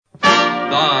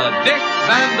The Dick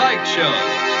Van Dyke Show.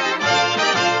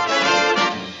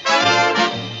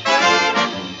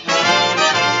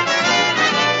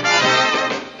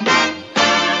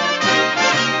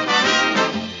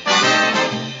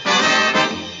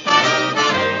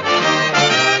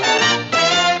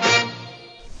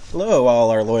 Hello,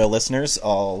 all our loyal listeners,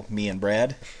 all me and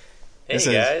Brad. Hey,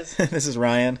 guys. This is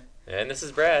Ryan. And this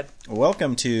is Brad.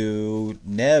 Welcome to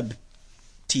Neb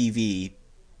TV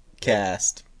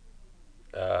Cast.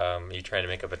 You trying to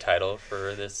make up a title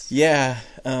for this? Yeah,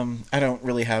 I don't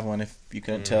really have one, if you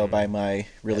couldn't tell by my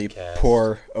really Nebcast.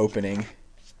 poor opening.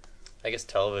 I guess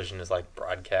television is like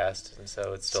broadcast, and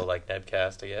so it's still like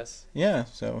Nebcast, I guess. Yeah,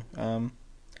 so,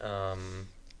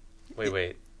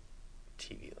 Wait.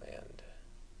 TV Land.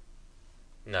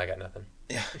 No, I got nothing.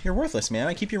 yeah, you're worthless, man.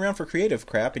 I keep you around for creative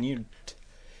crap, and you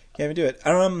can't even do it.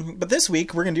 But this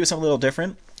week, we're going to do something a little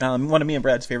different. One of me and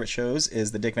Brad's favorite shows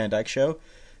is The Dick Van Dyke Show.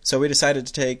 So we decided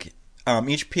to take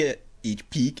each pick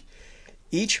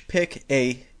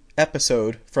a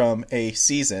episode from a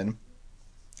season,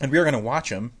 and we're going to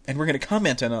watch them, and we're going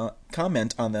to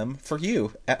comment on them for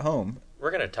you at home.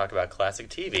 We're going to talk about classic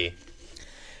TV.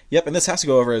 Yep, and this has to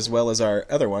go over as well as our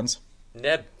other ones.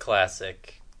 Neb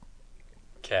Classic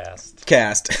Cast.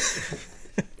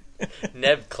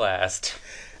 Neb Classed.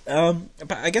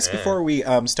 But I guess before we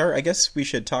start, I guess we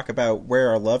should talk about where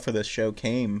our love for this show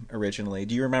came originally.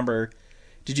 Do you remember,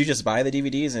 did you just buy the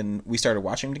DVDs and we started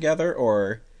watching together,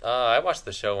 or? I watched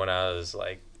the show when I was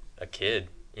like a kid,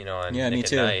 on Yeah, me Nick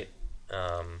too. at Night,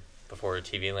 before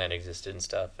TV Land existed and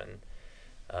stuff. And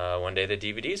one day the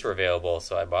DVDs were available,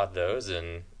 so I bought those,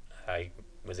 and I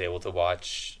was able to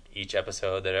watch each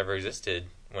episode that ever existed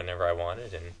whenever I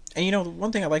wanted. And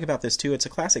one thing I like about this too, it's a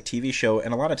classic TV show,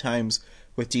 and a lot of times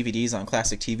with DVDs on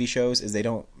classic TV shows is they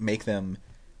don't make them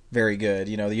very good.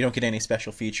 You don't get any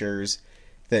special features.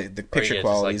 The picture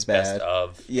quality is bad. Best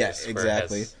of. Yeah,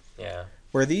 exactly. Yeah.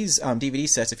 Where these DVD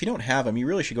sets, if you don't have them, you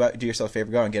really should go out and do yourself a favor,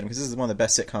 go out and get them, because this is one of the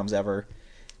best sitcoms ever.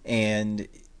 And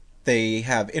they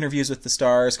have interviews with the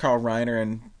stars. Carl Reiner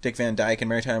and Dick Van Dyke and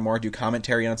Mary Tyler Moore do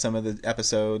commentary on some of the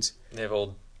episodes. They have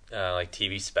old like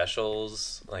TV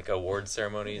specials, like award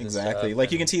ceremonies. Exactly. And stuff.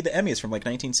 Like you can see the Emmys from like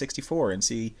 1964 and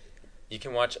see. You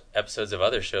can watch episodes of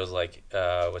other shows like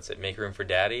Make Room for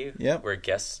Daddy, Yep. where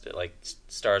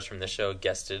stars from the show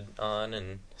guested on,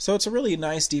 and so it's a really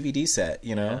nice DVD set,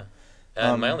 Yeah.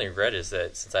 And my only regret is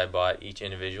that since I bought each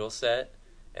individual set,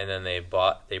 and then they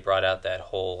brought out that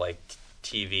whole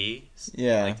TV,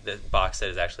 like the box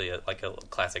set is actually a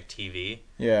classic TV,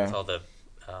 with all the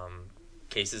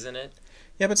cases in it.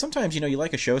 Yeah, but sometimes you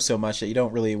like a show so much that you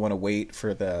don't really want to wait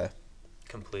for the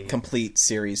complete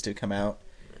series to come out.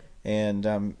 And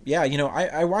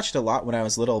I watched it a lot when I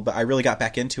was little, but I really got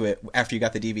back into it after you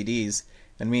got the DVDs,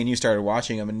 and me and you started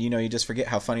watching them, and you just forget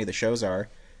how funny the shows are.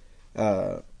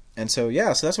 And so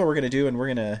that's what we're going to do, and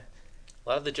we're going to... A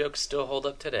lot of the jokes still hold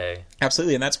up today.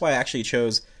 Absolutely, and that's why I actually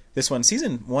chose this one.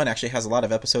 Season 1 actually has a lot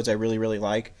of episodes I really, really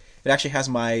like. It actually has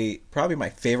probably my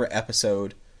favorite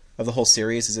episode of the whole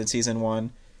series is in Season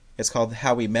 1. It's called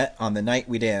How We Met on the Night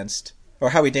We Danced, or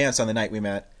How We Danced on the Night We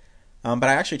Met. But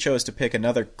I actually chose to pick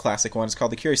another classic one. It's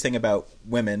called The Curious Thing About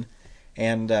Women,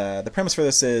 and the premise for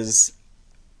this is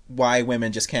why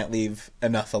women just can't leave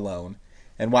enough alone,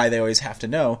 and why they always have to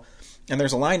know. And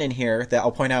there's a line in here that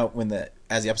I'll point out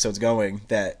as the episode's going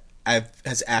that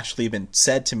has actually been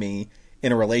said to me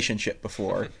in a relationship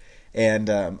before, and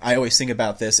I always think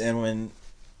about this, and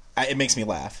it makes me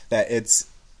laugh that it's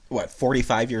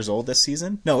 45 years old this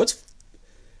season? No, it's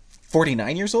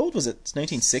 49 years old. Was it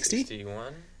 1960?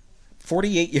 61.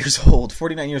 48 years old,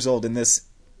 49 years old, and this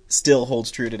still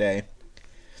holds true today.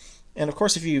 And of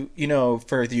course, if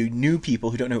for the new people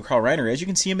who don't know who Carl Reiner is, you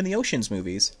can see him in the Ocean's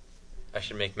movies. I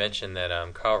should make mention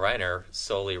that Carl Reiner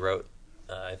solely wrote,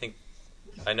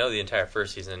 I know the entire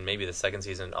first season, maybe the second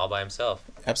season, all by himself.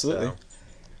 Absolutely. So,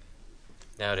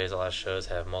 nowadays, a lot of shows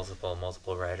have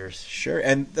multiple writers. Sure,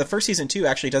 and the first season, too,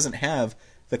 actually doesn't have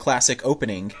the classic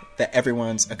opening that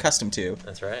everyone's accustomed to.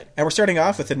 That's right. And we're starting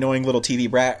off with annoying little TV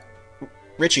brat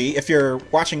Richie. If you're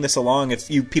watching this along, if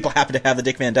you people happen to have the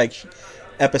Dick Van Dyke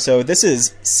episode, this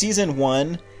is Season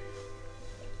 1.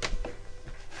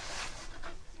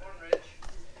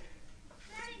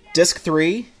 Disc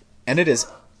 3, and it is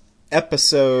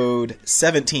Episode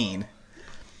 17.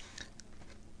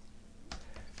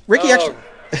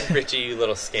 Richie, you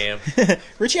little scamp.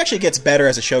 Richie actually gets better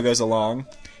as the show goes along.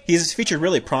 He's featured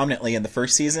really prominently in the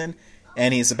first season,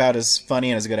 and he's about as funny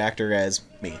and as good actor as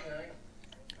me.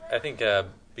 I think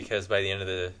because by the end of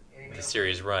the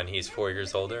series run, he's 4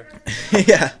 years older.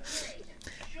 Yeah.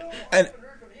 And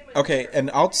okay,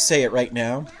 and I'll say it right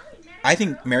now. I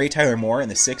think Mary Tyler Moore in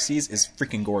the 60s is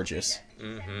freaking gorgeous.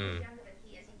 Mm-hmm.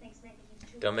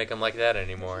 Don't make them like that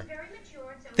anymore.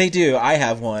 They do. I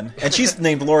have one. And she's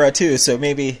named Laura, too, so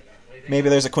maybe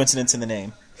there's a coincidence in the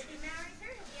name.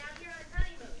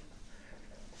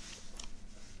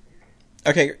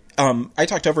 Okay, I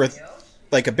talked over,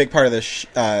 like, a big part of the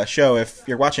show, if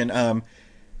you're watching.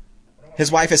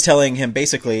 His wife is telling him,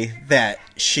 basically, that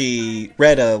she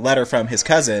read a letter from his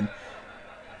cousin,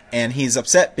 and he's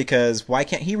upset because why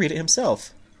can't he read it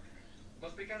himself?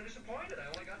 Must be kind of disappointed. I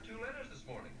only got 2 letters this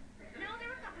morning. No, there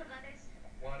were a couple of letters.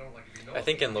 Well, I don't like to be I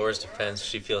think in Laura's defense,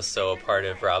 she feels so a part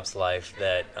of Rob's life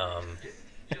that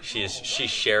she's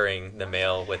sharing the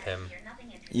mail with him.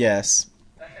 Yes.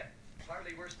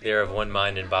 They're of one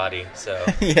mind and body, so...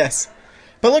 Yes.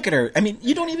 But look at her. I mean,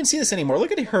 you don't even see this anymore.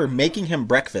 Look at her making him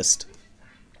breakfast.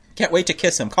 Can't wait to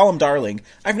kiss him. Call him darling.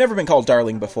 I've never been called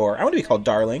darling before. I want to be called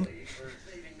darling.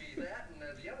 saving me that and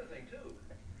the other thing, too.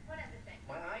 What other thing?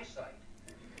 My eyesight.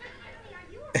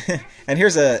 Honey, are you And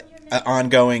here's a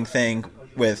ongoing thing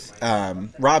with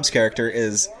Rob's character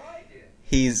is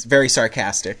he's very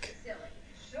sarcastic.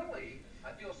 Silly?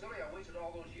 I feel silly. I wasted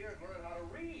all those years learning how to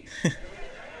read.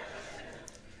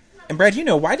 And Brad,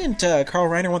 why didn't Carl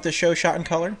Reiner want the show shot in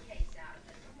color?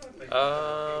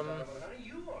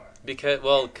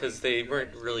 Because they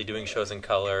weren't really doing shows in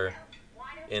color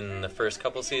in the first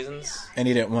couple seasons. And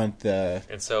he didn't want the...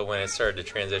 And so when it started to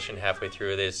transition halfway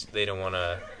through, they didn't want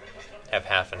to have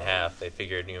half and half. They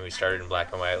figured, we started in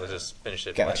black and white, let's just finish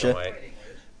it in black and white.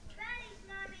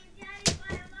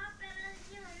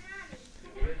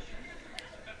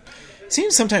 It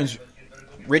seems sometimes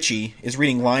Richie is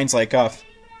reading lines like off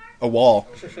a wall.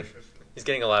 He's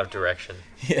getting a lot of direction.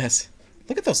 Yes.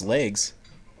 Look at those legs.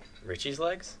 Richie's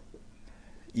legs?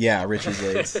 Yeah, Richie's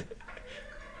legs.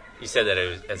 You said that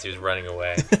as he was running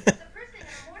away. the first thing in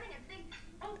the morning and think,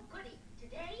 oh, goody,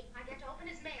 today I get to open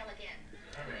his mail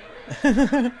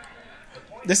again.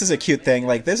 This is a cute thing.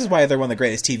 Like, this is why they're one of the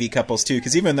greatest TV couples, too,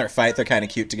 because even in their fight, they're kind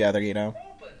of cute together, And,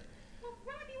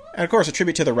 of course, a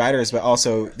tribute to the writers, but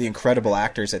also the incredible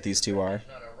actors that these two are.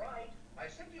 Not a right. I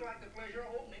simply like the pleasure of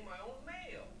opening my own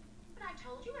mail. But I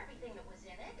told you everything that was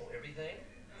in it. Oh, everything?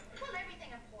 Well,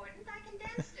 everything important. I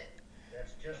condensed it.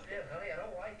 That's just it, honey. I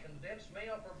don't like condensed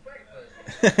mail for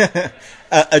breakfast.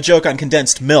 A joke on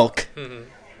condensed milk. Mm-hmm.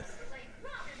 Like,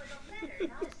 Rob, it was a letter,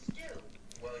 not a stew.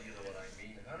 Well, you know what I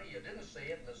mean, honey. You didn't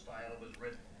say it in the style it was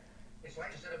written. It's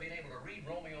like instead of being able to read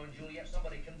Romeo and Juliet,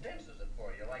 somebody condenses it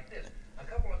for you like this. A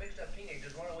couple of mixed-up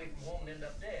teenagers run away from home and end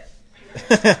up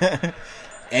dead.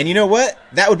 And you know what?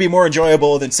 That would be more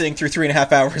enjoyable than sitting through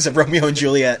 3.5 hours of Romeo and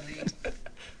Juliet. All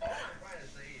I'm trying to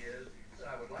say is that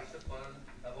I would like the fun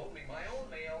of opening my own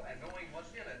mail and knowing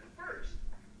what's in it first.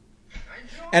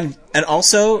 And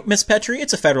also, Miss Petrie,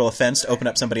 it's a federal offense to open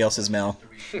up somebody else's mail.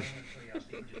 No,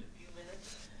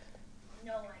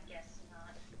 I guess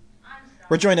not. I'm sorry.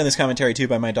 We're joined in this commentary, too,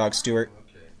 by my dog, Stuart.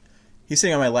 He's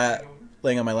sitting on my lap,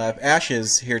 laying on my lap. Ash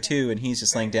is here, too, and he's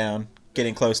just laying down,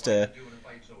 getting close to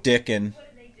Dick and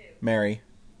Mary.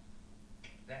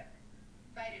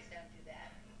 Fighters don't do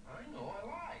that. I know,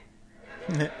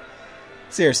 I lied.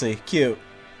 Seriously, cute.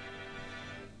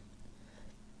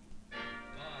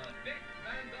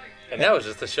 And that was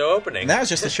just the show opening. And that was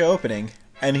just the show opening.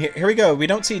 And here we go. We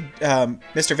don't see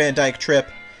Mr. Van Dyke trip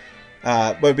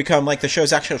what would become like the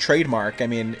show's actual trademark. I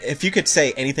mean, if you could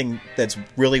say anything that's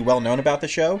really well known about the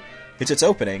show, it's its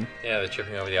opening. Yeah, the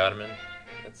tripping over the ottoman.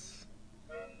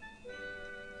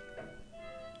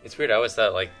 It's weird. I always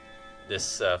thought like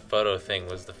this photo thing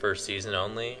was the first season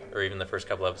only, or even the first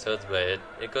couple episodes, but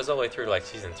it goes all the way through like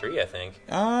season 3, I think.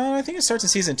 I think it starts in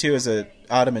season 2 as a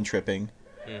ottoman tripping.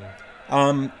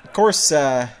 Mm. Of course,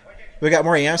 we got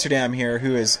Maury Amsterdam here,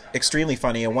 who is extremely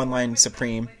funny, a one-line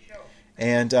supreme.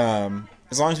 And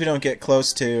as long as we don't get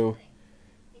close to...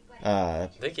 I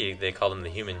think they called him the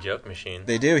human joke machine.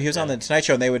 They do. He was on the Tonight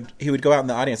Show, and he would go out in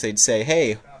the audience. They'd say,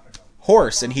 "Hey,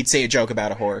 horse," and he'd say a joke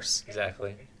about a horse.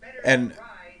 Exactly. And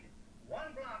One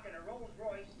block in a Rolls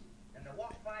Royce and to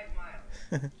walk 5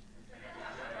 miles.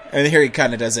 and here he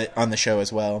kind of does it on the show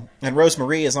as well. And Rose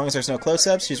Marie, as long as there's no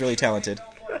close-ups, she's really talented.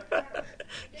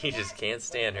 You just can't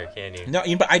stand her, can you? No,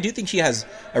 but I do think she has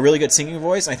a really good singing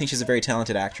voice, and I think she's a very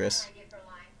talented actress.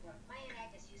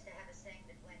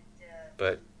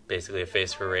 But basically a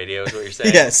face for radio is what you're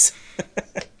saying? Yes.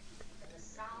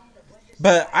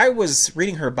 But I was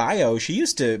reading her bio. She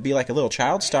used to be like a little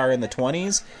child star in the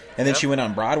 20s, and then she went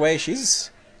on Broadway. She's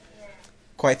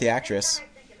quite the actress.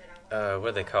 What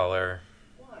do they call her?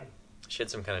 She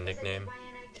had some kind of nickname.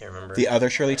 Can't remember. The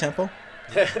other Shirley Temple?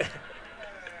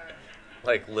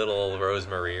 Like Little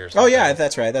Rosemary or something. Oh, yeah,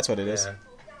 that's right. That's what it is. Yeah.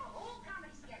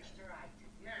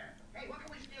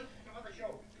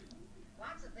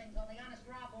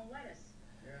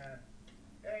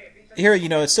 here,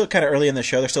 it's still kind of early in the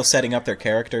show. They're still setting up their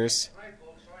characters.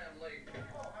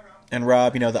 And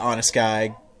Rob, the honest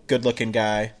guy, good-looking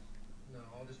guy. No,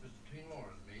 this was between Laura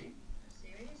and me.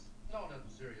 Serious? No, nothing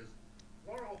serious.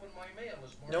 Laura opened my mail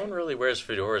this morning. No one really wears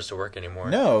fedoras to work anymore.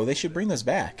 No, they should bring those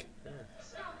back.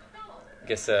 I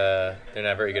guess they're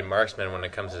not very good marksmen when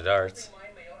it comes to darts.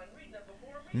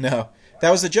 No. That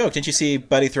was the joke. Didn't you see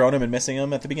Buddy throwing him and missing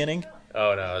him at the beginning?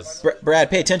 Oh, no. It was... Brad,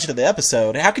 pay attention to the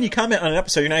episode. How can you comment on an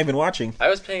episode you're not even watching? I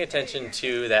was paying attention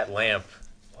to that lamp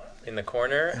in the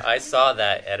corner. I saw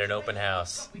that at an open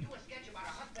house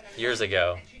years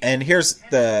ago. And here's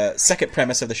the second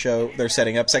premise of the show they're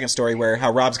setting up, second story, where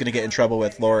how Rob's going to get in trouble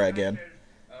with Laura again.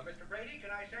 Mr. Brady,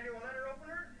 can I send you a letter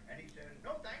opener? And he said,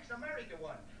 no thanks, I'm married to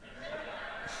one.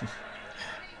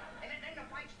 And then the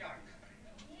fight starts.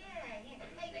 Yeah.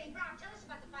 Hey, Rob, tell us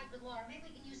about the fight with Laura. Maybe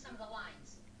we can use some of the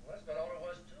lines. Well, that's about all it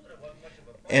was to it. It wasn't much of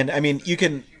a fight. And, I mean, you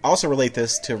can also relate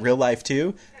this to real life,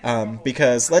 too,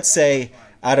 because let's say,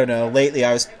 I don't know,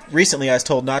 recently I was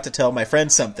told not to tell my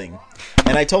friend something,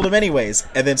 and I told him anyways,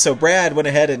 and then so Brad went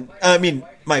ahead and,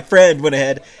 my friend went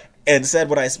ahead and said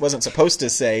what I wasn't supposed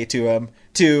to say to him,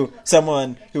 to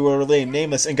someone who will remain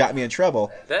nameless, and got me in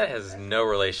trouble. That has no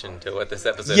relation to what this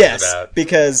episode is Yes, about.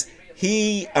 because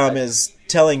he is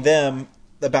telling them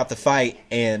about the fight,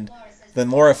 and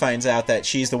then Laura finds out that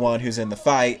she's the one who's in the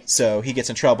fight, so he gets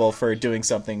in trouble for doing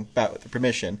something without the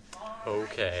permission.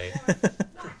 Okay. Watch me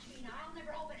now. I'll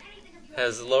never open anything of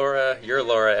yours. Has your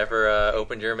Laura, ever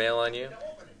opened your mail on you?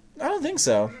 I don't think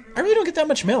so. I really don't get that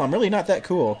much mail. I'm really not that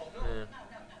cool.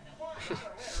 A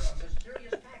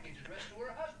mysterious package addressed to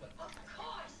her husband. Of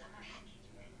course, a package.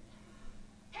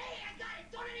 Hey, I got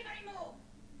it. Don't anybody move.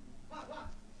 What?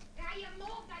 Now you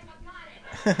moved, I forgot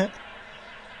it.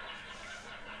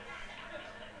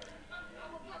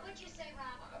 What'd you say,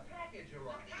 Rob? A package A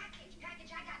arrived. package.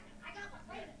 I got one.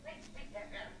 Wait a minute.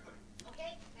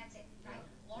 Okay, that's it. Right.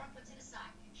 Laura puts it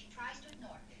aside. She tries to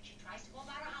ignore it. She tries to go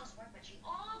about her housework, but she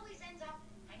always ends up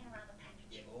hanging around the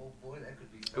package. Oh, boy, that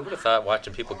could be Who would have thought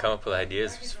watching people come up with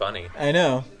ideas was funny? I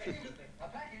know. a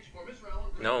package for Miss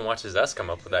Rowland. No one watches us come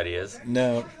up with ideas.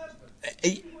 No.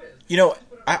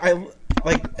 I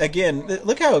like, again,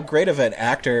 look how great of an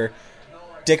actor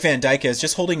Dick Van Dyke is,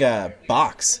 just holding a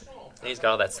box. He's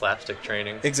got all that slapstick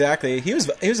training. Exactly. He was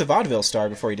a vaudeville star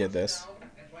before he did this.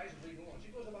 And tries to leave her alone.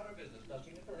 She goes about her business,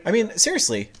 dusting it for her. I mean,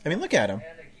 seriously. I mean, look at him.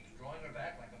 And it keeps drawing her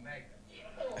back like a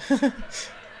magnet.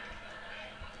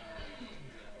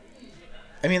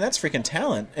 I mean, that's freaking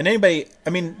talent. And a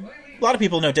lot of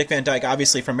people know Dick Van Dyke,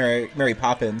 obviously, from Mary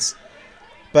Poppins.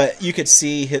 But you could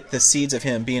see the seeds of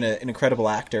him being an incredible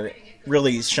actor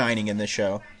really shining in this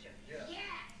show. Yeah,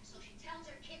 so she tells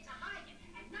her kid to hide it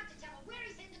and not to tell her where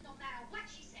he's hidden no matter what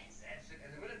she says. That's it.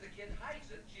 And the minute the kid hides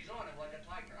it, she's on him like a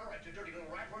tiger. All right, you dirty little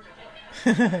rat, where's your toy?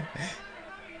 Mommy,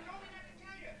 you told me not to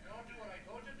tell you. Don't do what I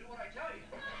told you, do what I tell you.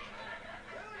 And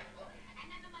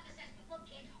then the mother says, look,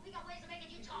 kid, we got ways of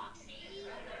making you talk, see?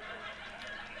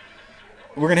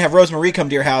 We're going to have Rosemarie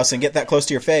come to your house and get that close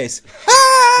to your face. It's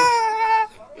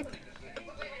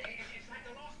like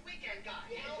the Lost Weekend guy.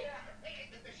 You know?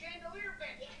 The chandelier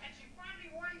bit. And she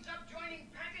finally winds up joining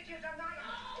packages on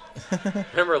night.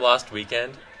 Remember Lost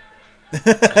Weekend?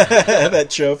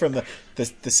 That show from the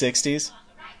 60s.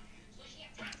 Right? So she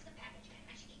attacks the package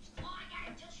and she keeps clawing at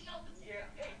it until she opens it. Yeah,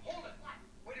 hey, hold it.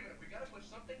 Wait a minute, we gotta put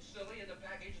something silly in the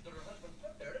package that her husband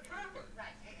put there to trap her.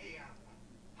 Right. Hey,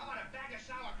 how about a bag of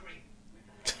sour cream?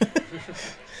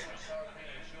 Sour cream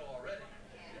in the show already.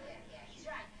 Yeah, he's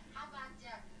right. How about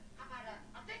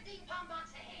a 15-pound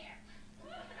box of hair?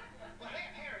 Well,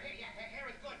 hair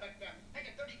is good, but make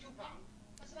it 32 pounds.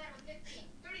 What's the matter with 15?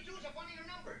 32 is a funnier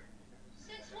number.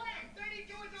 Since when? 32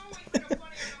 has always been a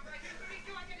funnier number. I said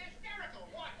 32, I get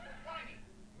hysterical. What? Try me.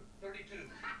 32.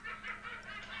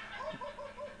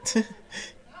 Well, we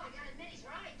gotta admit he's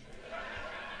right.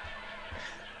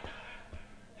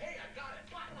 Hey, I got it.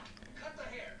 What? Cut the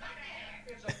hair. Cut the hair.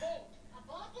 It's a bolt. A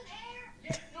bolt with hair?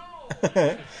 Yeah, no.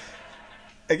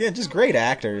 Again, just great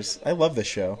actors. I love this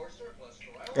show. Or surplus,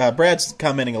 so I Brad's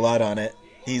commenting a lot on it.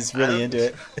 He's really into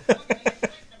it.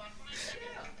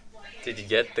 Did you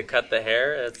get the cut the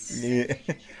hair? That's Yeah.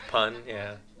 pun,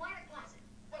 yeah. Wire closet.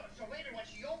 Well, so later when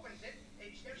she opens it, there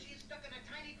she is stuck in a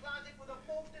tiny closet with a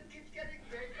bolt that keeps getting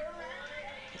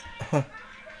bigger.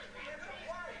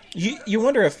 You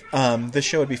wonder if this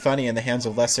show would be funny in the hands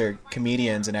of lesser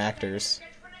comedians and actors.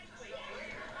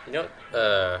 You know,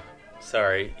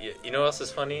 sorry. You know what else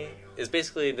is funny? Is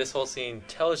basically this whole scene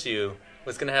tells you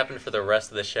what's going to happen for the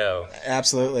rest of the show.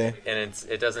 Absolutely. And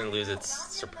it doesn't lose its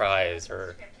surprise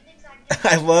or...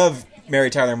 I love Mary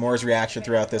Tyler Moore's reaction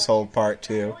throughout this whole part,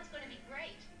 too. It's gonna be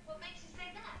great. What makes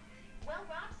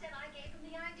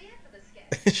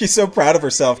She's so proud of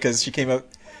herself because she came up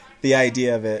with the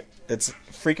idea of it. It's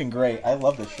freaking great. I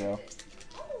love this show.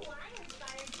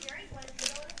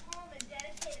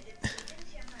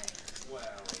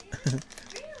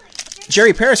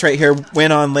 Jerry Paris right here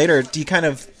went on later. He kind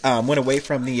of went away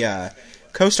from the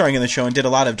co-starring in the show and did a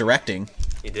lot of directing.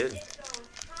 He did.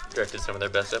 Directed some of their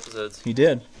best episodes. He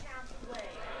did.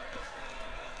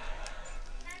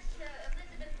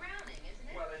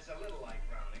 Well, it's a little like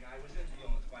Browning. I was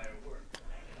influenced by her work.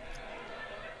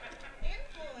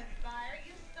 Influenced by her?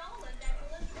 You stole it. That's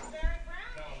Elizabeth Barrett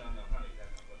Browning. No, honey,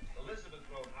 that's not what Elizabeth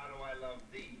wrote. How do I love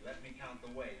thee? Let me count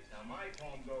the ways. Now my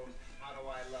poem goes, how do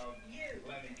I love you?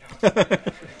 Let me count the ways.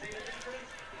 See the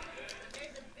difference?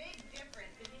 There's a big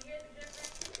difference. Did you hear the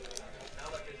difference?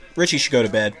 Now look, is this Richie should go to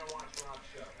bed.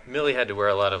 Millie had to wear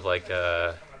a lot of like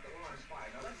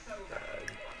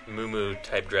moo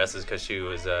type dresses because she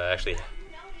was actually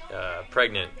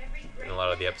pregnant in a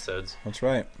lot of the episodes. That's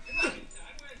right. She went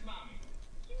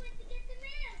to get the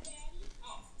mail, Daddy.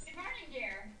 Oh, good morning,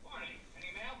 dear. Morning.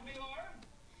 Any mail for me, Laura?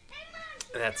 Hey, Mom.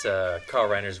 And that's Carl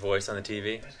Reiner's voice on the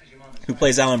TV. Who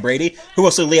plays Alan Brady? Who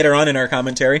also later on in our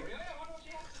commentary. Really? I wonder what she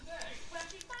has to say. Well,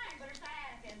 she's fine, but her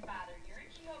sciatica bothers her, and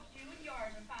she hopes you and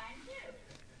yours are fine, too.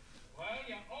 Well,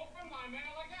 you opened my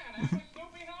mail again, eh, Miss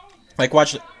Snoopy Nose? Like,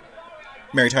 watch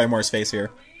Mary Tyler Moore's face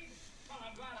here. Well,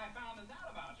 I'm glad I found this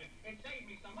out about you. It saved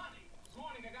me some money. This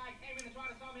morning, a guy came in and tried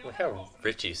to sell me a Look how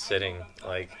Richie's sitting,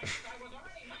 like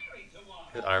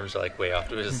his arms are like way off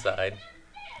to his side.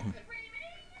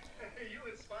 You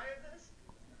inspired this?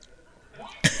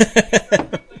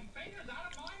 Fingers out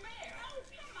of my mail. Oh,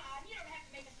 come on. You don't have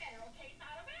to make a federal case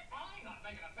out of it. I'm not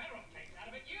making a federal case out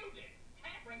of it. You did.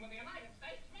 Tampering with the United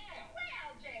States mail.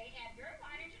 Well, J. Edgar,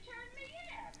 why didn't you turn me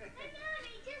in? Hey,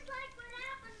 Mommy, just like what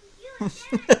happened with you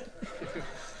and Dad.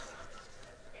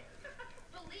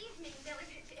 Believe me,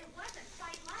 Millie, it wasn't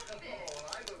quite like this.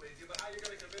 Oh, I believe you, but how are you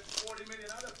going to convince 40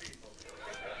 million other people? You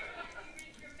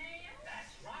read your mail?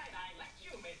 That's right. I let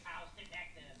you, Miss House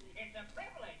Detective. It's a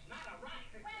privilege, not a right.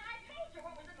 Well, I told you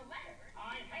what was in the letter.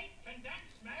 I hate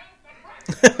condensed mail for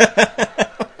breakfast.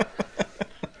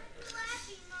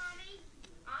 Laughing, Mommy.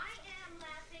 I am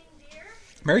laughing, dear.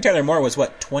 Mary Tyler Moore was,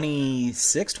 what,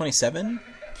 26, 27?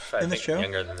 I In the think show?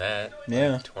 younger than that.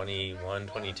 Yeah. Like 21,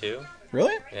 22.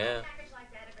 Really? Yeah. Package like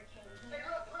that ever came Hey,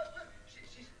 here. look.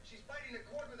 She's biting the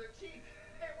cord with her teeth.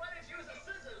 Hey, why didn't you use the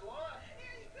scissors, Laura?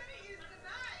 You could have used the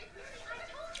knife. I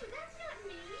told you, that's not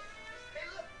me. Hey,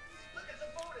 look, it's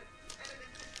a boat. And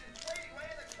it's waiting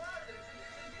right in the closet.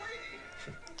 It's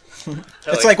waiting.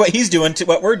 That's like what he's doing to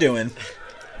what we're doing.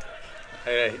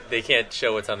 They can't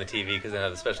show what's on the TV because they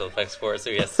don't have the special effects for it, so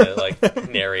he has to like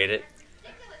narrate it.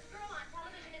 Ridiculous girl on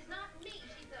television is not me.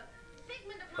 She's a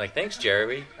figment of my Like, thanks,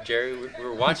 Jerry. Jerry,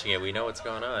 we're watching it. We know what's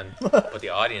going on, but the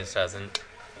audience doesn't. Go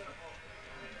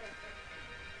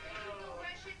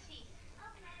brush your teeth.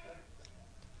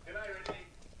 Good night, Richie.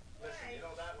 Listen, you know,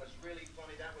 that was really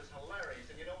funny. That was hilarious.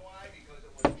 And you know why? Because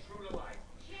it was true to life.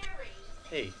 Jerry.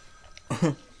 Hey.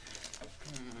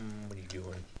 What are you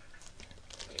doing?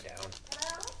 Lay down.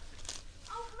 Hello?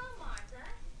 Oh, hello, Martha.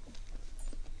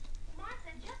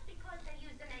 Martha, just because they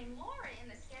use the name Laura in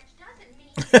the sketch doesn't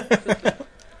mean...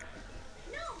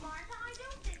 No, Martha, I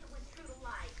don't think it was true to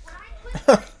life. When I twisted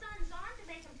my son's arm to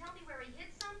make him tell me where he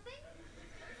hid something...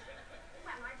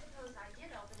 Well, I suppose I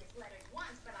did open his letters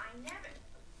once, but I never...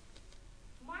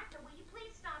 Martha, will you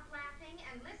please stop laughing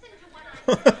and listen to what I'm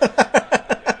saying?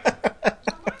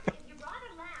 So, Martha, if you brought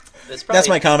a laugh... That's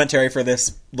my commentary for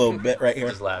this little bit right here.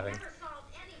 Just laughing. Never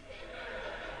solved anything.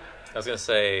 I was gonna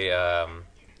say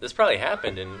this probably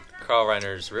happened in Carl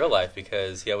Reiner's real life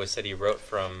because he always said he wrote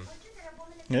from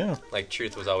Yeah, like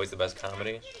truth was always the best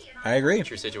comedy, I agree.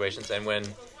 true situations. And when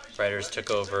writers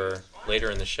took over later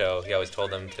in the show, he always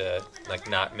told them to like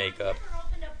not make up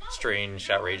strange,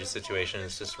 outrageous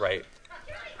situations, just write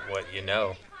what you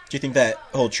know. Do you think that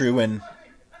hold true when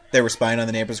they were spying on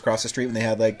the neighbors across the street when they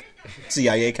had like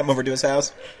CIA come over to his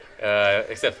house?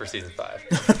 Except for season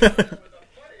 5,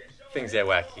 things get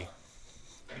wacky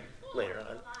later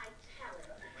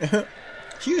on.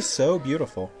 She is so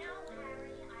beautiful. No,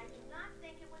 Harry, I do not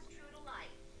think it was true to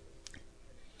life.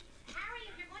 Harry,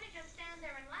 if you're going to just stand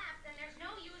there and laugh, then there's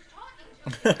no use talking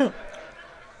to you.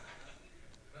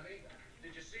 Honey,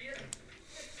 did you see it?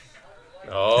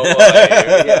 Oh, boy,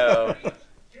 here we go.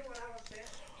 Do you know what Alan said?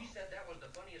 He said that was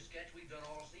the funniest sketch we've done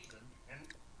all season. And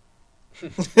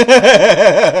honey,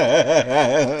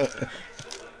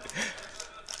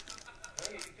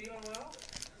 you feeling well?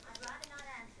 I'd rather not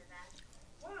answer that.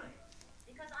 Why?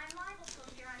 Because I'm liable to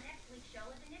appear on next week's show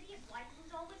as an idiot wife who's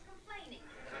always complaining.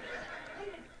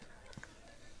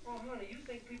 Oh, honey, you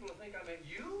think people will think I meant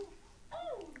you?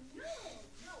 Oh, no.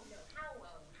 How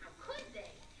could they?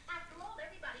 After all,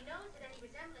 everybody knows that any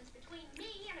resemblance between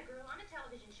me and a girl on a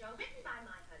television show written by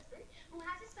my husband, who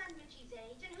has a son Richie's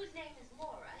age and whose name is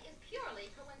Laura, is purely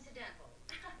coincidental.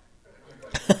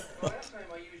 The last time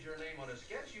I used your name on a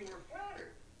sketch, you were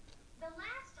flattered. The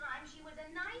last time she was a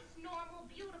nice, normal,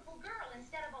 beautiful girl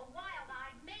instead of a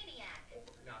wild-eyed maniac. Oh,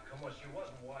 now, come on, she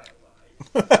wasn't wild-eyed.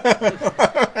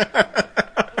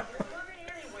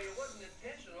 Anyway, it wasn't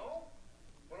intentional.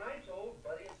 When I told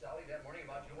Buddy and Sally that morning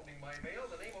about you opening my mail,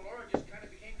 the name of Laura just kind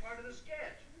of became part of the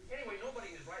sketch. Anyway,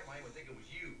 nobody in his right mind would think it was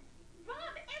you.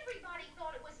 Rob, everybody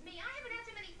thought it was me. I haven't had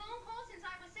so many phone calls since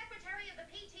I was secretary of the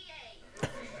PTA.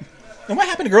 And what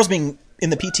happened to girls being in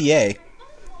the PTA?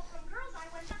 Phone calls from girls I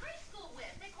went to high school with.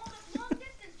 They called us long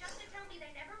distance just to tell me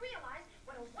they never realized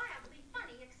what a wildly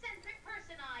funny, eccentric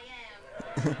person I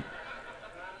am.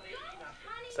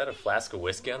 Is that a flask of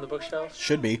whiskey on the bookshelf?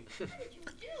 Should be. What did you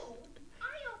do?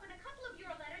 I opened a couple of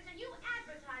your letters and you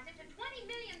advertised it to 20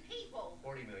 million people.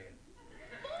 40 million.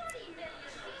 40 million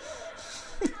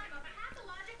people. I'm a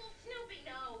pathological Snoopy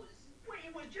nose. Wait,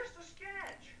 it was just a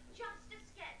sketch. Just a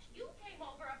sketch. You came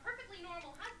over a perfectly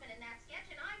normal husband in that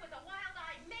sketch, and I was a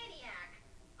wild-eyed maniac.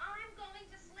 I'm going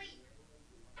to sleep.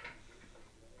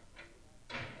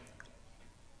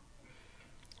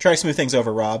 Try to smooth things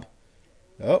over, Rob.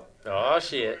 Oh, Oh,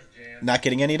 shit. not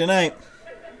getting any tonight.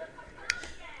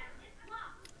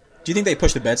 Do you think they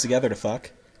push the beds together to fuck?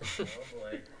 Oh,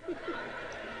 boy.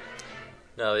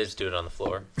 No, they just do it on the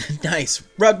floor. Nice.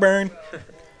 Rug burn. I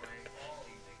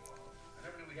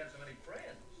never knew we had so many friends.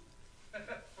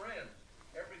 Friends.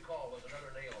 Every call was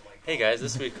another nail on my Hey, guys,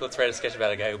 this week let's write a sketch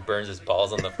about a guy who burns his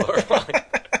balls on the floor.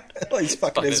 Well, he's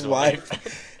fucking his wife.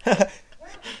 Well, sounds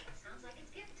like it's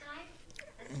gift time.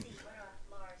 Let's see, what are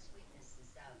Laura's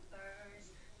sweetnesses? Furs,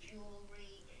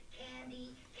 jewelry,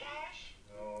 candy, cash.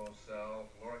 No, Sal.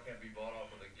 Laura can't be bought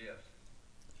off with a gift.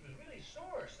 She was really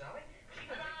sore, Sally.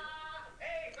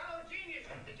 Hey, fellow genius!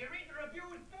 Did you read the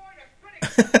reviews? Boy, the critics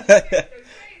they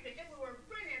raved. They said we were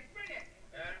brilliant.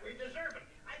 We deserve it.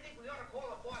 I think we ought to call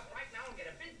the boss right now and get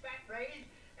a big fat raise,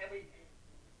 and we...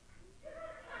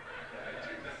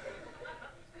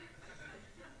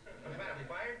 What's the matter, we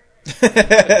fired? You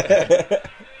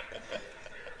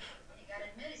gotta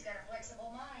admit, he's got a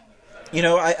flexible mind. You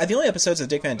know, the only episodes of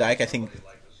Dick Van Dyke I think Really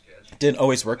like the sketch. didn't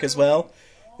always work as well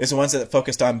is the ones that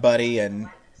focused on Buddy and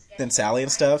then Sally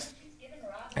and stuff.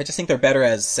 I just think they're better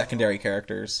as secondary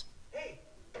characters. Hey,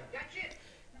 that's it.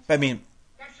 I mean,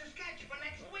 That's the sketch for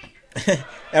next week.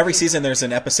 every season there's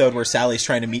an episode where Sally's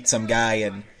trying to meet some guy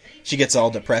and she gets all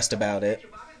depressed about it.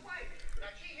 About his wife. Now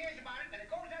she hears about it, and it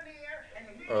goes on the air, and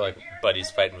the Or like Buddy's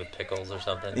fighting with pickles or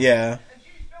something. Yeah. and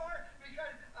she's sore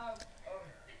because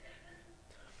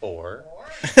Or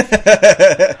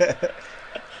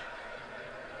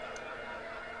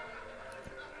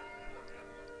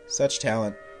Such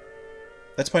talent.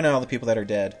 Let's point out all the people that are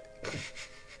dead.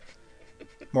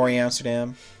 Maury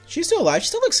Amsterdam. She's still alive. She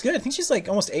still looks good. I think she's like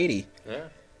almost 80. yeah,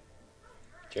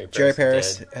 Jerry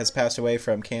Paris dead. has passed away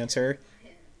from cancer.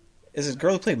 Is the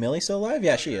girl who played Millie still alive?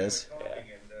 Yeah, she is. Yeah.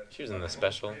 She was in the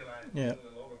special. Yeah.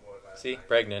 See,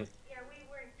 pregnant. Yeah, we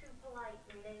weren't too polite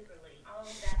and neighborly. Oh,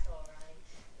 that's all right.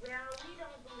 Well, we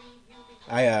don't believe you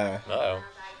because Uh-oh.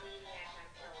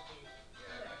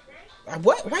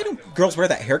 Why don't girls wear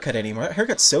that haircut anymore? That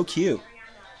haircut's so cute.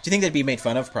 Do you think they'd be made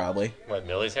fun of? Probably. What,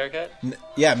 Millie's haircut?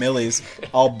 Yeah, Millie's.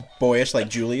 All boyish like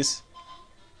Julie's.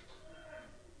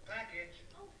 package.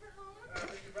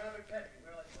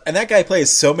 And that guy plays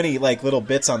so many like little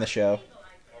bits on the show.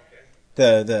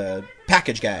 The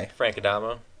package guy. Frank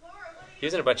Adamo. He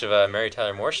was in a bunch of Mary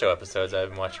Tyler Moore Show episodes I've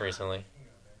been watching recently.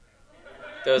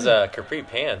 Those capri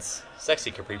pants,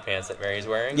 sexy capri pants that Mary's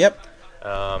wearing. Yep.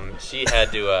 She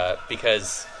had to,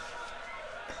 because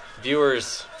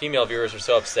female viewers were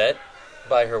so upset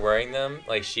by her wearing them,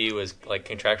 like she was like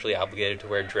contractually obligated to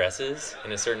wear dresses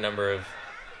in a certain number of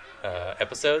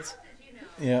episodes.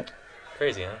 Yeah.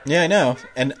 Crazy, huh? Yeah, I know.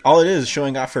 And all it is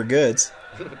showing off her goods.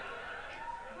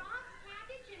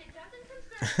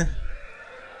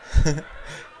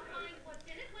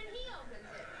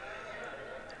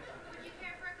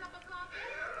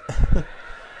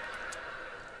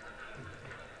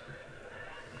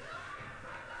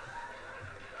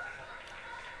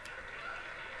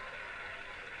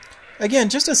 Again,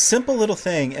 just a simple little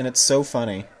thing, and it's so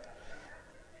funny.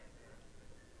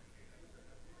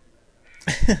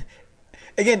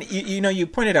 Again, you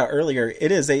pointed out earlier,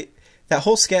 it is that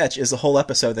whole sketch is a whole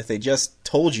episode that they just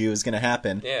told you is going to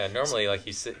happen. Yeah, normally, like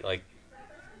you sit, like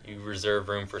you reserve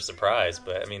room for surprise.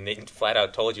 But I mean, they flat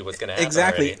out told you what's going to happen.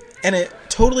 Exactly, already. And it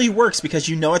totally works because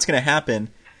you know it's going to happen,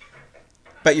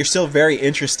 but you're still very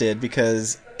interested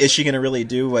because is she going to really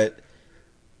do what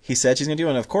he said she's going to do?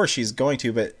 And of course she's going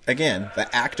to. But again,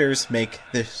 the actors make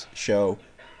this show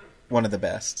one of the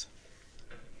best.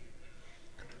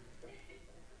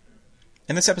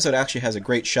 And this episode actually has a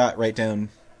great shot right down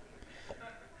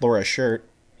Laura's shirt.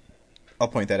 I'll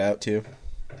point that out too.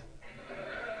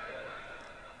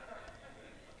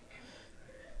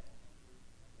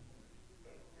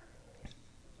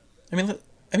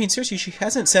 I mean, seriously, she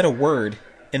hasn't said a word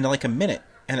in like a minute,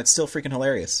 and it's still freaking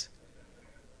hilarious.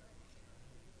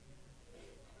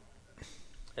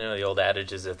 I know the old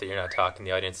adage is that you're not talking,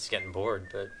 the audience is getting bored,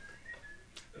 but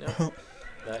no,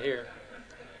 not here.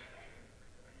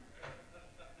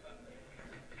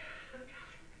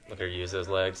 Look at her use those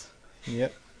legs.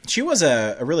 Yep. She was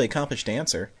a really accomplished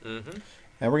dancer. Mm-hmm.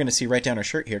 And we're going to see right down her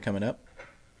shirt here coming up.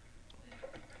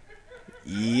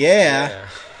 Yeah.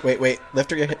 Wait.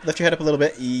 Lift your head up a little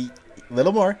bit. A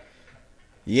little more.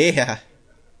 Yeah.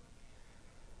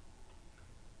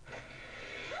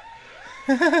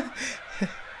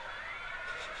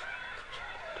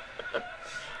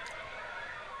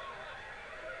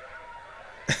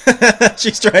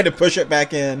 She's trying to push it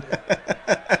back in.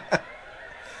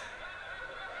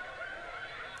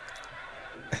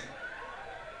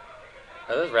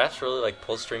 Are those rafts really like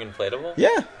pull string inflatable?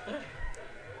 Yeah.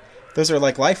 Those are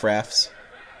like life rafts.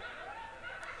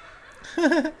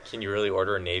 Can you really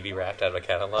order a Navy raft out of a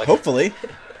catalog? Hopefully.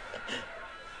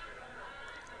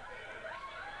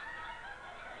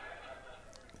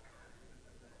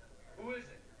 Who is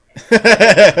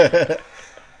it?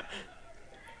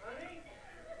 Honey?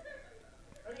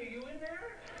 Honey, are you in there?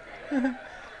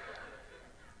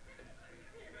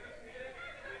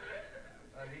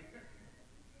 Honey?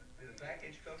 Did a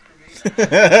package come for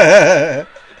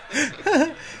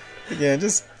me? Again,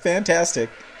 just fantastic.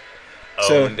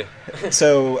 Owned.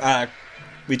 So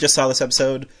we just saw this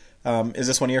episode. Is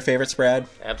this one of your favorites, Brad?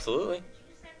 Absolutely.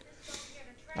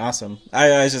 Awesome.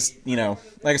 I just, like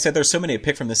I said, there's so many to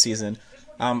pick from this season.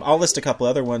 I'll list a couple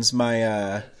other ones.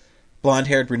 My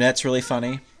blonde-haired brunette's really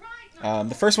funny.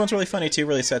 The first one's really funny, too,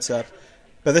 really sets up.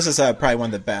 But this is probably one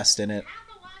of the best in it.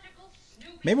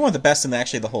 Maybe one of the best in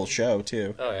actually the whole show,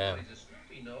 too. Oh, yeah.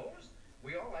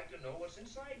 We all like to know what's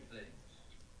inside things.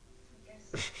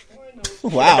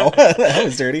 Wow, that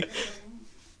was dirty.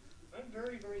 I'm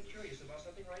very, very curious about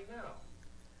something right now.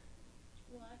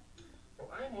 What?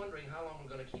 Well, I'm wondering how long we're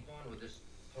going to keep on with this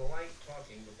polite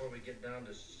talking before we get down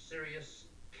to serious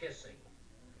kissing.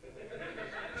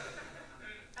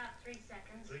 About 3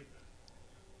 seconds.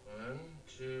 1,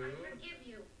 2... I forgive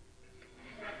you.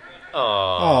 Aww.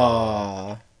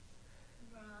 Rob,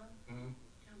 Hmm?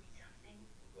 tell me something.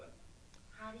 What?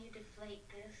 How do you deflate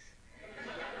this?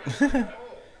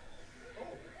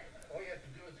 All you have to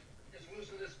do is just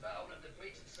loosen this valve and it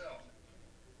deflates itself.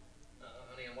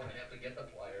 Honey, I'm going to have to get the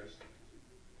pliers.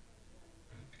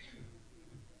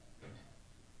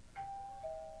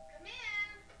 Come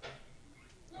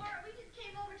in. Laura, we just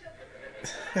came over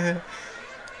to...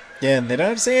 Yeah, and they don't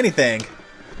have to say anything.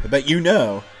 But you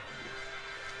know.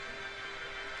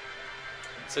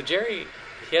 So Jerry,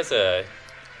 he has a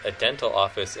dental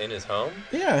office in his home?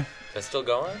 Yeah. That's still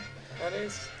going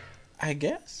nowadays? I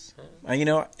guess. I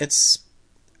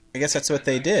guess that's what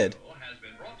they did.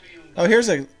 Oh, here's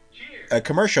a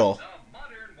commercial.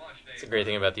 It's a great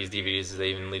thing about these DVDs is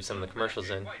they even leave some of the commercials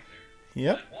in.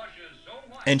 Yep.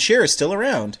 And Cher is still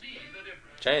around.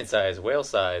 Giant size, whale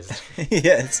sized.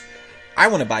 Yes. I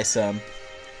want to buy some.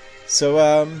 So,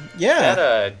 yeah.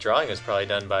 That drawing was probably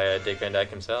done by Dick Van Dyke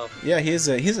himself. Yeah, he's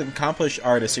an accomplished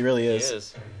artist. He really is. He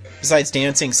is. Besides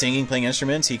dancing, singing, playing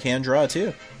instruments, he can draw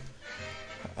too.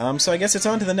 So I guess it's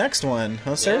on to the next one,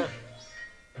 huh, sir?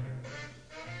 Yeah.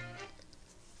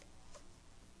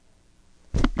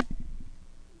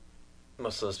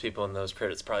 Most of those people in those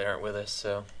credits probably aren't with us,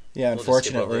 so... Yeah, we'll just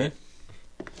skip over unfortunately.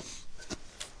 it.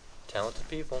 Talented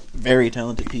people. Very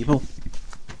talented people.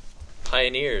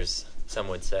 Pioneers, some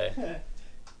would say.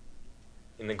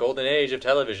 In the golden age of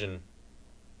television.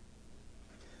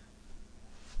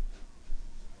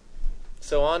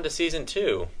 So on to season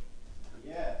 2.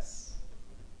 Yes.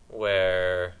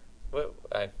 Where...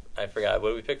 I forgot. What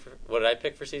did we pick for... What did I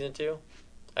pick for season 2?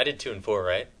 I did 2 and 4,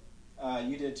 right?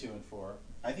 You did 2 and 4.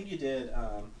 I think you did...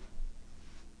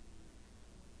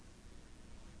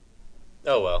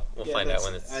 Oh, well. We'll find out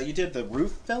when it's... you did The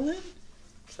Roof Fell In?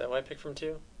 Is that what I picked from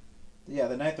 2? Yeah,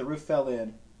 The Night the Roof Fell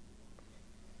In.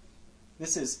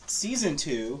 This is Season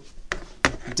 2,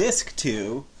 Disc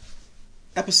 2,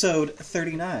 Episode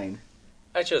 39,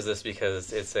 I chose this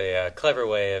because it's a clever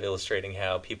way of illustrating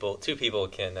how two people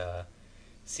can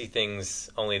see things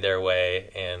only their way,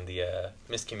 and the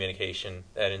miscommunication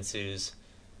that ensues.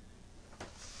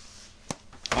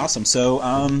 Awesome. So,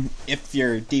 if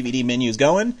your DVD menu is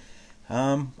going,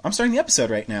 I'm starting the episode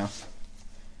right now.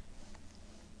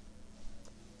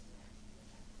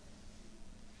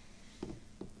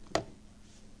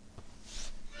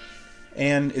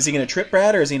 And is he going to trip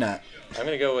Brad, or is he not? I'm going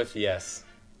to go with yes.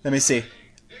 Let me see.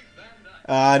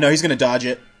 No, he's going to dodge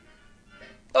it.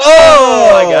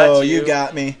 Oh, I got you. You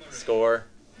got me. Score.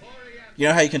 You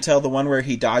know how you can tell the one where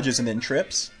he dodges and then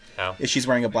trips? How? Is she's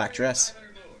wearing a black dress.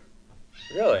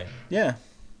 Really? Yeah.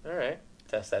 All right.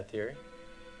 Test that theory.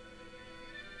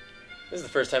 This is the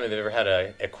first time they've ever had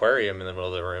an aquarium in the middle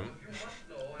of the room.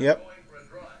 Yep. Well,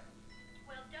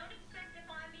 don't expect to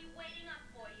find me waiting up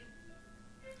for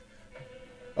you.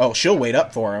 Oh, she'll wait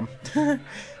up for him. Mr.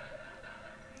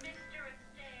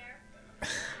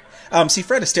 Astaire. See,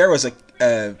 Fred Astaire was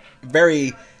a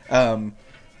very, what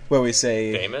do we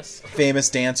say? Famous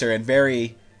dancer and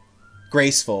very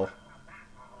graceful.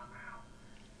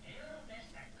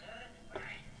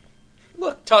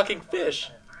 Look, talking fish.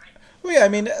 Well, yeah, I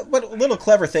mean, what a little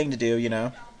clever thing to do, you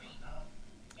know.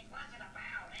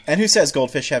 And who says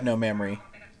goldfish have no memory?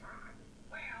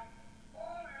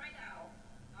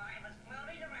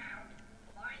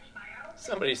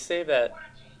 Somebody save that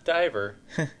diver.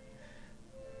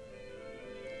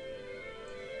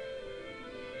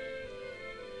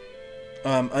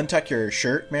 Untuck your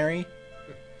shirt, Mary.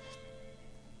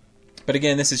 But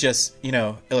again, this is just, you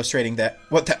know, illustrating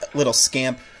what that little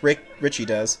scamp Richie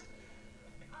does.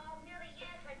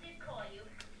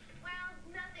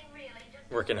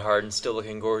 Working hard and still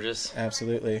looking gorgeous.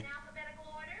 Absolutely.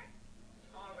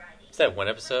 Is that one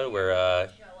episode where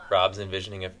Rob's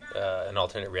envisioning an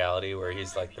alternate reality where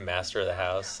he's like the master of the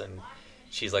house and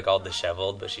she's like all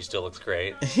disheveled, but she still looks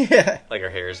great? Yeah. Like her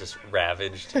hair is just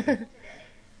ravaged. It's the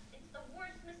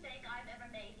worst mistake I've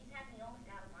ever made. He's had me almost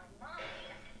out of my mind.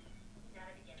 He's out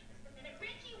of it again. Just a minute.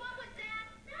 Richie, what was that?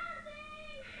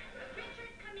 Nothing!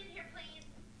 Richard, come in here, please.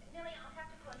 Millie, I'll have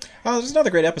to call you back. Oh, there's another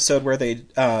great episode where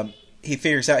he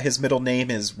figures out his middle name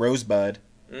is Rosebud.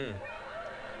 Mm.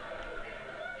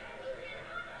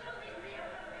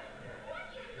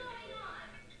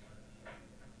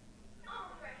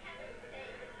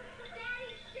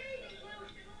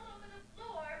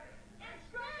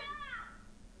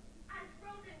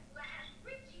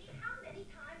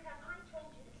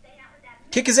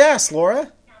 Kick his ass,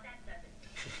 Laura.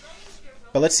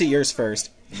 But let's see yours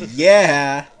first.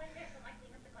 Yeah.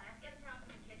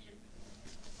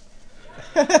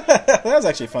 That was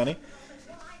actually funny.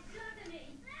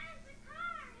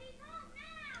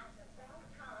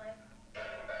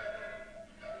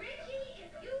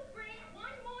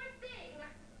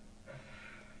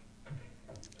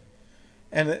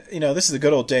 And, you know, this is the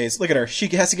good old days. Look at her. She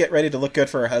has to get ready to look good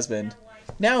for her husband.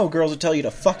 Now girls will tell you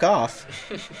to fuck off.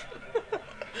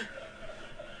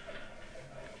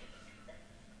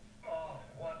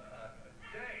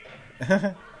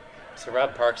 So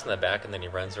Rob parks in the back and then he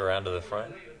runs around to the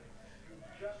front.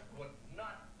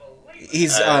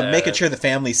 He's making sure the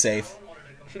family's safe.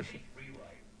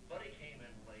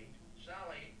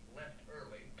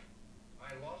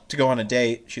 To go on a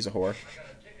date. She's a whore.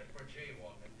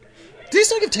 Do they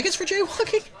still give tickets for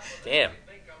jaywalking? Damn.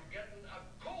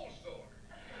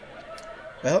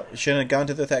 Well, shouldn't have gone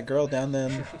to that girl down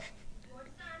then.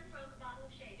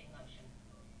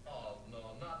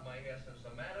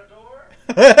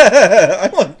 I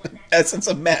want Essence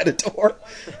of Matador.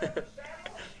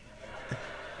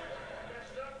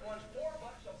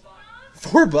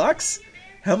 $4?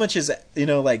 How much is, you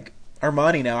know, like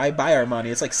Armani now? I buy Armani.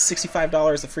 It's like $65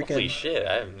 a freaking... Holy shit.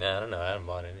 I don't know. I haven't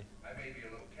bought any.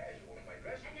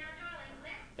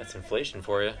 That's inflation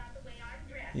for you.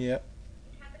 Yep.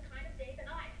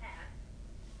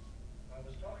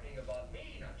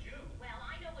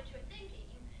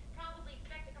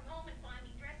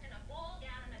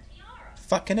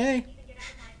 Fucking A.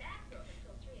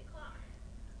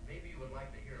 Maybe you would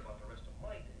like to hear about the rest of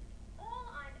my day. All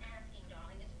I'm asking,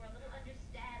 darling, is for a little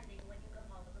understanding when you come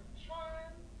home. A little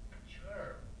charm.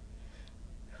 Charm?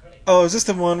 Oh, is this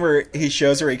the one where he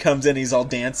shows her he comes in, he's all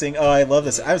dancing? Oh, I love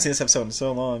this. I haven't seen this episode in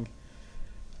so long.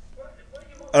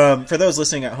 For those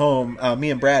listening at home, me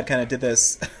and Brad kind of did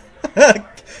this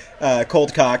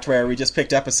cold cocked where we just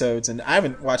picked episodes, and I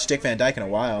haven't watched Dick Van Dyke in a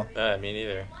while. Me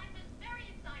neither.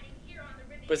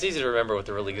 But it's easy to remember what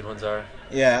the really good ones are.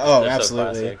 Yeah, oh, They're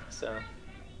absolutely. So classic, so.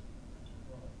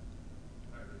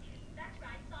 That's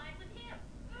right, side with him.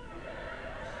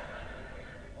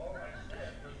 All I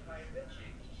said was hi,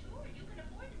 Richie. Sure, you can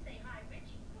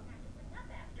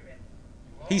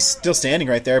He's still standing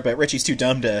right there, but Richie's too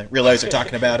dumb to realize they're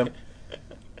talking about him.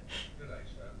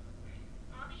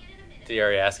 Did he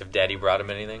already ask if Daddy brought him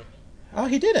anything? Oh,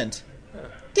 he didn't. Huh.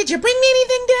 Did you bring me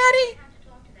anything, Daddy?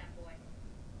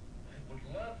 I would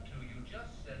love to. You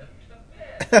just sent him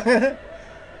to bed.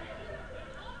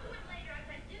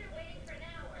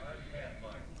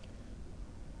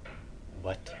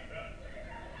 What?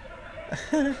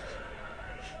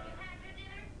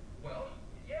 Well,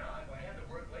 yeah, I had to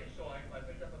work late, so I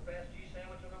picked up a fast cheese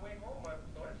sandwich on the way home. I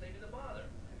thought I'd save you the bother.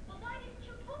 Well, why didn't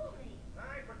you pull me?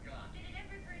 I forgot. Did it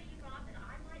ever occur to you, Rob, that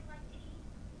I might like to eat?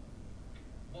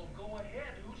 Well, go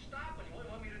ahead. Who's stopping you? What do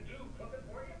you want me to do? Cook it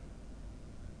for you?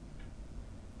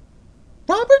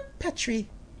 Robert Petrie.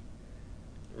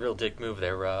 Real dick move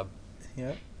there, Rob.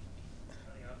 Yep.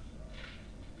 Honey, I'm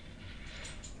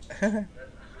sorry.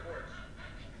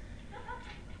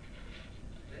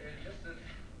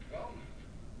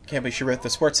 Can't believe she wrote the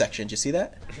sports section. Did you see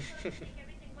that? Everything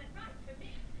went right for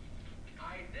me.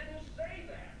 I didn't say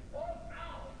that. Oh, no.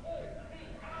 Oh,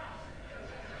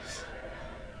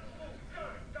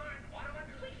 darn. What am I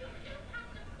doing? You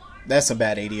have to bar That's some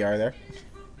bad ADR there. in this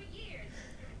room for years.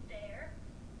 There.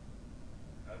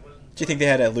 I wasn't. Do you think they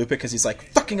had to loop it because he's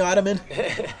like, fucking Ottoman?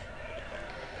 It's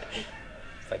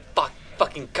like,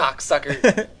 fucking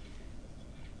cocksucker.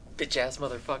 Bitch ass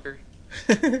motherfucker.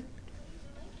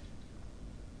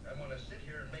 I'm going to sit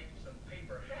here and make some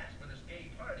paper hats for this gay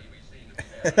party we seem to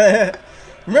be having.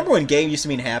 Remember when gay used to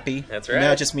mean happy? That's right.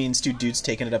 Now it just means two dudes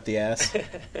taking it up the ass. There are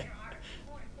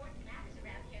more important matters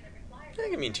around here that require. I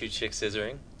can mean two chicks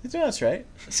scissoring. That's right.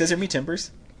 Scissor me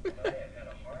timbers. I have had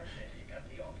a hard day at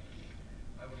the office.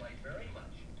 I would like very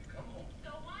much to come home. So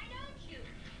why don't you?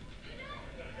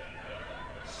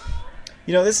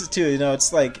 You know, this is too,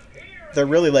 it's like, they're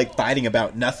really like fighting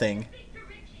about nothing.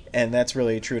 And that's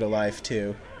really true to life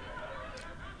too.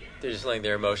 They're just letting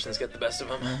their emotions get the best of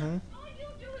them. Mm-hmm.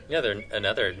 Yeah,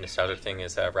 another nostalgic thing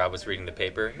is Rob was reading the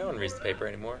paper. No one reads the paper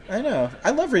anymore. I know.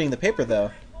 I love reading the paper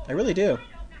though. I really do.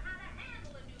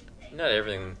 Not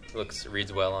everything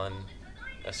reads well on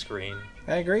a screen.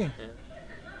 I agree. Yeah.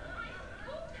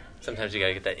 Sometimes you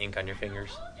gotta get that ink on your fingers.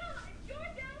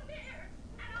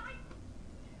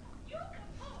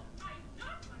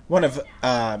 One of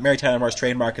Mary Tyler Moore's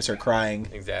trademark is her crying.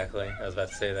 Exactly. I was about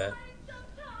to say that.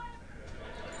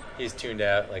 He's tuned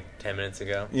out like 10 minutes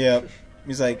ago. Yeah.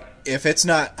 He's like, if it's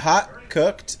not hot,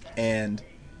 cooked, and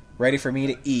ready for me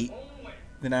to eat,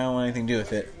 then I don't want anything to do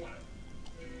with it.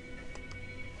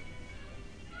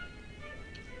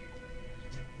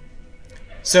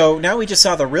 So now we just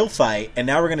saw the real fight, and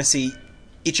now we're going to see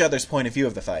each other's point of view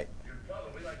of the fight. You'd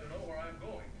probably like to know where I'm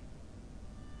going.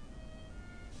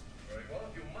 Very well,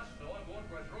 if you must know, I'm going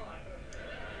for a drive.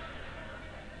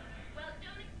 Well,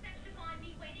 don't expect to find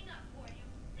me waiting up for you.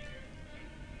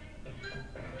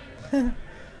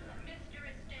 Mr.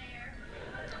 Astaire.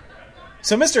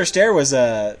 So Mr. Astaire was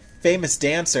a famous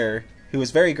dancer who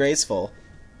was very graceful.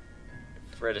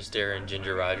 Fred Astaire and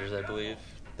Ginger Rogers, I believe.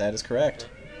 That is correct.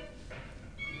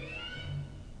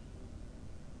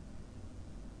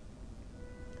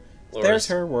 There's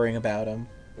her worrying about him.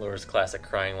 Laura's classic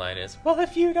crying line is, well,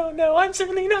 if you don't know, I'm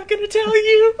certainly not going to tell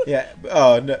you. Yeah.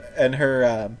 Oh, no, and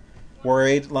her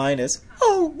worried line is,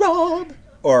 oh, Rob.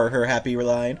 Or her happy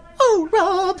line, oh,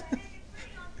 Rob.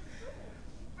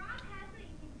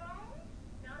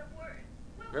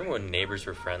 Remember when neighbors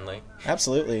were friendly?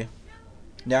 Absolutely.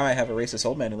 Now I have a racist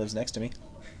old man who lives next to me.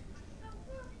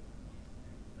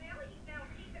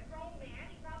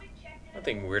 One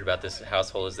thing weird about this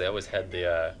household is they always had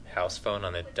the house phone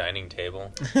on the dining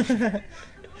table.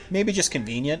 Maybe just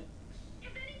convenient. If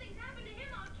anything's happened to him,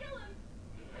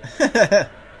 I'll kill him.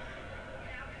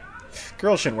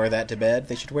 Girls shouldn't wear that to bed.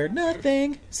 They should wear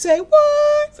nothing. Say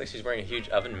what? It's like she's wearing a huge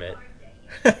oven mitt.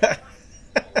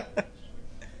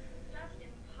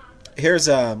 Here's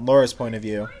Laura's point of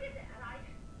view. I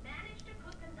managed to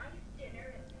cook a nice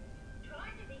dinner and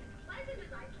tried to be as pleasant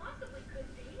as I possibly could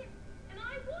be, and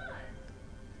I was.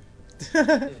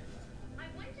 I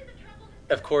went to the trouble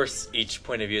to Of course, each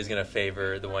point of view is going to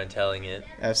favor the one telling it.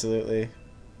 Absolutely.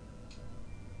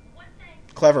 one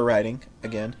thing Clever writing,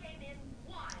 again. came in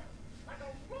wild, like a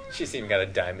roaring She's even got a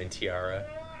diamond tiara.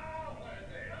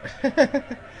 I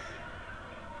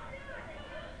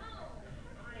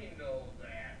know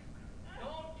that.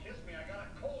 Don't kiss me, I got a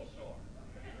cold sore.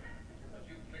 Don't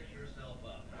you fix yourself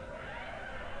up.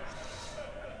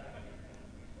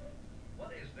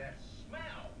 What is that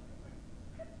smell?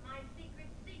 my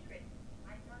secret.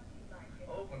 I thought you'd like it.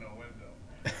 Open a window.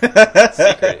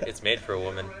 Secret, it's made for a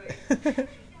woman. Well,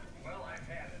 I've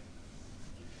had it.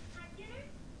 Had dinner?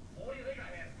 What do you think I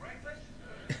had? Breakfast?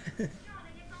 John,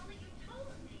 I guess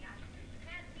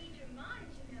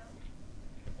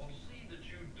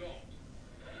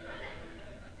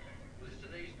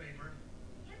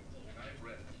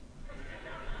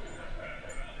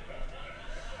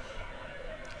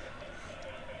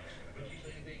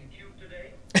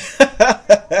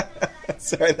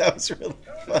Fuck-Tard. That was really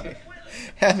funny.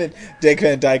 Having Dick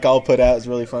Van Dyke all put out is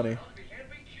really funny.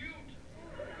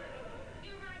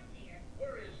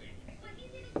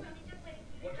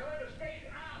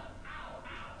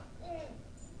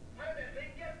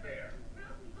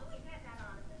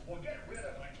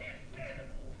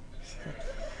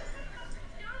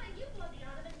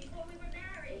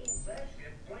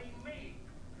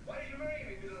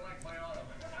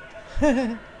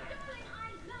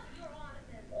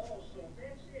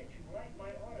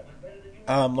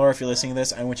 Laura, if you're listening to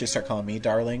this, I want you to start calling me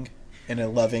darling in a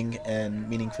loving and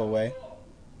meaningful way.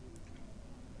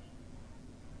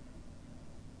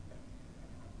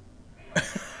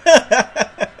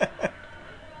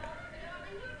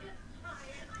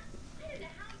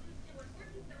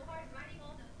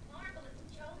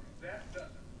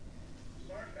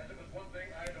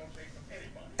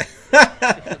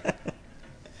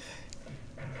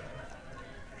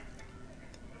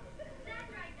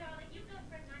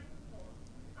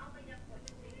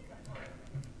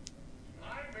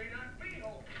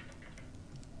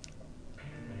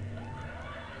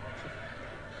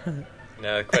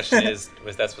 Now the question is,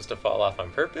 was that supposed to fall off on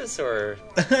purpose, or?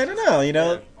 I don't know. You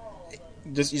know,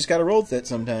 you just gotta roll with it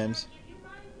sometimes.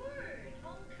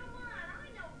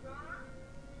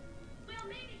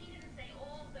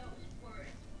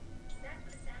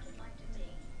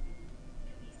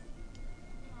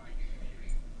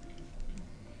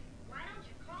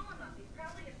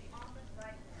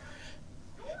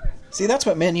 See, that's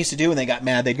what men used to do when they got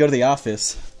mad. They'd go to the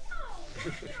office.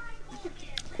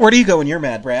 Where do you go when you're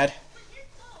mad, Brad?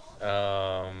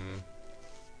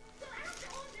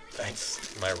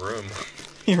 My room.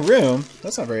 Your room?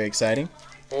 That's not very exciting.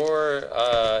 Or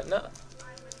no,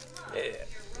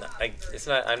 it's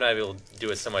not. I'm not able to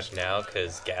do it so much now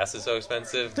because gas is so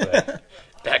expensive. But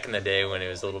back in the day when it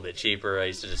was a little bit cheaper, I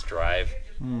used to just drive.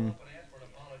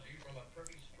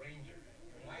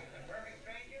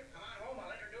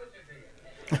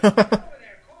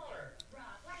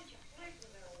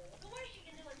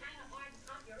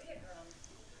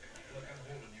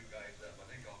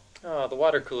 Oh, the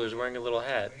water cooler's wearing a little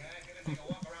hat.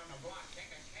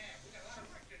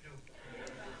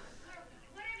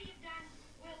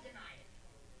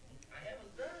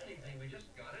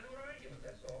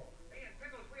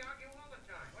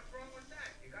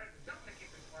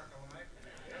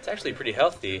 It's actually pretty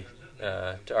healthy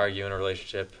to argue in a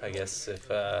relationship, I guess. If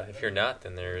you're not,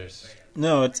 then there's...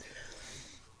 No, it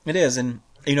is, and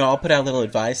you know, I'll put out a little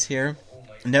advice here.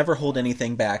 Never hold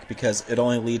anything back because it'll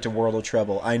only lead to world of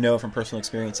trouble. I know from personal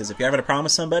experiences. If you're having to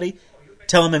promise somebody,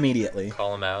 tell them immediately.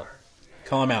 Call them out.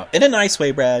 Call them out. In a nice way,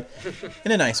 Brad.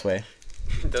 In a nice way.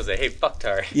 They'll say, hey,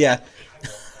 fuck-tard. Yeah.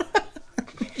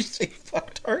 Did you say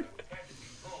fuck-tard?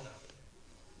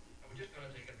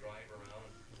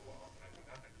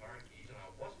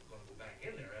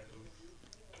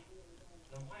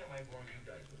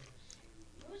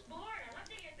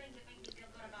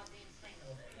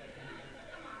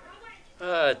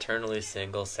 Eternally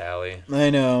single Sally. I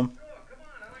know.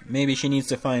 Maybe she needs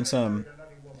to find some...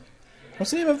 What's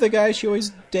the name of the guy she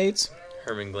always dates?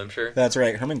 Herman Glimcher. That's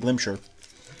right, Herman Glimcher.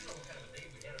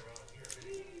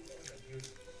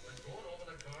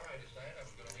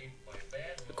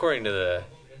 According to the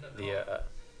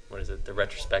what is it? The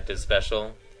retrospective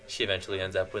special, she eventually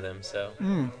ends up with him, so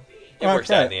it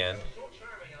works out in the end.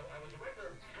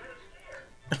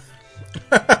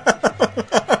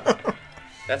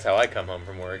 That's how I come home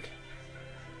from work.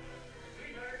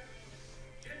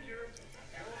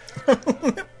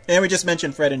 And we just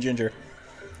mentioned Fred and Ginger.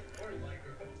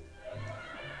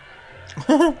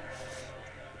 You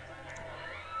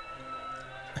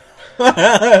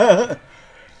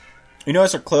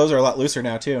notice her clothes are a lot looser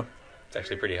now, too. It's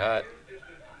actually pretty hot.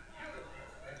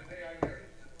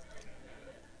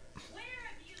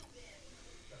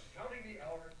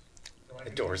 The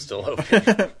door's still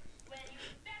open.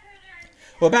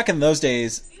 Well, back in those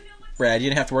days, Brad, you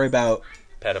didn't have to worry about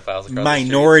pedophiles across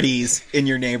minorities in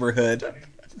your neighborhood.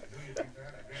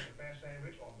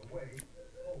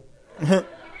 For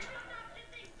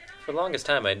the longest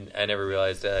time, I never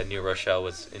realized New Rochelle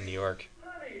was in New York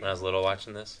when I was little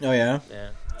watching this. Oh, yeah?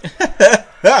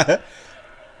 Yeah.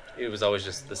 It was always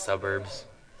just the suburbs.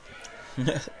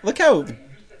 Look how...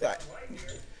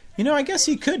 You know, I guess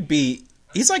he could be...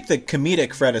 He's like the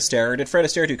comedic Fred Astaire. Or did Fred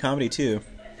Astaire do comedy, too?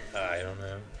 I don't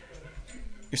know.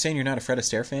 You're saying you're not a Fred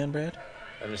Astaire fan, Brad?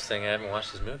 I'm just saying I haven't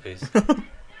watched his movies.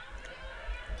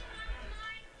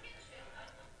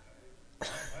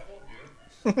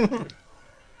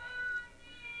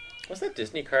 What's that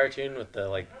Disney cartoon with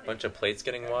the bunch of plates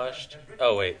getting washed?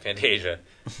 Oh wait, Fantasia.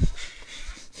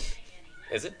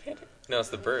 Is it pancake? No, it's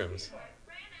the brooms.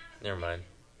 Never mind.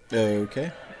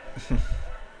 Okay.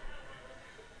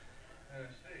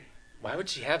 Why would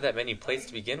she have that many plates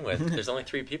to begin with? There's only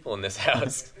 3 people in this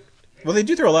house. Well, they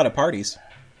do throw a lot of parties.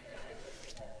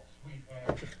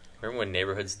 Remember when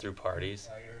neighborhoods threw parties?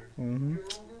 Mm-hmm.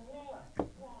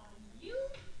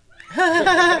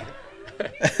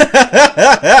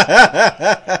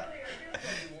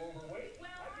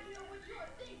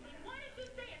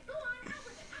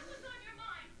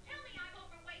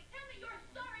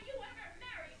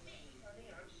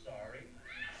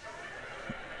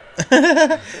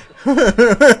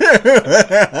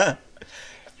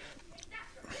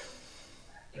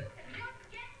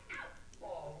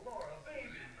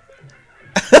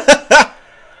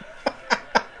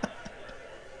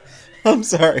 I'm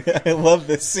sorry. I love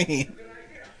this scene.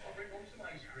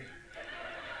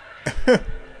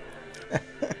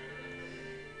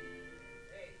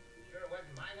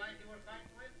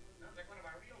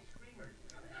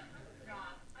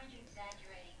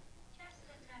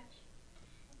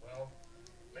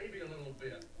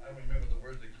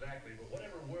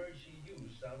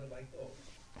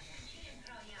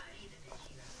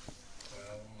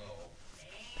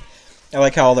 I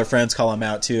like how all their friends call them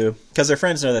out, too. Because their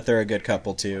friends know that they're a good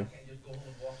couple, too.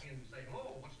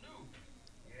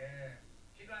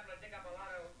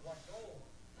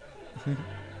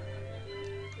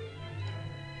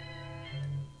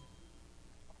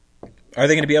 Are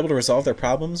they going to be able to resolve their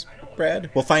problems,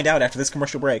 Brad? We'll find out after this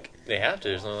commercial break. They have to.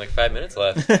 There's only like 5 minutes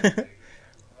left.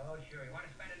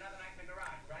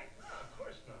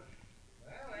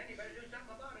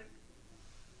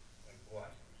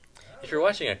 If you're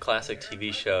watching a classic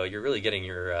TV show, you're really getting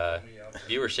your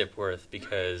viewership worth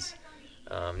because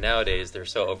nowadays they're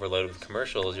so overloaded with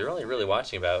commercials. You're only really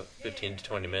watching about 15 to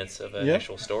 20 minutes of an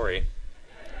actual story.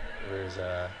 Whereas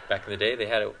back in the day, they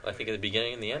had it, I think, at the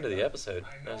beginning and the end of the episode.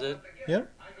 That was it? Yeah.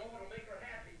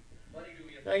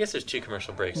 I guess there's 2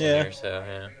 commercial breaks in here, so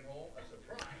yeah.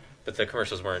 But the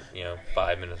commercials weren't,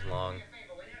 5 minutes long.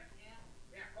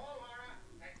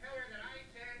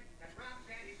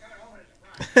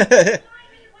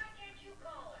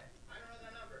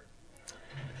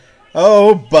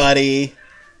 Oh, buddy.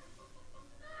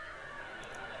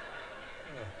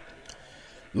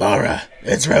 Laura,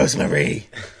 it's Rosemary.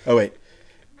 Oh, wait.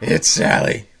 It's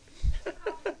Sally.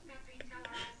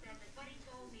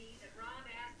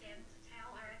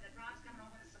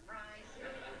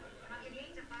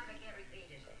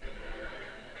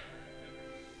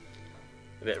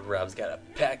 I bet Rob's got a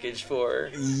package for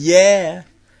her. Yeah.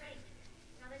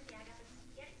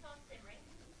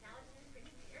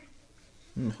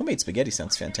 Homemade spaghetti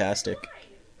sounds fantastic.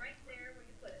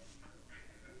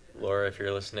 Laura, if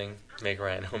you're listening, make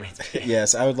Ryan homemade spaghetti.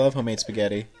 Yes, I would love homemade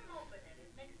spaghetti.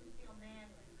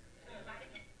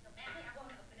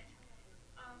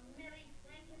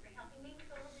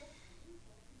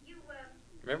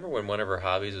 Remember when one of her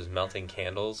hobbies was melting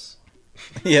candles?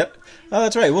 Yep. Oh,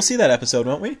 that's right. We'll see that episode,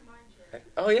 won't we?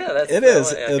 Oh, yeah. That's it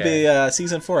is. Okay. It'll be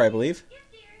season 4, I believe.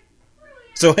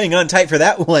 So hang on tight for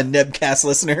that one, Nebcast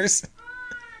listeners.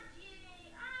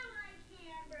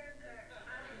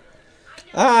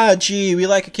 Ah, gee, we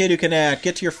like a kid who can act.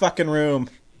 Get to your fucking room.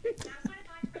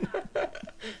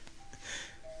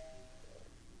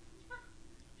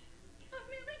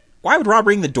 Why would Rob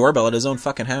ring the doorbell at his own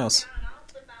fucking house?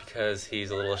 Because he's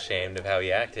a little ashamed of how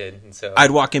he acted, and so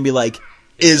I'd walk in and be like,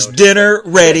 "Is dinner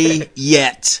ready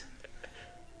yet?"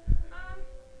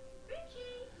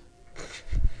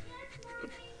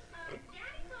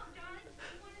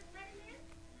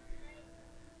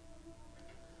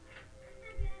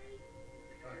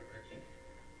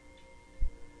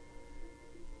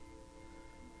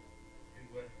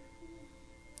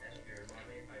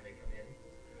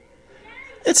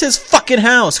 It's his fucking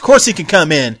house. Of course he can come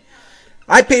in.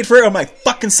 I paid for it on my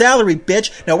fucking salary,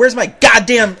 bitch. Now where's my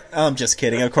goddamn... I'm just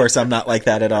kidding. Of course I'm not like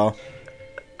that at all.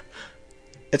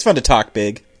 It's fun to talk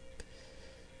big.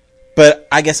 But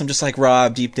I guess I'm just like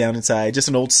Rob deep down inside. Just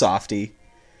an old softy.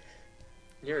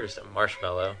 You're just a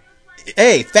marshmallow.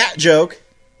 Hey, fat joke.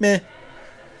 Meh.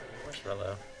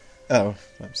 Marshmallow. Oh,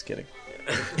 I'm just kidding.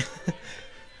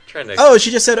 Trying to... Oh, she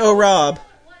just said, "Oh, Rob."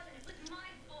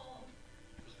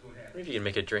 Maybe you can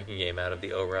make a drinking game out of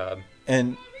the "Oh, Rob."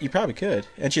 And you probably could.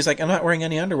 And she's like, "I'm not wearing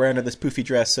any underwear under this poofy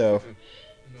dress, so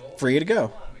free to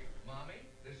go." Mommy,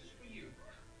 this is for you.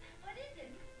 What is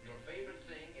it? Your favorite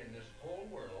thing in this whole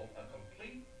world, a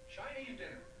complete Chinese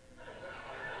dinner.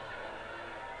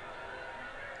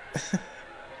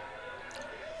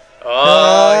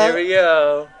 Oh, here we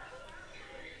go.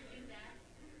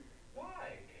 Why?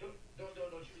 Don't you...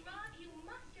 Rob, you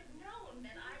must have known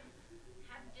that I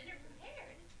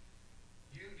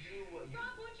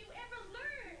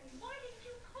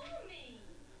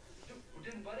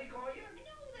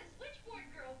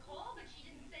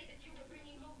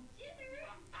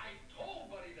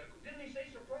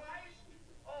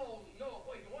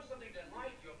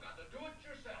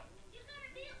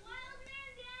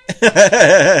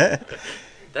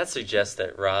That suggests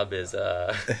that Rob is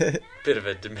a bit of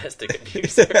a domestic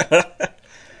abuser. I'm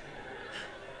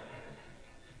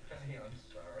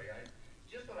sorry.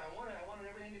 Just what I wanted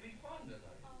everything to be fun tonight.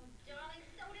 Oh, darling,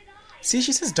 so did I. See,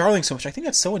 she says darling so much. I think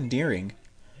that's so endearing.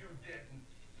 You didn't.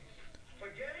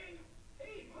 Spaghetti?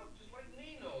 Hey, look, just like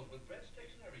Nino's with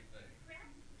breadsticks and everything. Bread,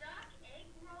 duck, egg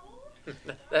roll.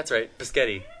 That's right,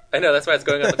 biscotti. I know, that's why it's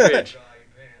going on the fridge. Guy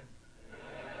pan.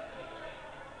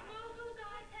 Moo-hoo,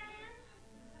 guy pan.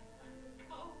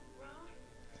 Oh, Ron.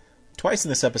 Twice in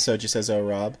this episode she says, "Oh,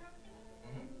 Rob."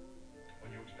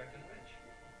 When you expected Rich.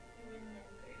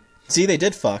 See, they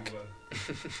did fuck.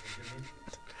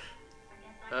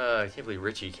 I can't believe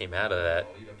Richie came out of that,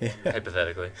 Yeah.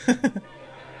 hypothetically.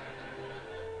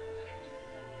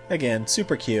 Again,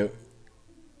 super cute.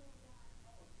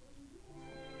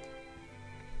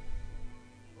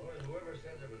 Boy, whoever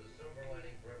said there was a silver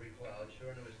lining for every cloud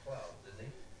sure knew his clouds, didn't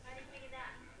he? How did you figure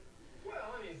that?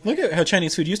 Well, I mean, Look at how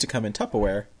Chinese food used to come in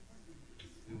Tupperware.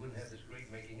 we wouldn't have this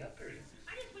great making up period.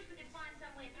 I just wish we could find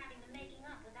some way of having the making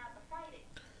up without the fighting.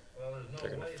 Well, there's no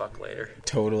They're gonna way fuck later.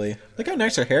 Totally. Look how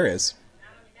nice her hair is.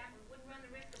 Not only that, we wouldn't run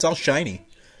the risk of... It's all shiny.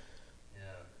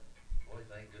 Yeah. Boy,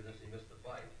 thank goodness he missed the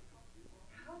fight.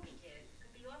 I hope he did. It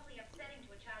could be awfully upsetting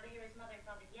to a child to hear his mother and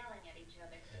father yelling at each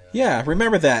other. Yeah,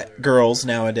 remember that, girls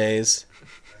nowadays. I'm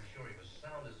sure he was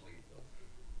sound asleep, though.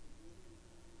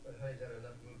 But honey, is that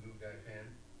enough goo-goo guy pan?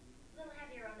 A little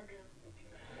heavier on the goo.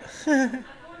 Yeah,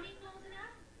 More meatballs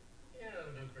enough? Yeah,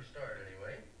 that'll do for start,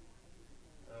 anyway.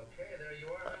 Okay, there you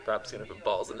are, honey. Rob's gonna put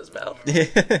balls in his mouth.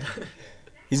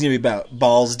 He's gonna be about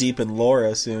balls deep in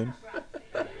Laura soon. Oh,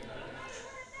 Reg.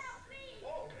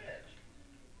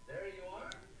 There you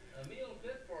are. A meal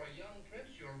fit for a young prince,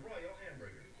 your royal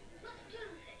hamburger. Look, tuna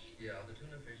fish. Yeah, the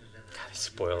tuna fish is in there.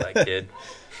 Spoil that kid. Can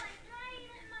I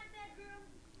eat it in my bedroom?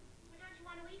 Don't you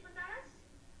want to eat with us?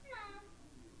 No.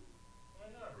 Why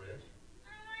not, Reg?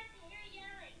 I don't like to hear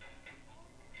yelling.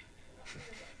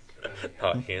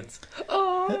 Oh, hints.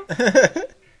 Oh.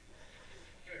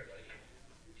 Here, buddy.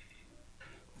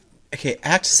 Okay,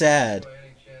 act sad. By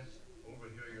any chance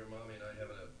overhear your mommy and I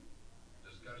having a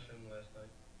discussion last night?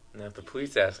 Now, if the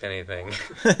police ask anything,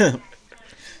 Discussions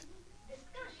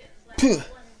like the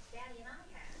ones Daddy and I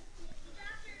had. Did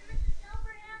Dr. and Mrs.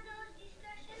 Silver have those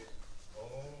discussions?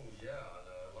 Oh, yeah, and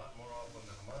a lot more often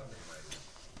than Mom might.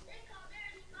 They call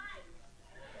theirs fights.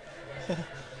 I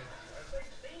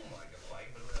think it seemed like a fight,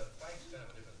 but a fight's kind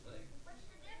of a different thing. What's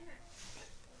the difference?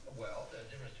 Well, the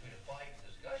difference between a fight and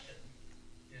discussion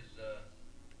is,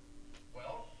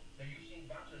 well, have you seen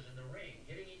boxers in the ring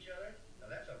hitting each other? Now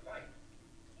that's a fight.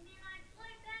 You mean like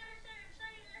Floyd Patterson and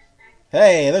Sonny Liston?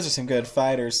 Hey, those are some good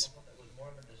fighters. That was more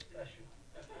of a discussion.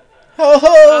 Ho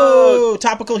ho!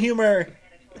 Topical humor.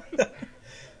 That's right.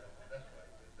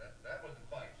 That was the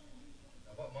fight.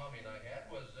 Now what Mommy and I had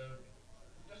was a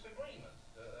disagreement,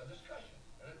 a discussion,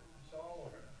 and it's all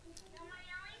over now. No more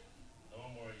yelling? No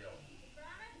more yelling. You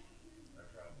promise? I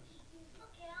promise.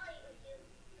 Okay, I'll eat with you.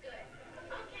 Good.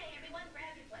 Okay, everyone,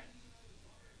 grab your plates.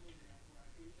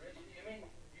 Rich, you mean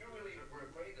you really were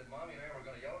afraid that Mommy and I were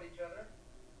going to yell at each other?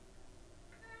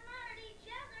 Not at each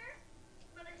other,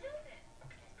 but the two of it.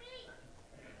 It's me.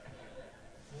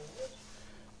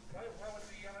 Why would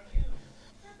we yell at you?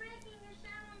 For breaking your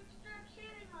salon strip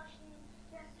shaving lotion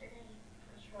yesterday.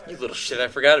 That's right. you little shit, I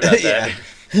forgot about that.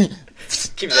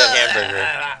 Give me that hamburger.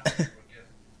 Forget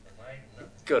the night and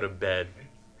nothing. Go to bed.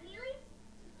 Really?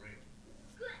 Really.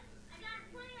 Good. I got it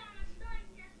put on my spelling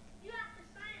test. You have to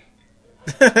sign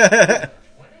it.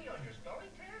 20 on your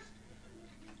spelling test?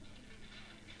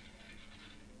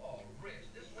 Oh, Rich,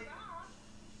 this week. Stop.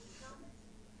 No.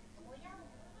 No more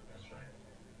yelling. That's right.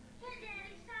 Here,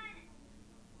 Daddy, sign it.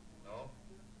 No.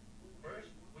 First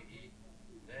we eat,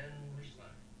 then we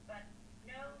sign. But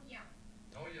no yelling.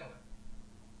 No yelling.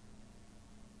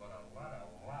 But a lot of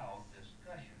loud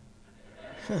discussion.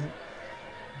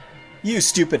 You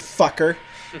stupid fucker.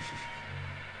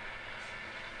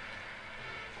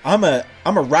 I'm a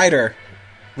writer,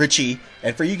 Richie,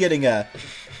 and for you getting a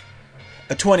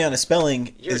 20 on a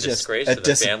spelling You're is a just disgrace a to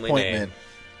the family disappointment. name.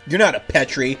 You're not a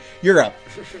Petri. You're a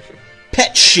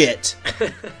pet shit.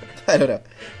 I don't know.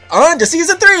 On to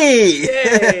season 3.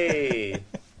 Yay!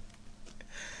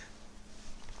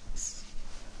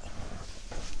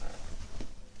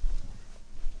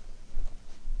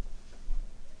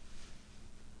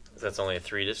 That's only a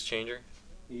 3-disc changer?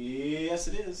 Yes,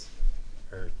 it is.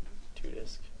 Or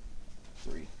 2-disc?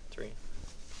 3. 3?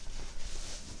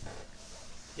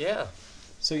 Yeah.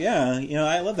 So yeah,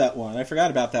 I love that one. I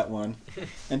forgot about that one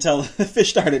until the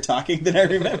fish started talking. Then I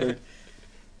remembered.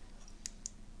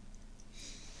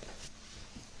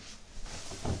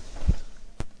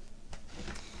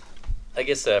 I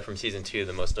guess from season 2,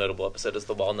 the most notable episode is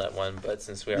the walnut one, but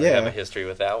since we already have a history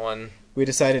with that one, we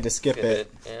decided to skip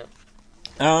it.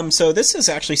 Yeah. So this is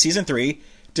actually season 3,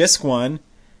 disc 1,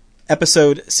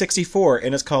 episode 64,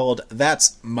 and it's called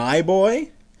 "That's My Boy?"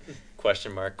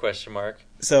 Question mark?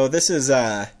 So this is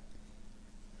again,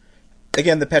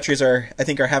 the Petries are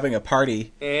having a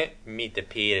party. Meet the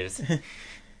Peters.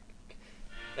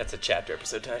 That's a chapter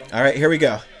episode title. All right, here we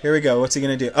go. What's he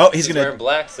gonna do? Oh, he's gonna wearing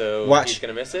black, so watch. He's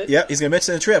gonna miss it. Yep, he's gonna miss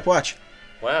the trip. Watch.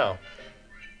 Wow.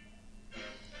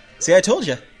 See, I told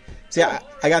you. See, I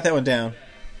got that one down.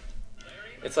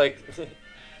 It's like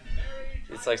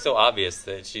so obvious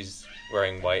that she's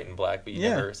wearing white and black, but you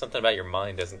never, something about your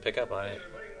mind doesn't pick up on it.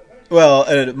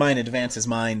 Well, mine advances,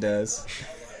 mine does.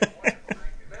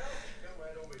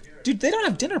 Dude, they don't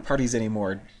have dinner parties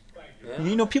anymore. Yeah.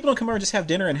 You know, people don't come over and just have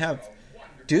dinner and have.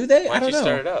 Do they? Why I don't don't you know.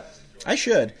 start it up? I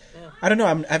should. Yeah. I don't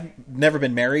know. I've never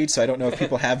been married, so I don't know if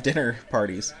people have dinner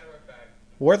parties.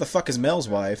 Where the fuck is Mel's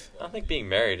wife? I don't think being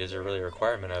married is a really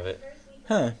requirement of it.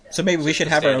 Huh. So maybe we should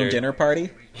have our own dinner party?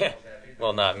 Yeah.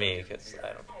 Well, not me, because I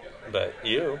don't. But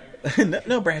you.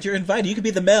 No, Brad, you're invited. You could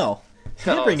be the Mel. You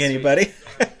didn't bring anybody.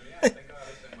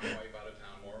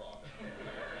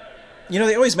 You know,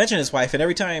 they always mention his wife, and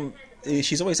every time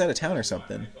she's always out of town or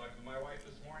something.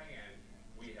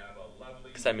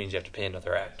 Because that means you have to pay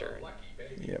another actor.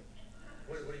 Yep.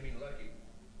 What do you mean lucky?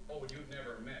 Oh, you've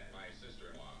never met my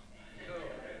sister-in-law. No.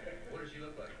 What does she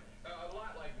look like? A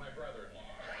lot like my brother-in-law.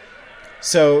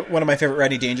 So, one of my favorite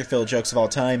Rodney Dangerfield jokes of all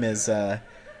time is,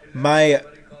 my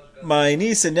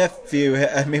niece and nephew,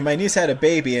 my niece had a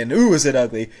baby, and ooh, is it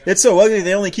ugly. It's so ugly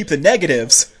they only keep the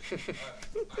negatives.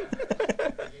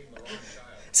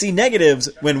 See, negatives,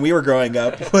 when we were growing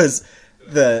up, was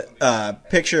the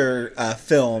picture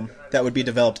film that would be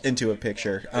developed into a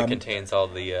picture. It contains all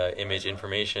the image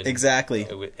information. Exactly.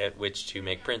 At which to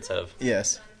make prints of.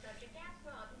 Yes.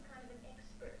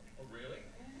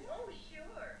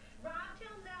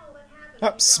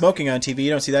 Oh, smoking on TV.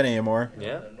 You don't see that anymore.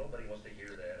 Yeah.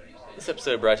 This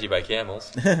episode brought to you by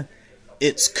Camels.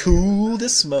 It's cool to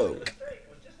smoke.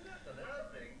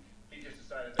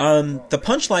 The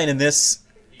punchline in this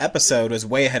episode was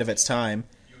way ahead of its time.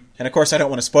 And of course, I don't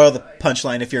want to spoil the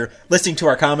punchline if you're listening to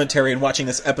our commentary and watching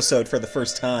this episode for the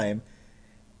first time,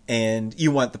 and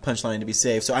you want the punchline to be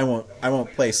safe. So I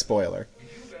won't play spoiler.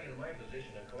 If you got in my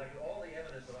position and collected all the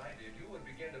evidence that I did, you would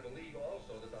begin to believe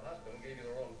also that the hospital gave you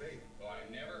the wrong baby. Well, I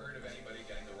never heard of anybody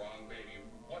getting the wrong baby.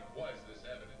 What was this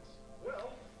evidence?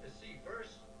 Well, you see,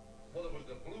 first, there was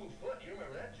the blue foot. You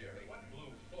remember that, Jerry? What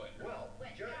blue foot? Well,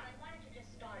 Jerry. Why don't you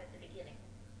just start at the beginning?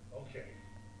 Okay.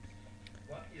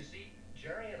 Well, you see,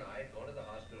 Jerry and I had gone to the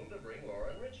hospital to bring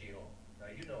Laura and Richie home. Now,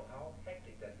 you know how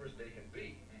hectic that first day can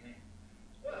be.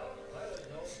 Well, I was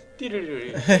no...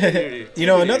 You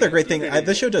know, another great thing,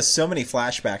 this show does so many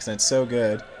flashbacks, and it's so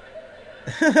good.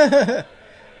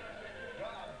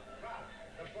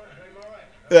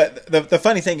 The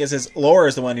funny thing is Laura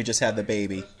is the one who just had the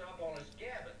baby.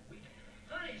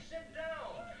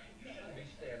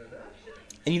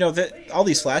 And you know, all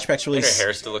these flashbacks really... And her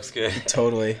hair still looks good.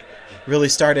 Totally. Really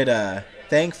started a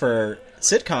thing for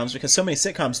sitcoms, because so many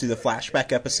sitcoms do the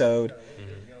flashback episode.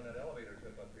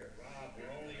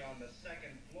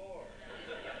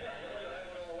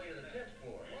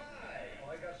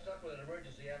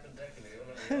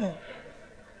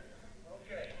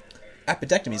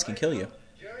 Appendectomies can kill you.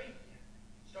 Jerry,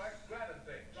 start grabbing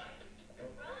things. Rob,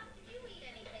 did you eat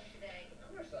anything today?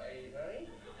 Of course I ate,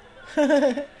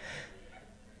 honey.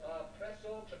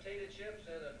 Pretzel, potato chips,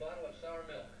 and a bottle of sour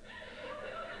milk.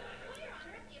 Where on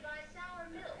earth do you buy sour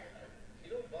milk? You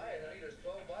don't buy it, honey. There's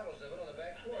 12 bottles of it on the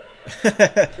back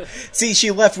porch. See,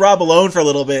 she left Rob alone for a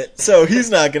little bit, so he's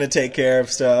not going to take care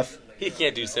of stuff. He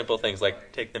can't do simple things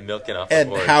like take the milk in off and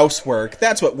the board. Housework.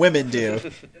 That's what women do.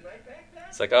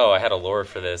 It's like, oh, I had a lure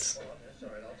for this. That's all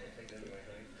right. I'll just take them anyway,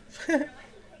 honey.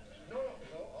 No,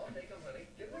 I'll take them, honey.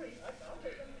 Get ready. I'll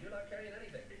take them. You're not carrying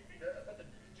anything. Put the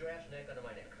giraffe's neck under my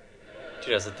neck.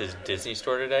 Dude, I was at this Disney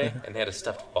store today, and they had a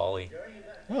stuffed Wally.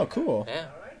 Oh, cool. Yeah.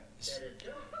 It's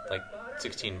like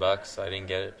 $16, so I didn't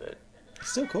get it, but...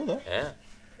 Still cool, though. Yeah.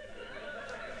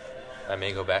 I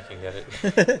may go back and get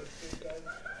it.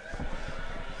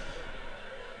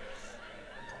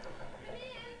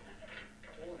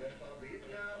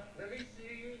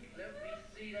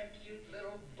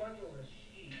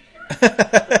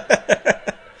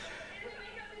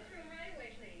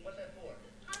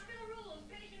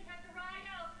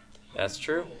 That's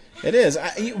true. It is.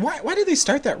 Why did they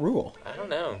start that rule? I don't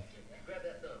know.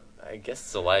 I guess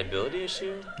it's a liability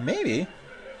issue? Maybe.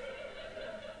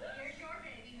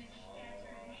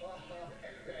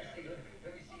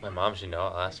 My mom should know.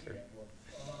 I'll ask her.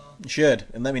 You should,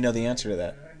 and let me know the answer to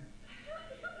that.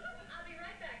 I'll be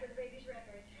right back with the baby's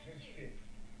records. Thank you.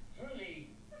 Honey,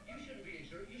 you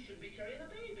shouldn't be carrying a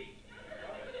baby.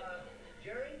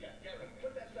 Jerry,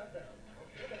 put that stuff down.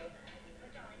 Put it down.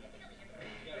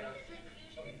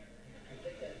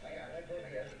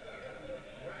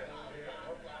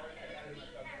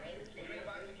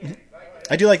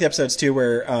 I do like the episodes too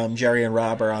where Jerry and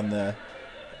Rob are on the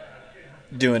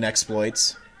doing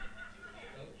exploits.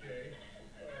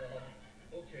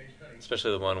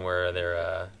 Especially the one where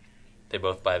they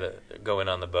both go in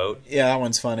on the boat. Yeah, that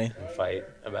one's funny. And fight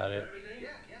about it.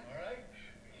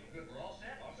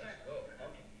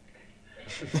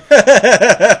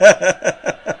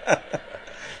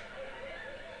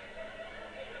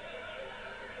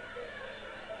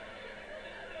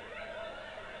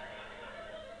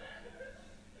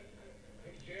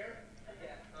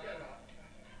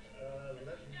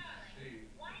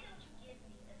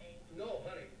 No,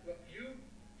 honey, look, you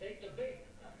take the bait.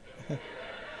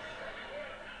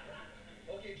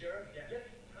 Okay, Jared,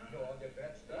 no, I'll get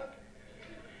that stuff.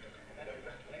 I'm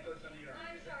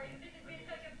sorry, this has been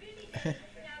such a busy day.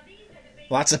 Now these are the babies.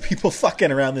 Lots of people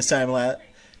fucking around this time about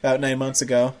 9 months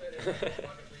ago. Yes, of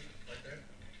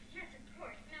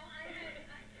course. Now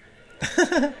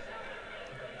Mrs.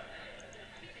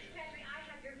 Petrie, I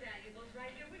have your valuables right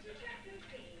here. Would you check and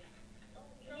see?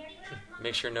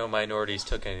 Make sure no minorities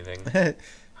took anything. Oh,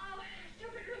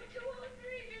 stupid room 203.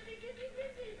 Busy.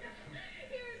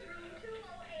 Here's room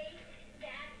 208. That's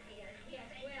it. Yes,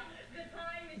 well,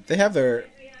 goodbye, Mr. They have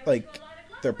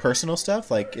their personal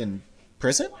stuff like in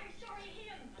prison.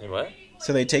 And what?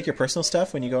 So they take your personal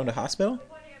stuff when you go into hospital.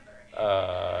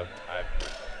 I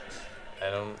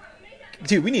don't.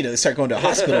 Dude, we need to start going to a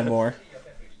hospital more.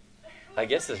 I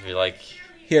guess if you're like.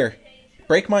 Here,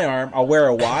 break my arm. I'll wear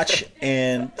a watch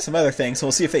and some other things. So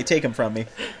we'll see if they take them from me.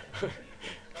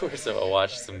 So I'll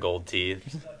watch some gold teeth.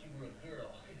 Thought you were a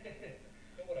girl.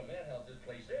 Know what a madhouse this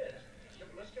place is.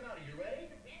 Let's get out of here, ready?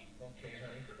 Okay,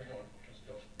 honey, come on, let's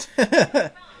go. I'm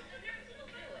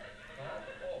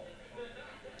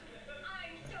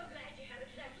so glad you have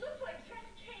it left. Look what just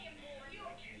came.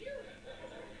 You're cute.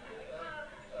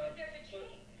 There's a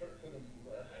chain. How does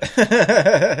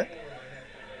that feel?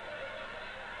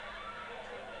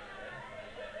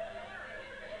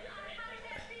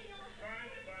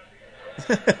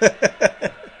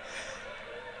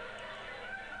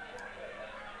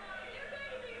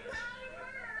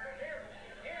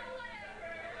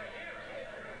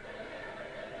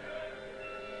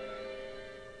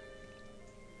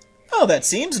 Oh, that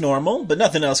seems normal, but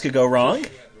nothing else could go wrong.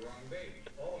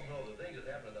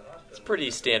 It's pretty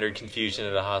standard confusion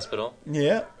at a hospital.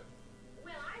 Yeah.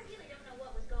 Well, I really don't know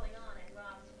what was going on in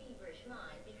Rob's feverish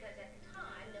mind because at the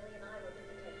time, Lily and I were busy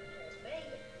taking care of the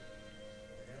baby.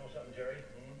 You know something, Jerry?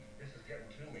 This is getting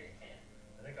to me.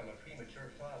 I think I'm a premature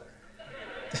father.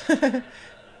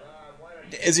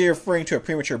 Is he referring to a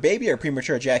premature baby or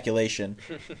premature ejaculation?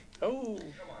 Oh.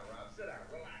 Come on, Rob, sit down,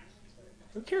 relax.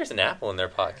 Who carries an apple in their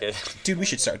pocket? Dude, we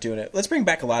should start doing it. Let's bring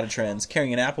back a lot of trends.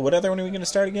 Carrying an apple. What other one are we going to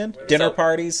start again? Dinner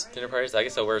parties. Dinner parties? I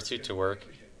guess I'll wear a suit to work.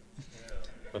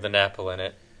 With an apple in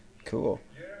it. Cool.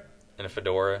 And a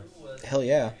fedora. Hell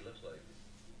yeah.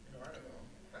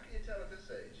 How can you tell at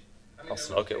this age? I'll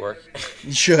smoke at work.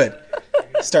 You should.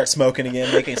 Start smoking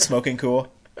again, making smoking cool.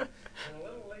 And a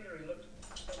little later, he looked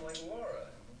something like Laura.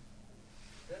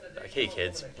 Like, hey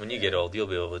kids, when you get old, you'll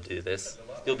be able to do this.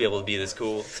 You'll be able to be this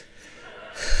cool.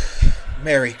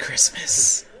 Merry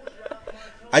Christmas.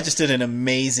 I just did an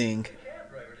amazing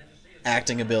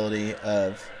acting ability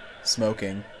of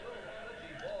smoking.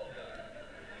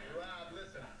 Rob,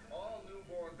 listen, all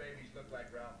newborn babies look like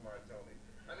Ralph Martoni.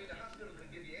 I mean, the hospital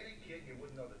could give you any kid and you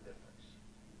wouldn't know the difference.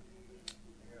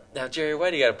 Now, Jerry,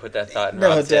 why do you got to put that thought in No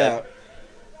Rob's head? doubt.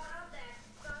 Rob,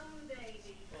 that's some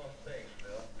baby. Oh, thanks,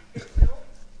 Bill.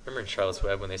 Remember in Charlotte's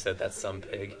Web when they said that's some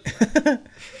pig?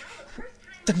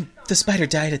 The spider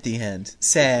died at the end.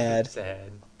 Sad.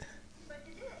 Sad. But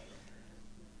today,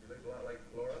 You look a lot like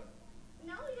Laura.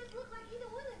 no, he doesn't look like either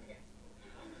one of them.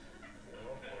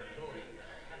 Oh,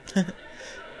 Martoni.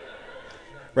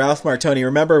 Ralph Martoni,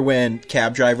 remember when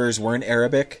cab drivers weren't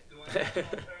Arabic? Then I think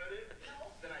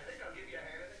I'll give you a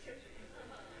hand in the kitchen.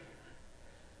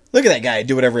 Look at that guy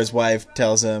do whatever his wife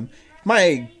tells him. If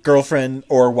my girlfriend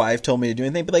or wife told me to do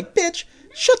anything, be like, bitch,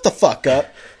 shut the fuck up.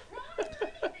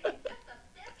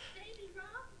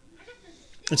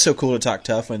 It's so cool to talk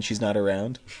tough when she's not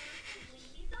around.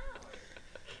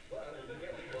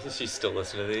 Does she still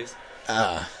listen to these?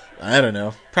 I don't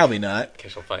know. Probably not.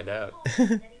 Guess we'll find out.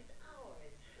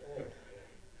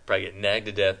 probably get nagged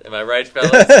to death. Am I right,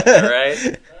 fellas? Am I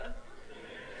right?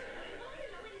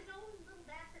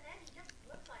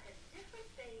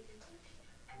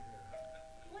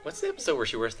 What's the episode where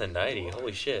she wears the nightie?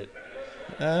 Holy shit.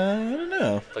 I don't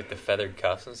know. Like the feathered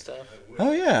cuffs and stuff?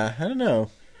 Oh, yeah. I don't know.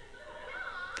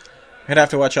 I'd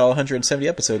have to watch all 170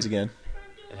 episodes again.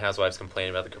 And housewives complain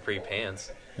about the capri pants.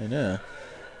 I know.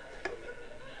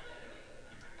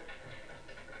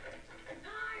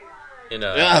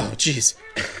 Oh, jeez.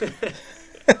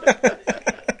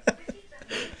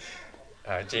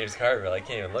 James Carville, I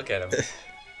can't even look at him.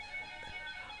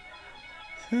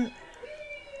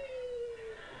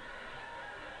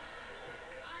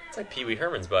 It's like Pee Wee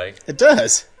Herman's bike. It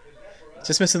does.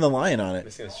 Just missing the lion on it.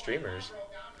 Missing the streamers.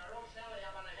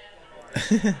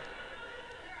 You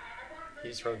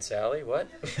just rode Sally? What?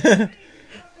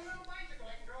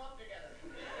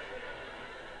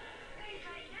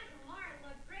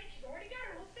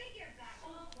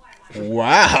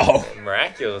 Wow.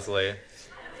 Miraculously.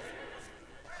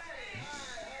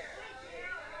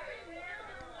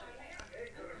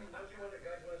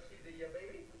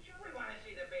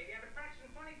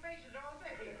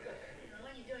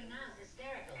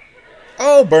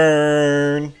 Oh,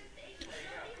 burn.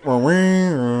 Just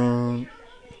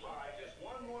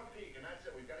one more peek, and that's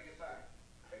it. We've got to get back.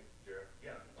 Hey, Jared.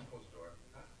 Yeah, I'll close the door.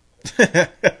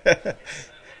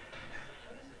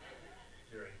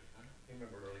 Jerry, you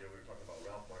remember earlier we were talking about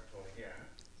Ralph Martoni? Yeah.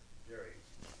 Jerry,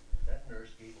 that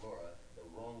nurse gave Laura the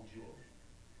wrong jewelry.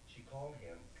 She called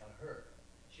him a her.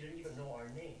 She didn't even know our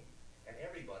name. And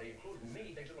everybody, including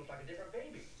me, thinks it looks like a different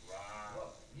baby. Wow.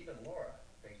 Look, even Laura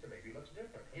thinks the baby looks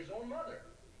different. His own mother,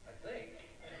 I think.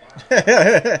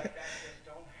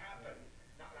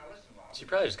 She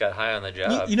probably just got high on the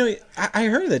job. You know, I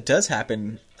heard that does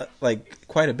happen, like,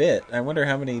 quite a bit. I wonder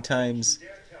how many times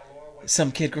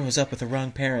some kid grows up with the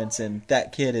wrong parents and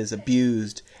that kid is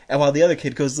abused, and while the other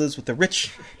kid lives with the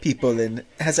rich people and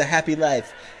has a happy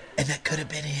life, and that could have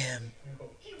been him.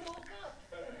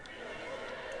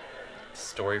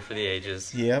 Story for the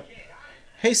ages. Yep.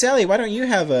 Hey, Sally, why don't you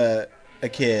have a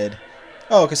kid?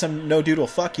 Oh, because some no dude will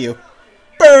fuck you.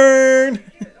 Burn!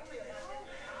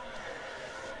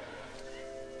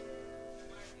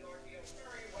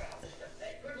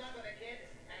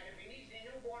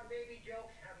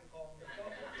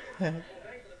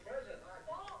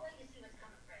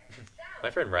 My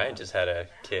friend Ryan just had a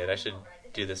kid. I should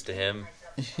do this to him.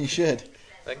 You should.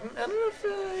 Like, I don't know if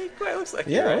he quite looks like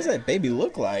Yeah, you, right? what does that baby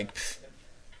look like?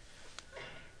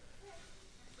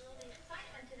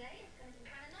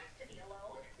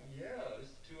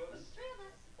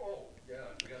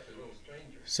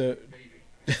 So,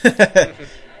 do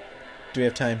we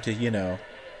have time to,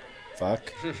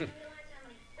 fuck? Is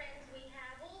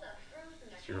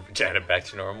your vagina back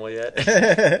to normal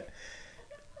yet?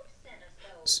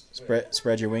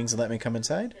 Spread your wings and let me come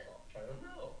inside?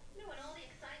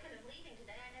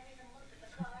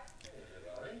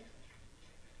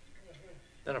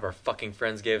 None of our fucking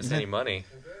friends gave us any money.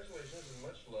 Congratulations and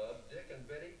much love, Dick and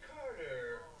Betty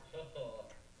Carter.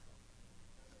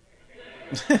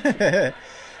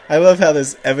 I love how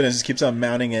this evidence just keeps on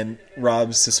mounting and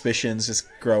Rob's suspicions just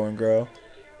grow and grow.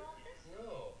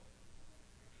 No.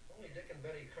 Only Dick and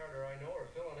Betty Carter I know are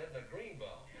Phil and Edna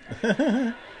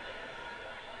Greenbaum.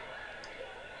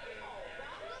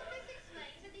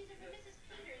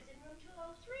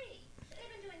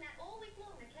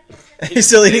 He's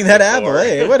still eating that apple.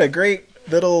 Hey, what a great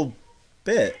little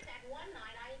bit.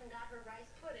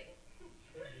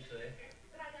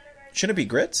 Shouldn't it be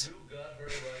grits?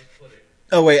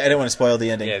 Oh, wait, I didn't want to spoil the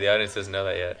ending. Yeah, the audience doesn't know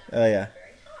that yet. Oh, yeah.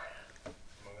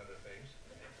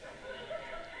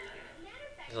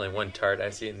 There's only one tart I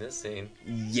see in this scene.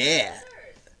 Yeah. I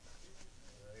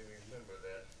remember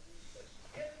that.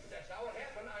 That's how it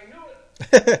happened. I knew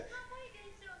it.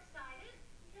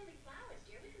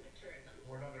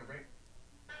 We're not going to bring...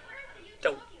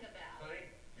 Don't. Honey,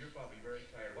 you're probably very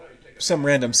tired. Why don't you take a... Some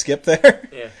random skip there.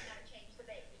 Yeah.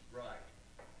 Right.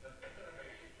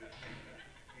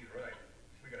 He's right.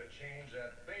 We got to change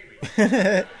that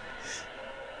baby.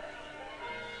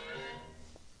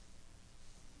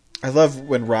 I love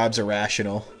when Rob's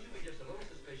irrational.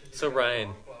 So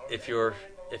Ryan, if you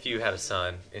had a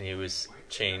son and he was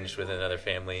changed with another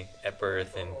family at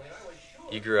birth, and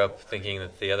you grew up thinking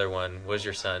that the other one was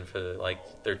your son for like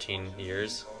 13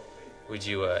 years, would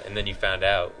you? And then you found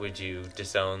out, would you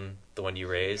disown the one you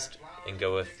raised and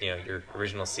go with your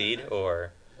original seed,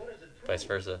 or vice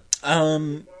versa?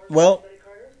 Well,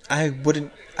 I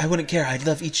wouldn't care. I'd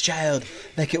love each child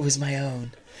like it was my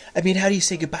own. I mean, how do you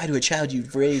say goodbye to a child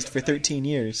you've raised for 13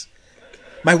 years?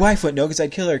 My wife wouldn't know because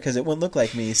I'd kill her because it wouldn't look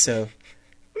like me, so...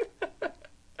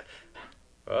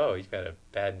 Oh, you've got a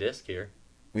bad disc here.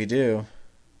 We do.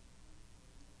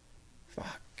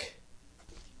 Fuck.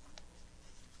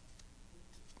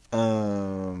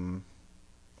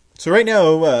 So right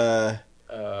now,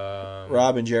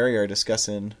 Rob and Jerry are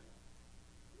discussing.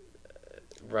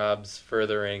 Rob's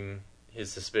furthering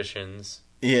his suspicions.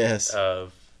 Yes.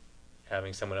 Of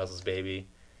having someone else's baby,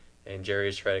 and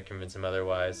Jerry's trying to convince him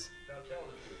otherwise.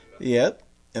 Yep.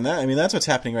 And that's what's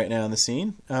happening right now in the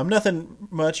scene. Nothing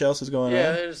much else is going on.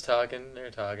 Yeah, they're just talking.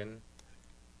 They're talking.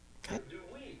 God.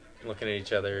 Looking at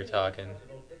each other, talking.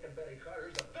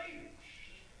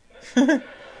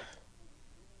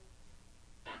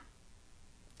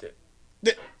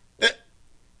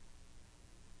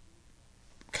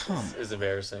 Come. This is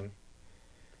embarrassing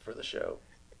for the show.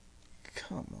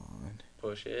 Come on.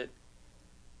 Push it.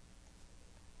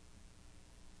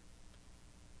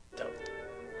 Don't.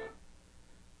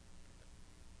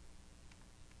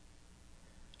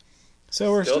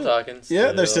 So we're still talking.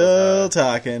 Yeah, they're still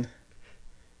talking.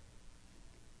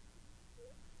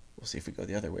 We'll see if we go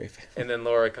the other way. And then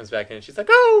Laura comes back in and she's like,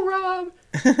 "Oh, Rob!"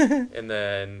 And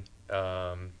then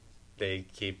they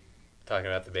keep talking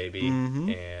about the baby.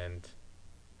 Mm-hmm. And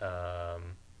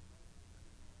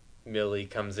Millie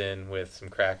comes in with some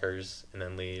crackers and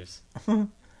then leaves. Oh,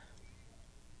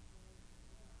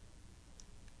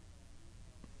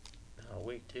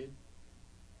 wait, dude.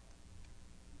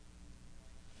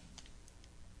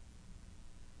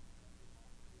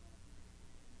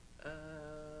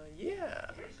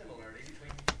 Yeah.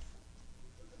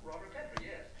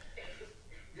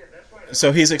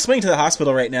 So he's explaining to the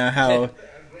hospital right now how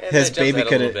his baby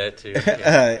could,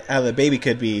 how the baby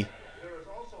could be.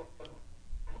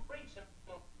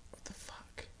 What the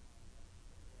fuck?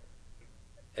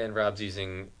 And Rob's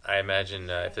using, I imagine,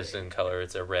 if this is in color,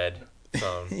 it's a red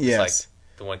phone. Yes. It's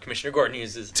like the one Commissioner Gordon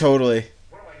uses. Totally.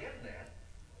 What am I getting at?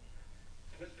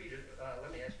 Miss Peters,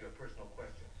 let me ask you a personal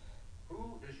question.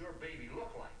 Who does your baby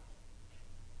look like?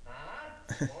 Huh?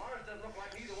 Well, ours doesn't look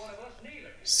like neither one of us neither.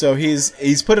 So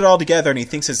he's put it all together and he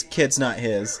thinks his kid's not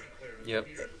his. Yep.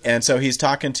 And so he's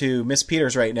talking to Miss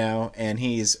Peters right now and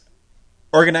he's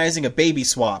organizing a baby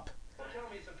swap.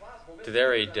 Did they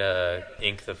already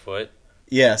ink the foot?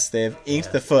 Yes, they've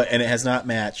inked the foot and it has not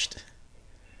matched.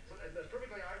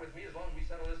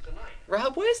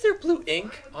 Rob, why is there blue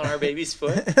ink on our baby's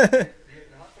foot?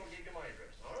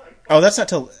 Oh, that's not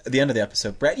till the end of the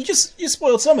episode. Brad, you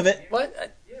spoiled some of it. What?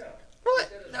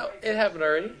 What? No, it happened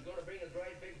already.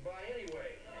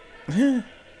 Pretty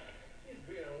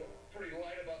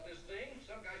light about this thing.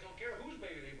 Some guys don't care whose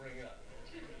baby they bring up.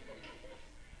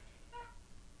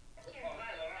 I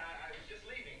was just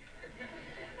leaving.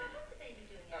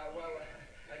 Well,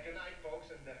 good night, folks,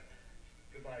 and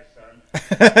goodbye, son.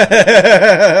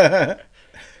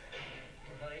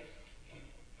 Honey,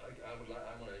 I want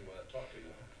to talk to you.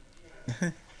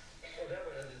 Oh, that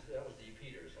was the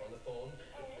Peters on the phone.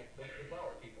 The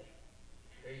flower people.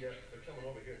 They're coming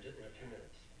over here in a few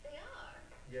minutes. They are.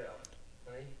 Yeah,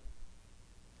 honey,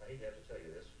 I hate to have to tell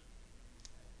you this.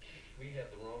 We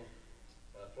have the wrong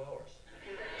flowers.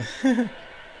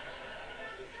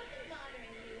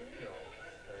 Bothering you. No,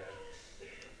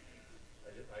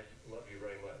 I love you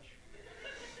very much.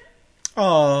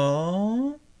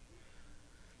 Aww.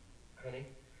 Honey,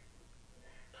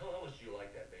 how much do you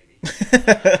like that baby?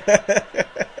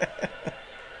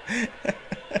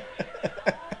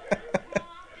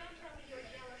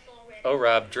 Oh,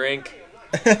 Rob, drink.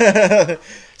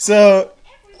 So,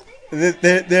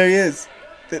 there he is.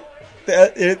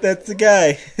 That's the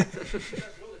guy.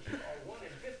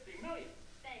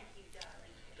 Thank you,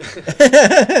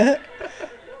 darling.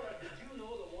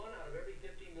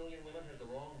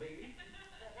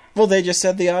 Well, they just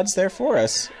said the odds there for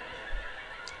us.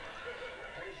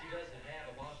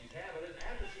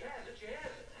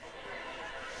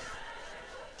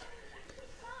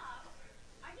 Bob,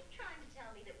 are you trying to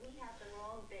tell me that we have the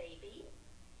wrong baby?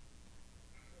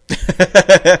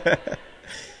 Except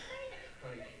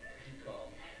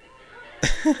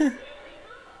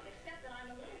that I'm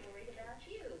a little worried about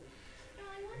you.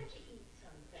 Darling, why don't you eat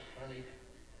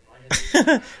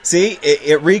something? See,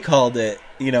 it recalled it.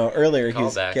 Earlier he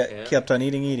kept on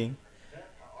eating.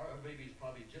 Our baby's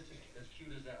probably just as cute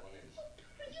as that one is.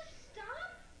 Will you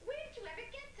stop? Where did you ever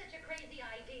get such a crazy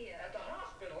idea? At the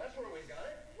hospital, that's where we got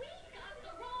it. We got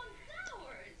the wrong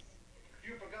flowers.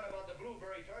 You forgot about the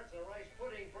blueberry tarts and the rice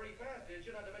pudding pretty fast, did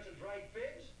you? Not to mention dried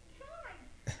figs.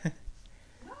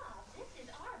 Rob, this is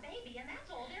our baby, and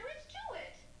that's all there is to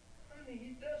it. Honey,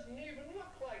 he doesn't even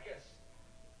look like us.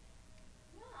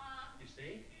 Rob, You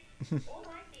see? all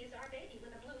I see is our baby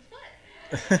with a blue foot.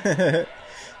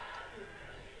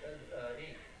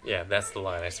 Ink. Yeah, that's the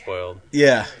line I spoiled.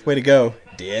 Yeah, way to go,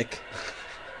 dick.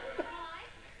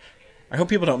 I hope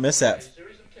people don't miss that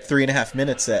 3.5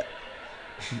 minutes that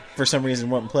for some reason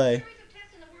won't play.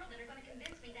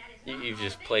 You've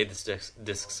just played this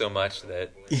disc so much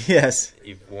that yes,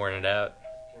 you've worn it out.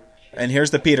 And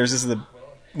here's the Peters. This is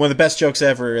one of the best jokes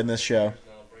ever in this show.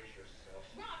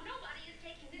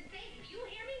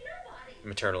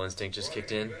 Maternal instinct just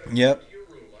kicked in. Yep.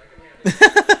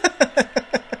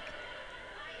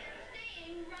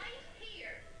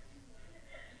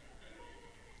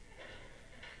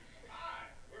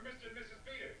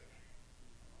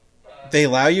 They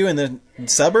allow you in the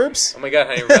suburbs? Oh my god,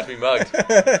 honey, we're about to be mugged.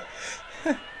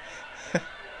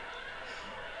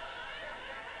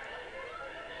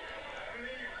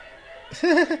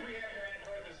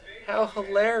 How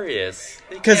hilarious.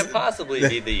 They can't possibly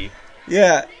be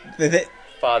the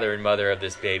father and mother of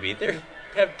this baby. They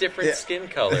have different skin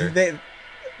color. Do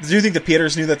you think the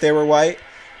Peters knew that they were white?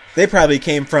 They probably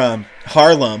came from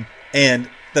Harlem, and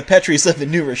the Petries live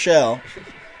in New Rochelle.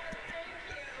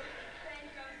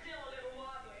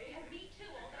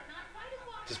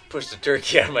 Just pushed a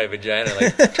turkey out of my vagina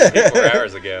like 24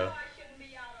 hours ago.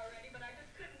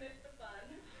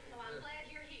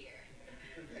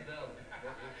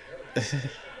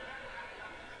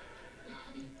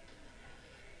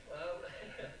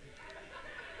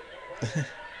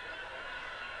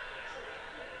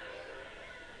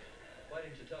 Why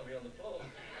didn't you tell me on the phone?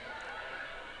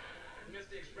 Missed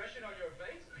the expression on your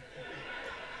face?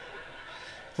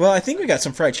 Well, I think we got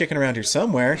some fried chicken around here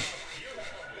somewhere.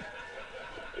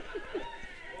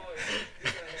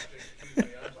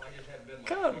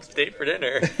 Come, stay for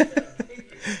dinner.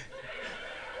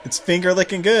 It's finger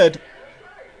licking good.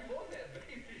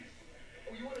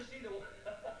 You want to see the one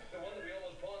that we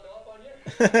almost pawned off on you?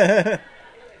 It's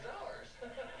ours.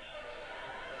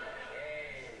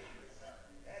 Hey,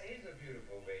 that is a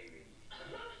beautiful baby.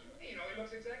 You know, he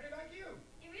looks exactly like you.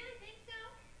 You really think so?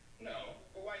 No,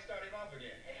 but why start him off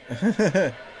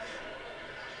again?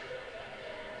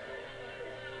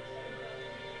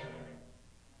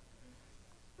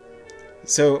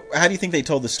 So, how do you think they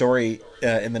told the story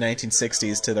in the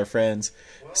 1960s to their friends?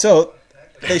 So,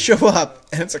 they show up,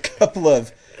 and it's a couple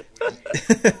of...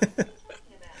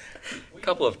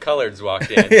 coloreds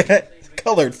walked in.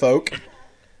 Colored folk.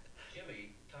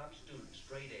 Jimmy, top student,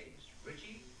 straight A's.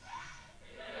 Richie? I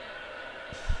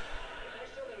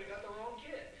still think we got the wrong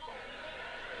kid.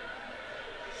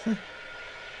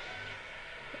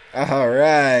 All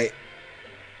right.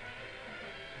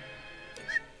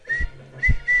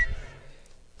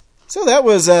 So that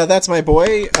was That's My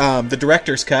Boy, the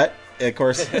director's cut, of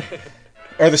course,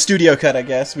 or the studio cut, I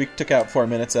guess. We took out 4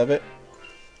 minutes of it.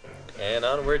 And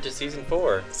onward to season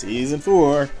 4. Season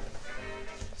 4.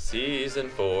 Season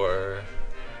 4.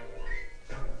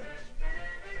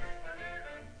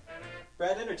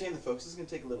 Brad, entertain the folks. This is going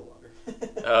to take a little longer.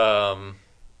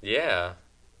 Yeah.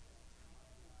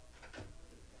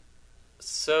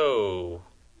 So,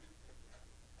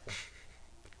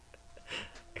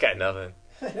 I got nothing.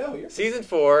 I know, Season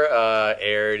 4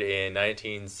 aired in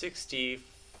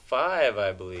 1965,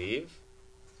 I believe.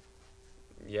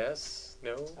 Yes?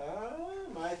 No?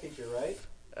 I think you're right.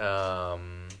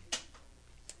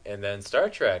 And then Star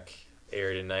Trek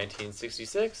aired in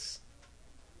 1966.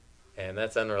 And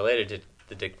that's unrelated to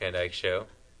the Dick Van Dyke Show.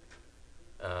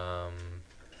 There's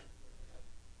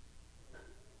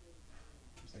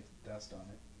like dust on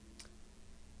it.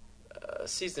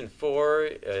 Season 4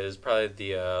 is probably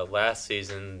the last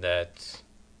season that,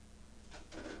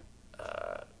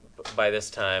 by this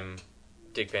time,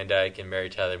 Dick Van Dyke and Mary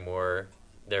Tyler Moore,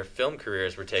 their film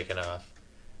careers were taken off.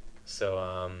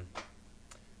 So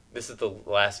this is the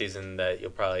last season that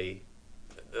you'll probably...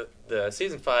 The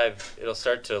season 5, it'll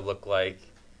start to look like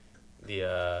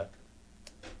the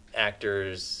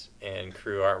actors and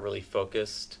crew aren't really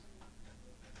focused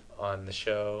on the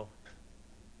show.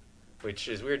 Which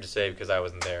is weird to say because I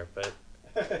wasn't there, but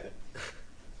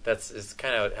it's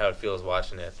kind of how it feels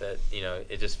watching it. That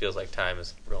it just feels like time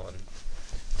is rolling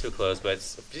too close. But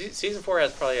season 4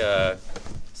 has probably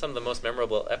some of the most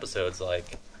memorable episodes,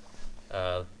 like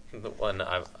the one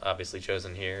I've obviously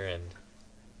chosen here. And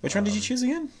which one did you choose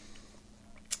again?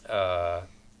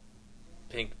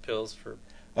 Pink pills for.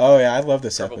 Oh yeah, I love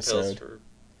this purple episode. Pills for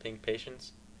pink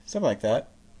patients. Something like that.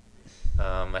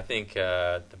 I think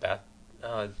the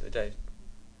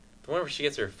one where she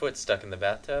gets her foot stuck in the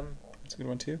bathtub. That's a good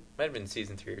one too. Might have been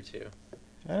season 3 or 2.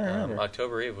 I don't remember.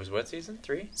 October Eve was what season?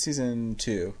 3? Season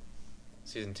 2.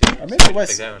 Season 2. Or maybe it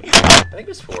was. I think it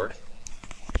was 4.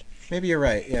 Maybe you're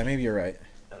right. Yeah, maybe you're right.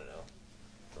 I don't know.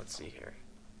 Let's see here.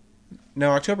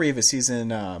 No, October Eve is season.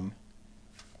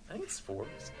 I think it's 4.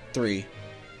 3.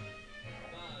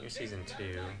 You're season 2.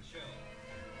 Yeah,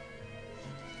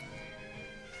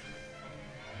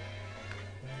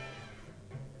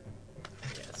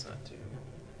 it's not 2.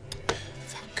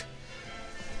 Fuck.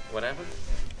 What happened?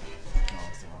 Oh,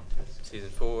 it's the wrong. Season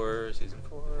 4.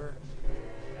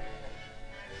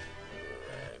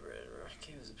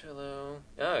 Case of the Pillow.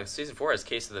 Oh, season 4 has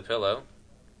Case of the Pillow,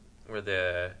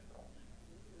 where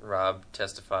Rob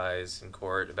testifies in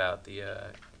court about the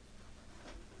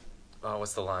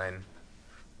what's the line?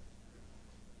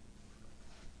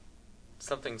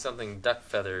 Something duck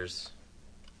feathers.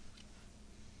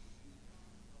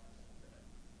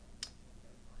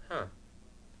 Huh.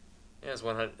 Yeah, it's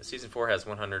 100. Season 4 has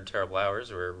 100 Terrible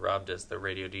Hours, where Rob does the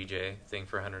radio DJ thing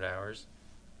for 100 hours.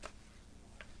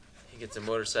 He gets a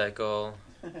motorcycle.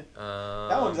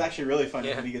 That one's actually really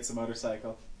funny when he gets a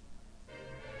motorcycle.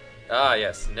 Ah,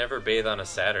 yes. Never bathe on a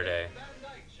Saturday.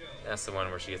 That's the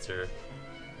one where she gets her...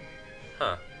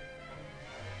 Huh.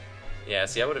 Yeah,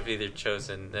 see, I would have either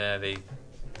chosen... they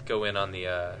go in on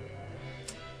the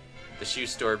shoe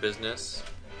store business.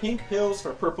 Pink Pills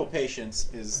for Purple Patients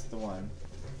is the one.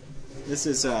 This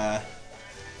is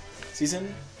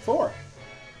season 4.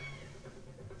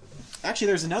 Actually,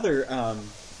 there's another...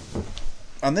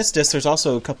 on this disc, there's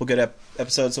also a couple good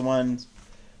episodes. The one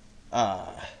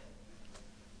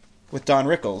with Don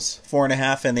Rickles,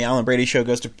 4.5, and the Alan Brady Show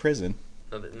goes to prison.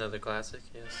 Another classic,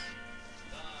 yes.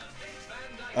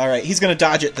 All right, he's going to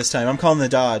dodge it this time. I'm calling the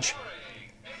dodge.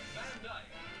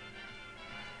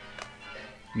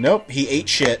 Nope, he ate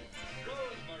shit.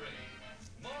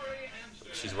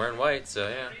 She's wearing white, so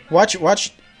yeah. Watch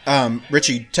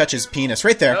Richie touch his penis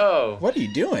right there. Oh. What are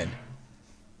you doing?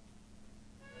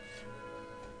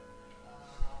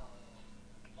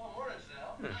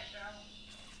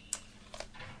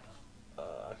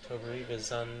 October Eve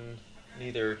is on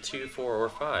neither 2, 4, or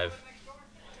 5.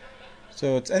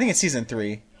 So I think it's season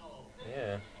 3.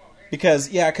 Yeah. Because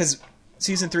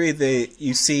season 3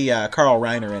 you see Carl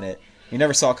Reiner in it. You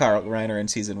never saw Carl Reiner in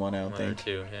season 1, I don't think.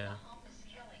 1 or 2, yeah.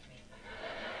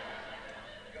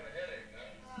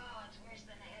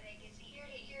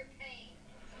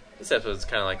 This episode's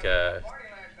kind of like a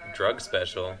drug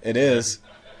special. It is.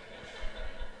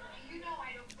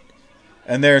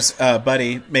 And there's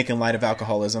Buddy making light of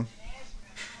alcoholism.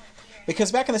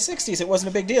 Because back in the 60s, it wasn't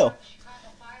a big deal.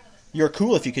 You're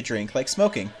cool if you could drink, like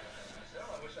smoking.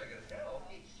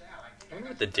 I wonder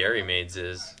what the Dairy Maids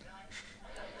is.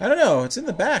 I don't know. It's in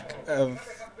the back of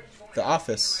The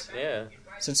Office. Yeah.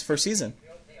 Since the first season.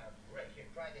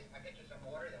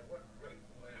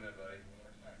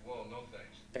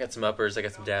 I got some uppers, I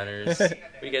got some downers. What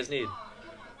do you guys need?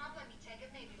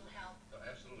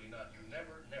 Absolutely not. You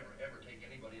never, ever take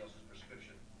anybody else's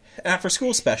prescription. And after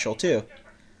school special, too.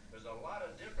 There's a lot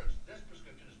of difference. This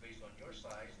prescription is based on your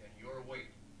size and your weight.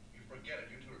 You forget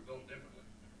it. You two are built differently.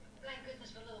 Thank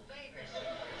goodness for little favors.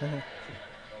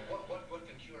 What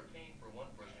can cure pain for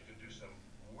one person can do some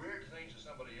weird things to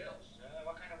somebody else?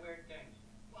 What kind of weird things?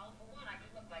 Well, for one, I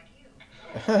could look like you.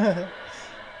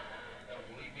 Now,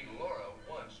 believe me, Laura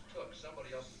once took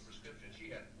somebody else's prescription. She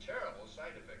had terrible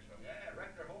side effects from it. Yeah,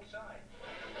 wrecked her whole side.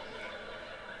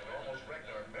 It almost wrecked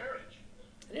our marriage.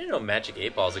 I didn't know Magic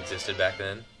 8 Balls existed back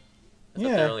then. I thought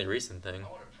Yeah. they're only recent thing.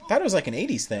 I thought it was like an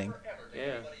 80s thing.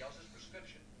 Yeah.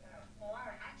 All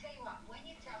right, I tell you what, when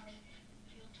you tell me,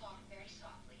 you'll talk very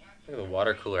softly, huh? I think the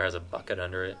water cooler has a bucket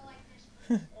under it.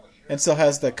 And still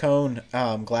has the cone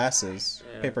glasses,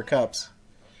 Yeah. paper cups.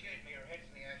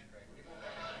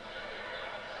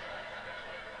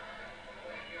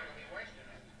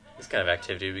 This kind of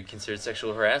activity would be considered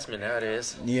sexual harassment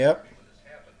nowadays. Yep.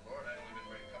 Laura and I only been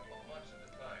married a couple of months at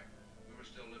the time. We were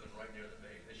still living right near the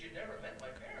bay. And she'd never met my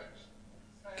parents.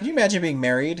 Can you imagine being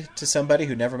married to somebody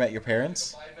who never met your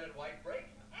parents? 5-minute white break.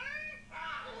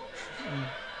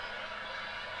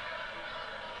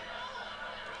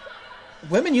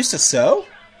 Women used to sew?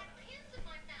 Pins in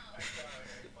my mouth.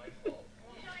 My fault.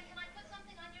 Johnny, can I put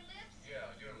something on your lips? Yeah,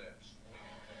 your lips.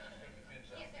 Take the pins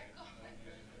out. Yes, they're gone.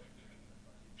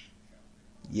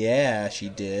 Yeah, she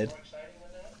did. More exciting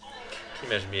than that? Can you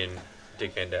imagine being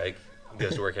Dick Van Dyke? He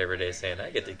goes to work every day saying,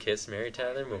 I get to kiss Mary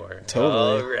Tyler Moore.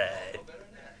 Totally. All right.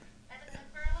 Edison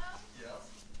Furlow? Yeah.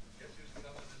 Guess who's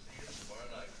coming to see us tomorrow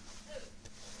night?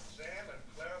 Sam and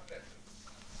Clara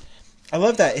Petson. I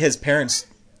love that his parents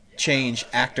change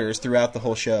actors throughout the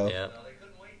whole show. Yeah. Now, they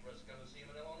couldn't wait for us to come to see them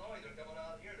in Illinois. They're coming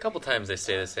out here. A couple times they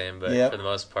stay the same, but Yep. for the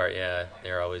most part, yeah,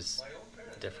 they're always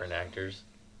different actors.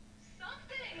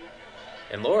 Something.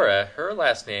 And Laura, her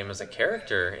last name as a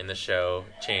character in the show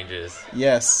changes.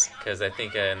 Yes. Because I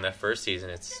think in the first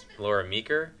season it's Laura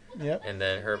Meeker, Yep. And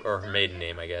then her maiden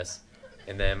name, I guess.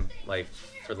 And then, like,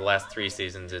 for the last 3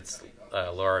 seasons, it's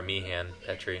Laura Meehan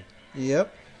Petrie.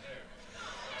 Yep.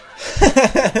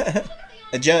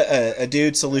 A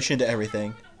dude solution to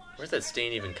everything. Where's that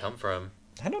stain even come from?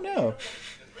 I don't know.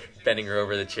 Bending her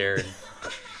over the chair.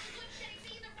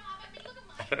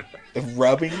 And...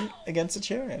 rubbing against the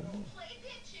chair.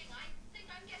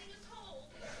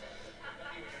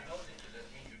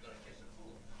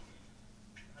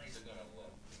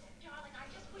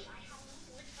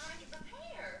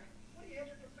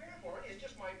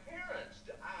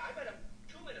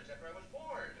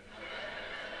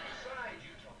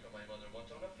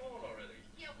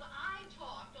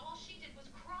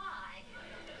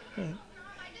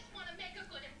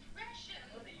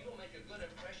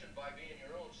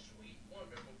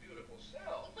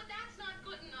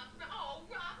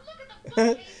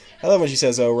 I love when she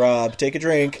says, "Oh, Rob, take a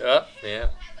drink." Oh, yeah.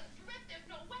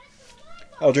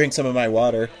 I'll drink some of my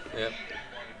water. Yep.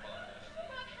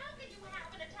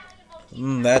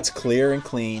 That's clear and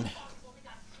clean.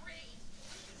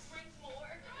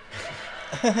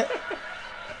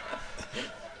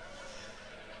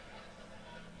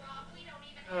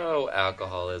 Oh,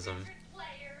 alcoholism.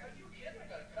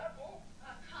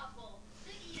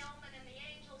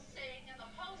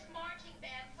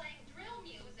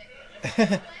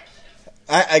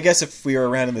 I guess if we were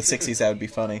around in the 60s, that would be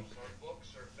funny.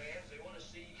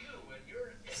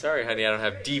 Sorry, honey, I don't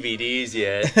have DVDs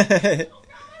yet.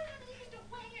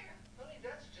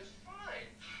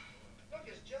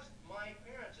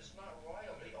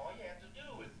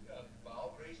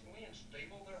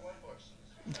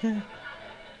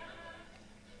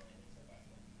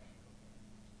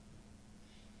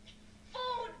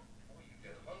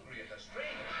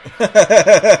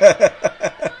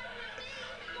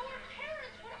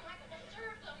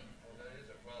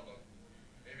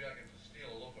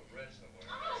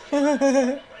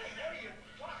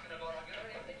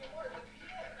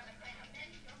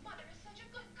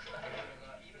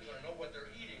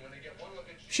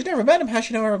 She never met him. How'd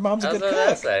she know her mom's a good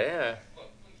cook? Say, yeah.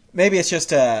 Maybe it's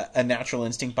just a natural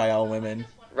instinct by all women.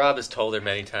 Rob has told her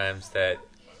many times that...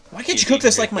 Why can't you cook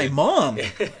this like my mom?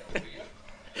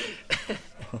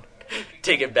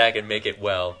 Take it back and make it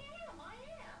well.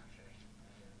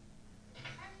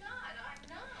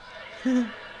 I'm not.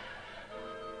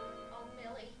 Oh,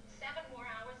 Millie, 7 more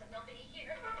hours and they'll be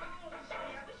here. Oh, sorry,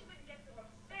 I wish you wouldn't get so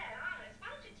upset, honest. Why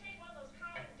don't you take one of those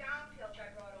calming down pills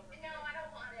I brought over? No, I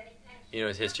don't want anything. You know,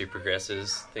 as history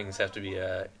progresses, things have to be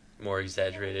more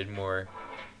exaggerated, more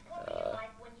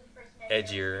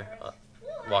edgier,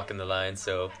 walking the line.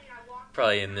 So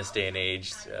probably in this day and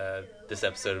age, this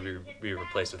episode will be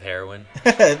replaced with heroin.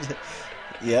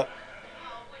 Yep.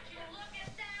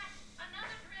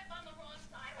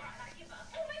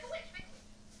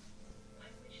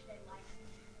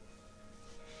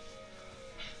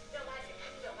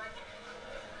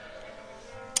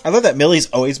 I love that Millie's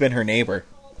always been her neighbor.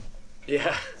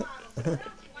 Yeah.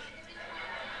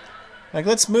 Like,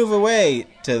 let's move away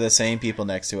to the same people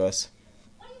next to us.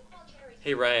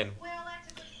 Hey, Ryan.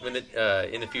 When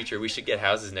in the future, we should get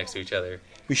houses next to each other.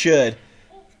 We should.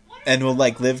 And we'll,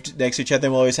 like, live next to each other,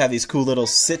 and we'll always have these cool little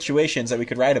situations that we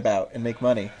could write about and make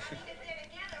money.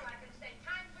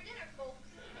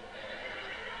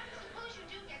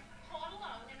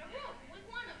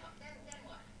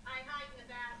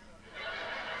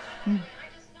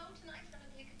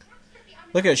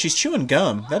 Look at her. She's chewing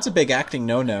gum. That's a big acting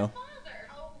no-no.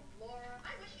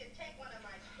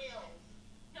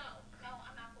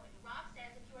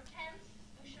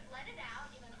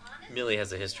 Millie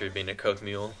has a history of being a coke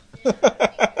mule.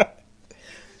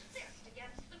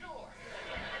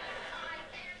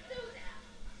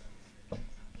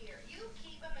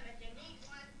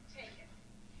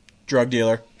 Drug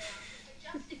dealer.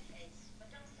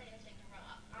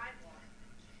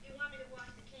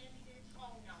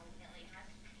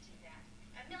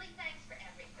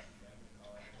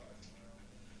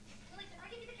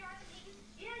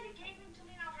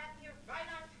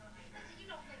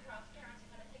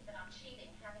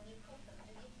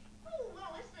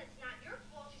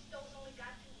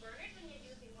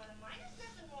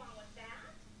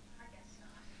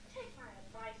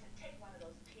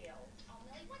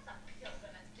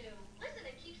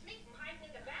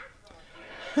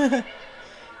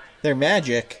 They're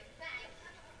magic.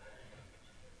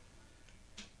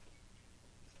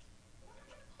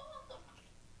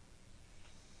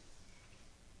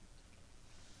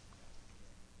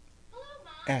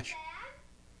 Ash.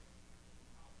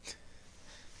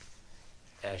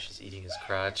 Ash is eating his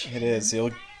crotch. It is.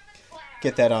 You'll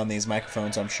get that on these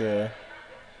microphones, I'm sure.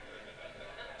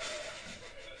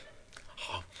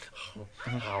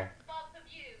 Wow.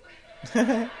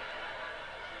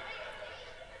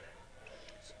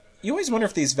 You always wonder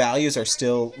if these values are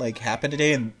still like happen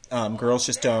today, and girls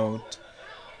just don't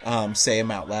say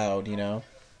them out loud. You know.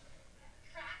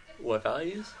 What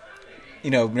values?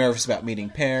 You know, nervous about meeting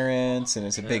parents, and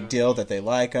it's a big deal that they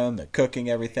like them. They're cooking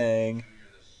everything.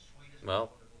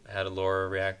 Well, how did Laura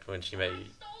react when she met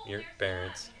your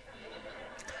parents?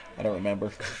 I don't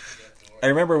remember. I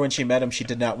remember when she met him, she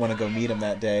did not want to go meet him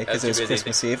that day because it was busy.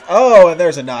 Christmas Eve. Oh, and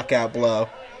there's a knockout blow.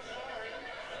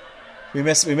 We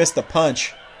missed the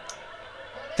punch.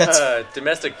 That's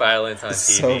domestic violence on TV.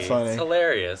 So funny. It's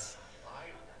hilarious.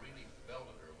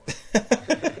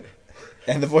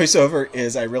 And the voiceover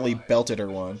is, "I really belted her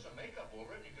one."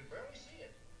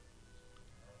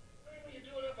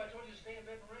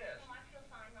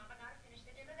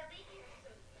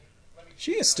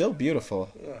 She is still beautiful.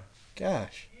 Ugh.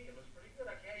 Gosh.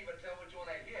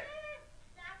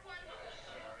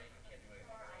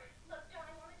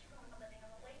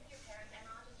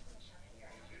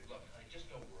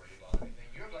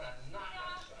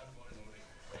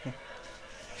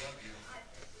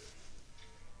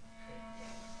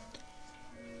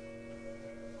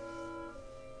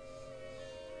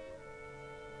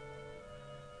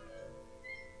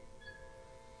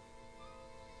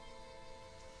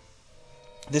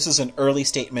 This is an early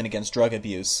statement against drug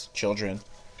abuse, children.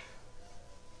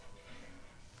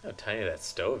 How tiny that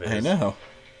stove is. I know.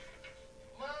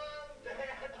 Mom, Dad.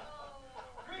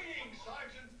 Greetings,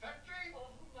 Sergeant Petrie. Oh,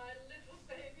 my little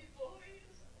baby boy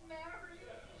is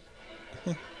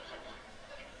married.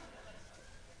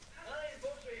 Hi,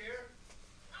 folks are here.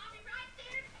 I'll be right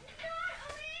there.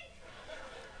 Darling.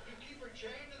 You keep her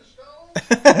chained to the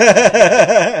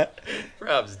stove?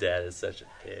 Rob's dad is such a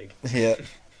pig. Yeah.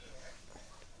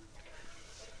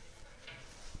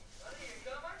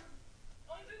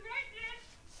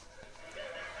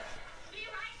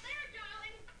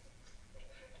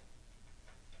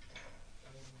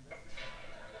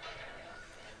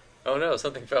 Oh no,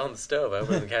 something fell on the stove. I hope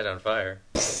it doesn't catch on fire.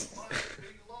 Must be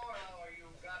Laura, or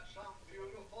you've got some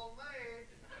beautiful maid.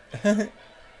 Honey,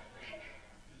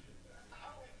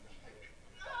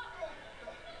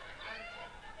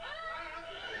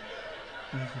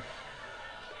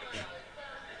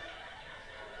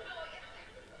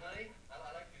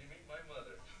 I'd like you to meet my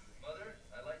mother. Mother,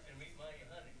 I'd like you to meet my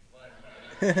honey.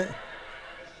 Mrs.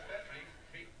 Petrie,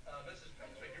 Mrs.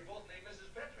 Petrie, you're both named Mrs.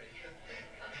 Petrie.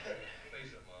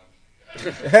 Face it, Mom.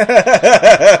 How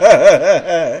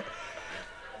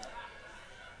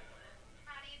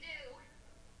do you do?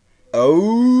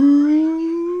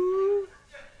 Oh.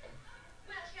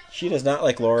 Well, She does not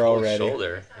like Laura Cold already.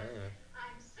 shoulder.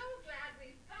 I'm so glad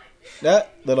we found it.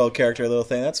 That little character, little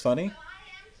thing, that's funny. Well,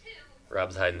 I am too.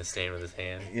 Rob's hiding the stain with his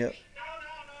hand. Yep. No,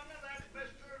 that's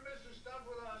Mr. and Mrs. Stubb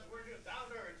with us. We're just down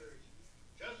to earthers.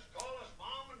 Just call us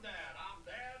Mom and Dad. I'm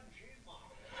Dad and she's Mom.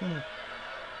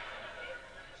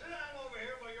 Sit down over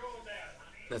here by your old dad,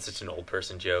 honey. That's such an old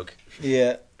person joke.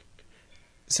 Yeah.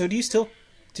 So do you still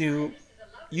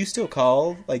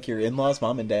call like your in-laws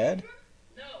mom and dad?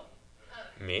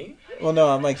 Me? Well, no,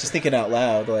 I'm like just thinking out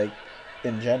loud, like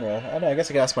in general. I don't know. I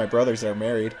guess I could ask my brothers that are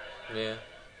married. Yeah.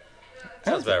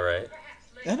 Sounds about right.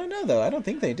 I don't know though. I don't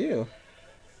think they do.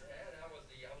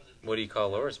 What do you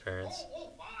call Laura's parents?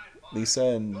 Lisa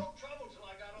and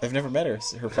I've never met her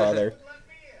father.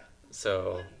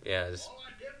 So, yeah, just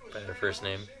by their first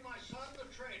name. See my son, the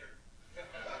traitor.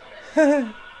 I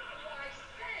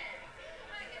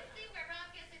can see where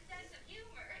Rob gets his sense of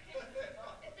humor. A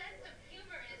sense of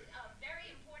humor is a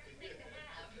very important thing to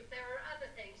have. There are other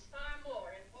things far more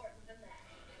important than that.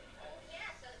 Oh,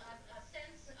 yes, a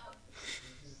sense of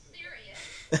serious.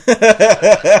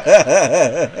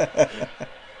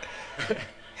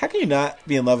 How can you not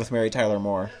be in love with Mary Tyler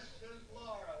Moore? This is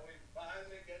Laura. We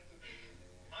finally get to meet.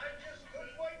 I just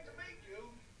couldn't wait to meet you.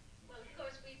 Well, of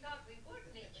course, we thought we would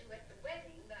meet you at the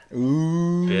wedding, but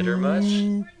Ooh. Bitter much?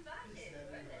 we're invited,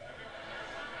 were they?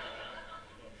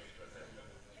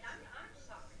 And I'm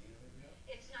sorry.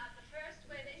 It's not the first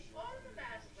wedding or the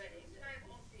last wedding that I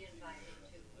won't be invited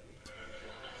to.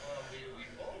 We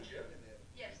phoned you.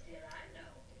 Yes, dear, I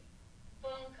know.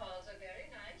 Phone calls are very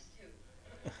nice, too.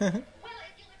 Well,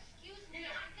 if you'll excuse me,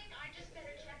 I think I just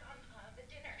better check on the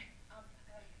dinner.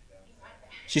 Be right back.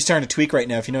 She's starting to tweak right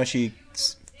now. If you know she's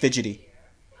fidgety.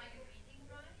 Are you eating,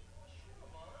 Ronnie? Sure,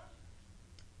 Mom.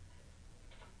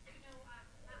 You know, I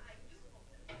do hope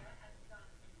that Laura hasn't gone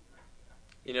too much.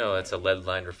 You know, it's a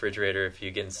lead-lined refrigerator. If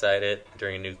you get inside it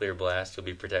during a nuclear blast, you'll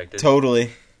be protected. Totally.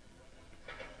 With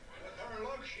her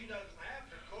look, she doesn't have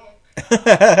to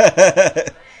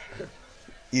cook.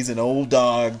 He's an old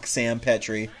dog, Sam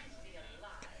Petrie. Reminds me a lot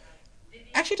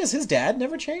Actually, does his dad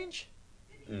never change?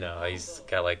 No, he's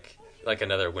got like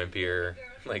another wimpier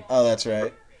like. Oh, that's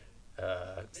right. You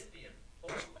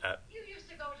used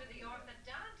to go to the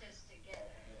orthodontist together.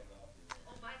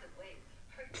 Oh, by the way,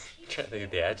 her teeth. Trying to think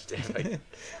of the adjective. Like,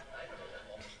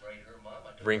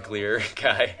 wrinklier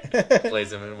guy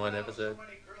plays him in one episode. So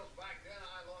many girls back then,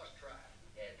 I lost track.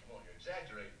 Ed, come on, you're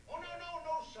exaggerating. Oh,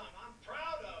 no, son. I'm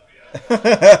proud of you. We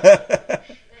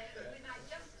might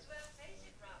just as well face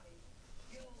it, Robbie.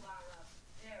 You are a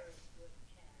very good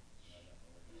catch.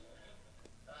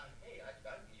 Hey, you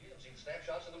haven't seen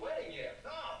snapshots of the wedding yet.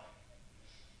 No.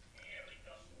 Here we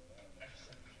go.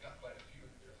 Got quite a few.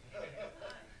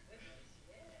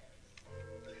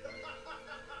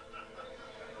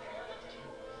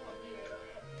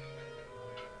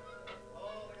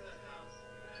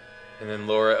 And then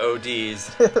Laura ODs.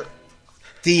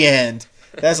 The end.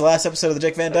 That's the last episode of the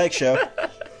Dick Van Dyke Show. We have some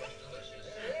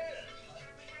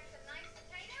nice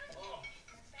potatoes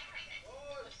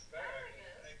and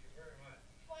asparagus. Thank you very much.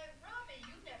 Why, Robbie,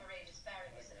 you never ate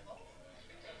asparagus at home.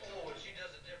 Oh, but she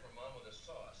does it different, Mom, with a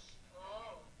sauce.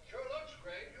 Oh. Sure looks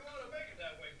great. You ought to make it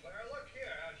that way, Clara. Look here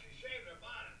how she shaved her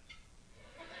bonnet.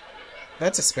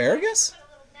 That's asparagus? Put a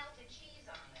little melted cheese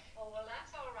on it. Oh, well,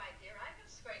 that's all right, dear. I can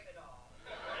scrape it off.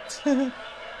 We're gonna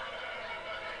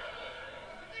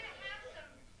have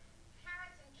some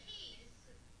carrots and keys.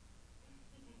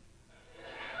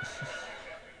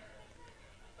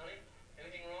 Honey,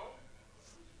 anything wrong?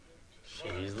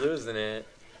 She's losing it.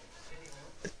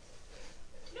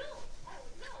 No,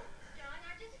 John,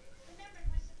 I just remembered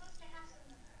we're supposed to have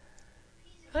some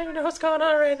peas and I don't even know what's going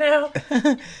on right now.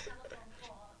 telephone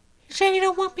call. You saying you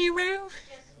don't want me around?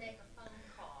 Just make a phone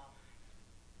call.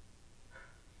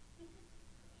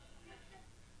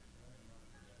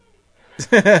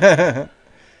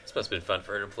 This must have been fun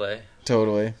for her to play.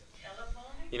 Totally.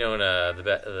 You know, when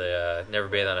the Never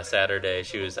Bathe on a Saturday,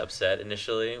 she was upset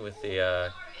initially with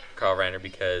the Carl Reiner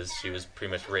because she was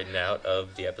pretty much written out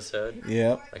of the episode.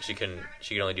 Yep. Like she could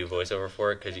only do voiceover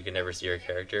for it because you could never see her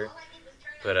character.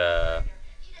 But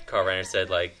Carl Reiner said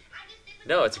like,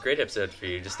 no, it's a great episode for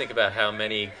you. Just think about how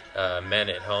many men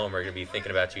at home are going to be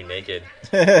thinking about you naked.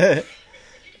 And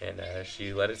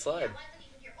she let it slide.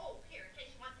 Oh, here, in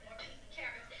case you want some more peas and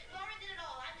carrots. Laura did it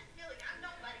all. I'm just Billy. I'm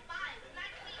nobody. Bye. Good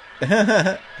night, sweetie.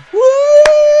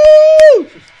 Woo!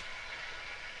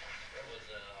 That was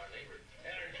our neighbor.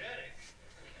 Energetic.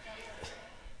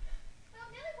 Well,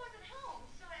 Millie wasn't home,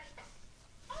 so I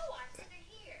sent her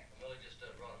here. Millie just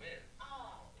brought him in.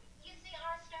 Oh, you see,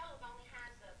 our stove only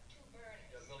has 2 burners.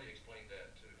 Yeah, Millie explained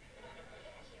that, too.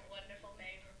 She's a wonderful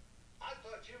neighbor. I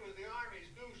thought you was the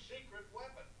Army's new secret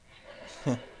weapon.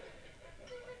 Honey,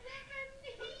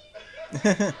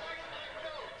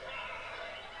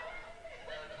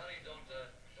 don't do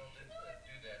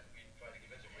that. We tried to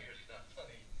convince him for years he's not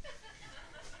funny.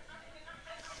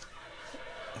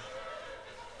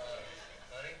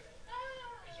 Honey,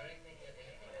 is there anything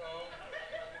wrong?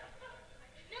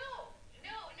 No,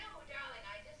 darling.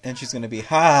 I just. And she's going to be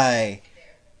high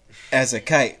as a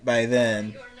kite by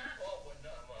then. You're not. Oh, well, no,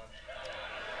 I'm on.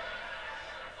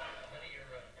 Honey, you're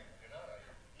not, are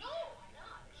you? No, I'm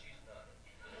not. She's not.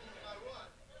 Not what?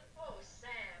 Oh,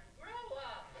 Sam, grow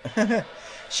up.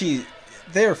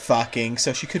 They're fucking,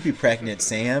 so she could be pregnant,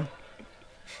 Sam.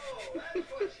 Oh,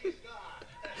 that's what she's got.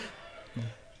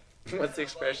 What's the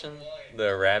expression?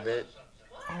 The rabbit.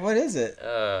 What is it? Why,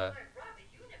 Robbie,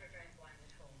 you never drank wine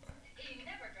at home. He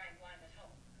never drank wine at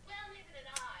home. Well, neither did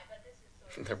I, but this is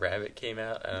sort of. The rabbit came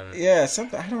out. I don't know. Yeah,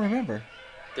 something. I don't remember.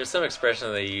 There's some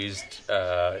expression they used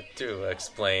to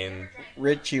explain,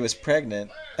 Richie was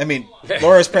pregnant. I mean,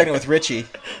 Laura's pregnant with Richie.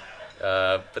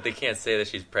 but they can't say that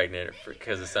she's pregnant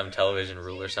because of some television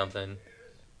rule or something.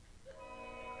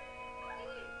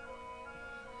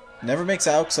 Never makes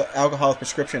alcohol with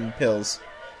prescription pills.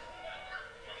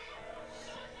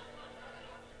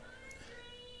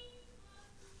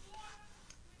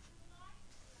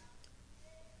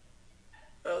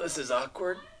 Oh, this is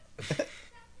awkward. I think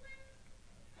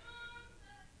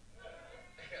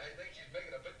she's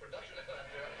making a big production out of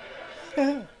there.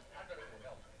 I better go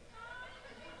help.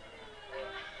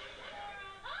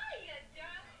 Hiya,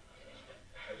 darling.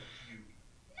 You.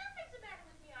 Nothing's the matter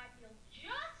with me. I feel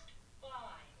just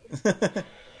fine. You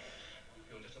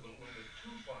feel just a little bit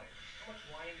too fine. How much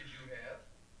wine did you have?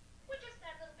 Well, just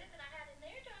that little bit that I had in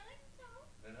there, darling. So.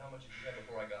 Then how much did you have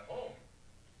before I got home?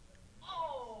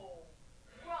 Oh,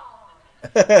 Rob.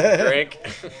 Drink.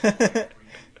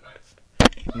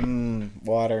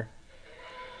 Water.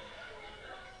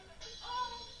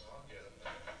 I'll get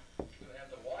them. You're gonna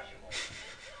have to wash them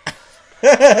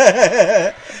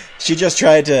all. She just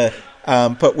tried to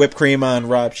put whipped cream on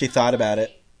Rob. She thought about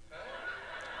it.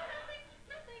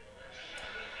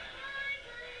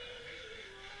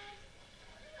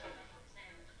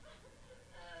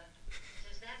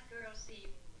 Does that girl seem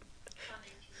funny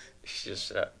to you? She's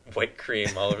just white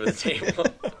cream all over the table.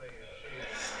 I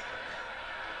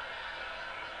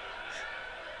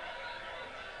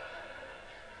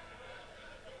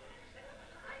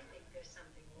think there's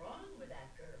something wrong with that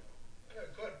girl. There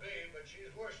could be, but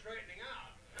she's worth straightening out.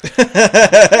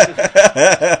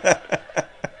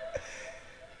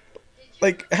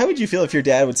 Like, how would you feel if your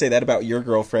dad would say that about your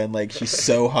girlfriend? Like, she's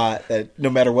so hot that no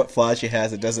matter what flaws she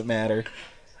has, it doesn't matter.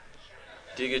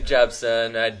 Do a good job,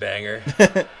 son. I'd bang her.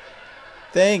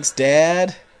 Thanks,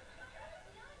 Dad.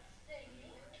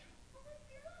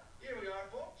 Here we are,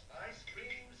 folks. Ice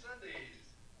cream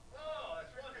sundaes. Oh,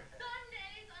 that's wonderful.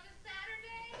 Sundays on a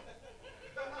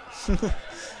Saturday?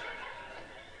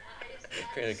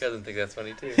 Your cousin thinks that's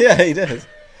funny too. Yeah, he does.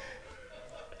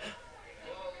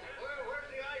 Well, where's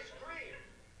the ice cream?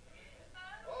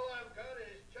 All I've got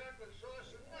is chocolate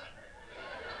sauce and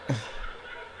nut.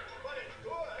 But it's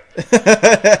good. I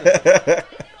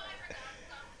knew I forgot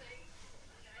something.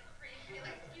 Ice cream. You'll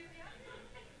excuse me.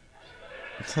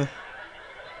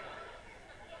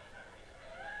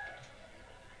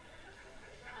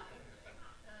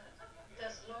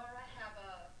 Does Laura have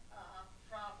a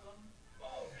problem?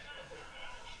 Oh,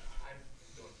 I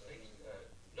don't think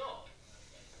no.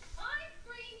 Ice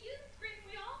cream, you scream,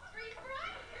 we all scream for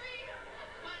ice cream.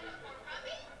 One for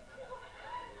Ruby.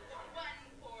 One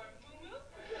for Moo Moo.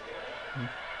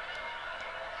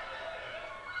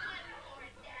 One for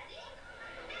Daddy.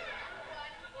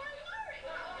 One for Lori.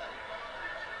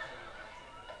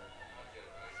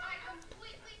 I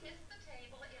completely missed the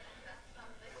table. Isn't that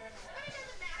something? But it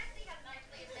doesn't matter. See how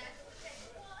nicely it matches the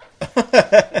table was.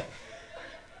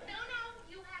 No,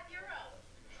 you have your own.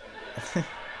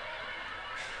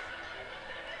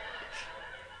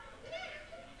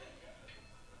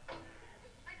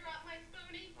 I dropped my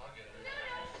spoonie. I'll get it. No.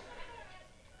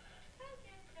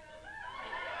 Okay,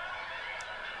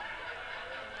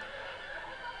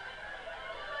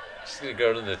 She's gonna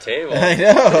go to the table. I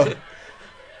know.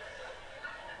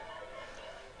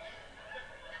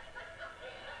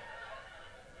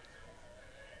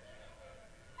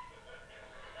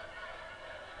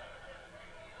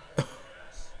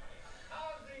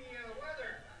 How's the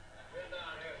weather been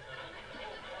down here?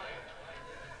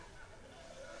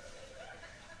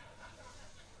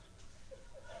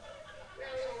 We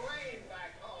had a little rain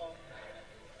back home.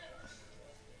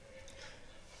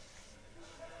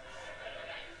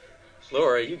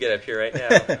 Laura, you get up here right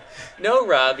now. No,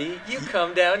 Robbie, you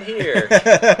come down here.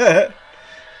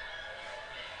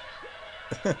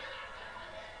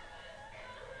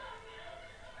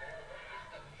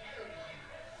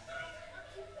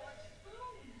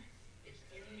 It's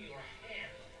in your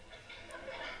hand.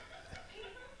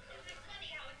 Is it funny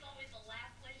how it's always the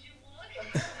last place you look?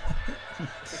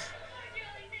 I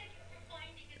really thank you for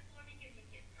finding it for me. Give me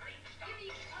a kiss. Give me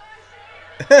a kiss.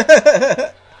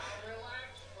 Now relax,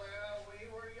 Clara. We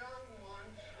were young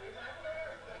once. Remember?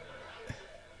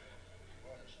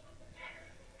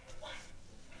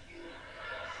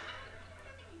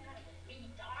 Nothing matter with me,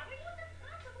 darling. What could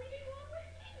possibly be wrong with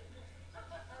me?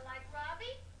 I like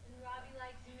Robbie, and Robbie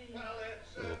likes me. Well,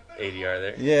 it's ADR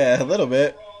there. Yeah, a little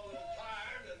bit. we're all a little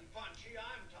tired and punchy.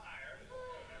 I'm tired.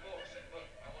 Folks, look,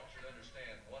 I want you to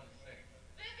understand one thing.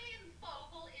 Vivian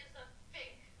Fogle is a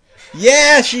fake.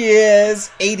 Yeah, she is.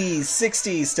 80s,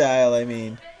 60s style, I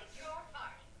mean. Beg your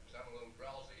pardon. I'm a little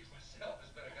drowsy myself.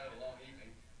 It's been a kind of a long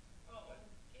evening. Oh,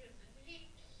 isn't he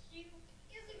cute?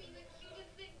 Isn't he the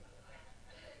cutest thing?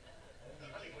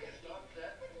 Honey, will you stop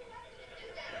that? What do you want me to do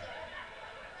that for?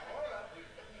 All right.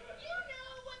 You know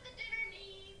what the dinner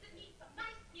needs. It needs some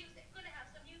nice music. Gonna have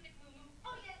some music, Moo Moo.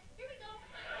 Oh yes, here we go.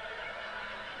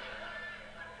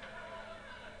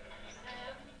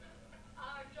 Sam,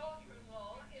 our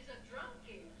daughter-in-law is a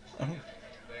drunkie. As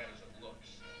bad as it looks.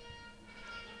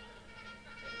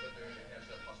 But there has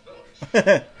the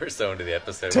possibilities. We're so into the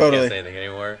episode. Totally. We can't say anything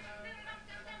anymore.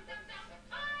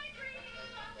 I dream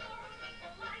of Laura with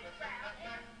light brown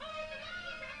hair. Oh, the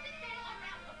monkey wrapped its tail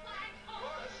around the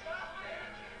flagpole.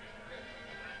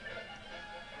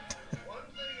 One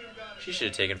thing you've got to She should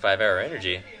have taken 5-hour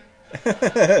energy.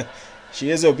 She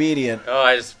is obedient. Oh,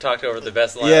 I just talked over the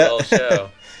best line Yeah. of the whole show.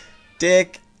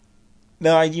 Dick.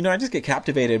 No, I just get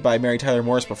captivated by Mary Tyler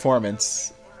Moore's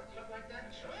performance. look like that.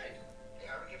 That's right. Hey,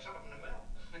 I ought to give some of them to Mel.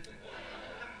 Come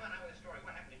on, out with the story.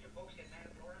 What happened? Did your folks get mad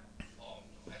at Laura? Oh,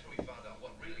 after we found out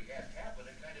what really had happened,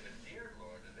 it kind of endeared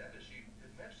Laura to them. She had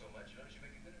meant so much, she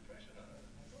made a good impression on her.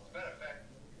 As a matter of fact,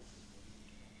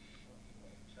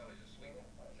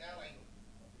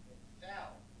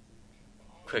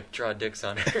 Quick, draw dicks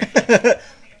on her.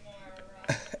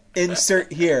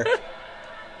 Insert here. When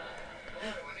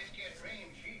this kid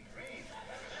dreams, she dreams.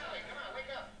 Sally, come on,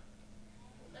 wake up.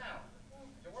 Now,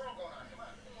 there's a world going on. Come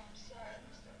on. Oh, I'm sorry,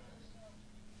 Mr.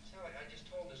 Sally, I just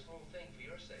told this whole thing for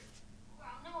your sake.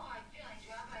 Well, I know how I feel,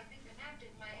 Job. I think the nap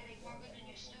did my headache more good than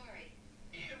your story.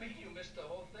 You mean you missed the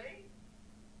whole thing?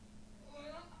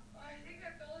 Well, I think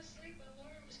I fell asleep when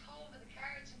Laura was calling for the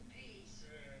carrots and peas.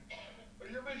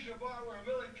 Well, you missed the part where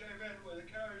Millie came in with the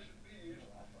carrots and peas,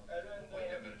 and then... Wait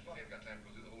a minute, you haven't got time to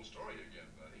go through the whole story again,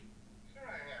 buddy. Sure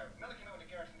I have. Millie came over the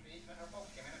carrots and peas, and her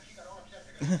folks came in, and she got all upset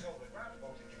because she told the Rob's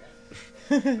folks that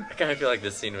came in. I kind of feel like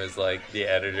this scene was like the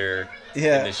editor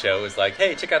Yeah. in the show was like,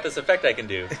 "Hey, check out this effect I can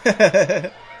do." Forget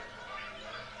it,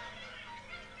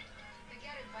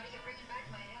 buddy. You're bringing back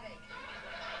my headache.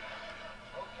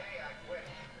 Okay, I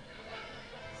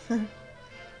quit.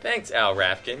 Thanks, Al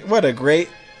Rafkin. What a great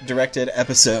directed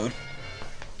episode.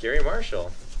 Gary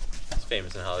Marshall. He's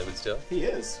famous in Hollywood still. He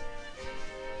is.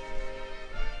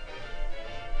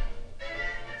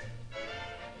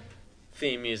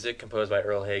 Theme music composed by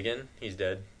Earl Hagen. He's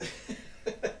dead.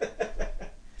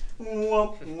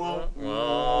 Well,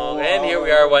 and here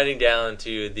we are winding down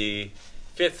to the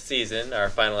 5th season, our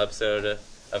final episode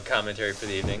of commentary for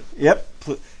the evening. Yep.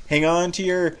 Hang on to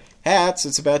your hats.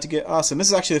 It's about to get awesome. This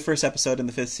is actually the first episode in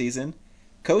the 5th season.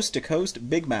 Coast to Coast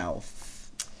Big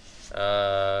Mouth.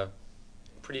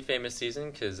 Pretty famous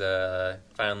season because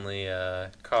finally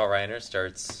Carl Reiner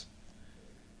starts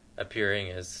appearing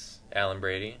as Alan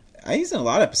Brady. He's in a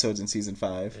lot of episodes in season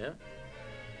 5. Yeah.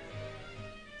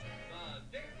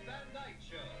 Dick Van Dyke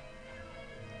Show.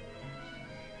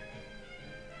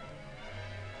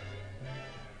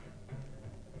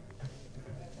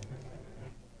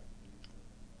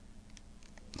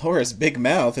 Laura's Big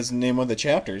Mouth is the name of the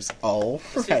chapters. All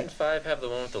Does Season right. 5 have the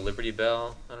one with the Liberty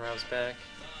Bell on Rob's back?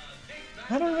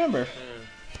 I don't remember. Hmm.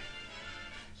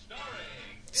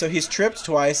 So he's tripped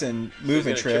twice and Who's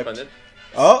moving gonna trip on tripped. it?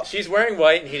 Oh! She's wearing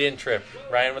white and he didn't trip.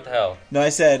 Ryan, what the hell? No, I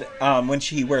said when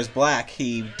he wears black,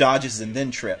 he dodges and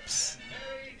then trips.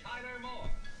 Mary Tyler Moore.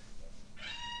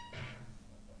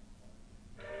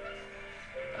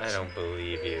 I don't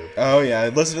believe you. Oh, yeah.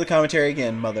 Listen to the commentary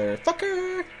again,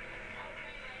 motherfucker.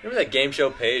 Remember that game show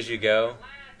Pay As You Go?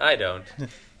 I don't. It's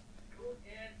Miss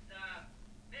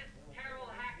Carol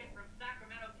Hackett from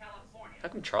Sacramento, California. How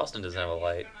come Charleston doesn't have a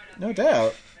light? No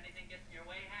doubt. If anything gets in your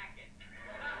way,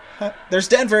 Hackett. There's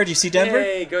Denver. Do you see Denver?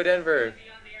 Hey, go Denver.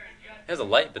 Be on the air in just It has a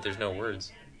light, but there's no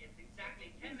words. it's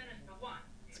exactly 10 minutes to 1.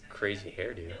 It's a crazy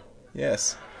hairdo.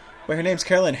 Yes. Well, her name's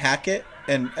Carolyn Hackett,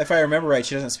 and if I remember right,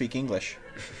 she doesn't speak English.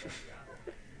 You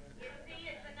see,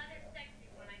 it's another sexy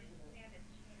one. I didn't stand it.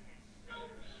 Oh,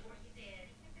 sure you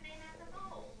did. It's the name after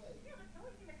Bowl. Yeah, but so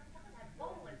you make some of that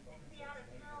Bowl and sexy out of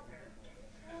counter.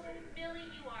 Oh, Billy,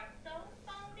 you are so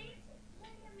phony.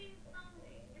 What do you mean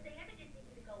phony? If they ever did think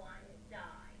you to go on and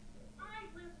die. I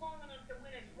lived long enough to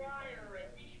win a dryer or a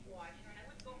dishwasher, and I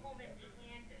would go home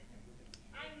empty-handed.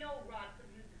 I know Rod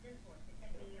could use his influence to get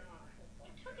me on.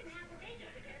 It took him half a day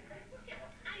just to get a ticket.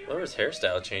 Laura's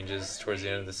hairstyle changes towards the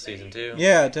end of the season, too.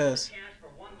 Yeah, it does. Chance for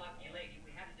one lucky lady.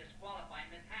 We had to disqualify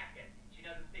Miss Hackett. She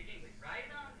doesn't speak English, right?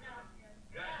 No.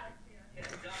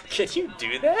 Can you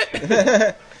do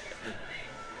that?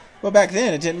 Well, back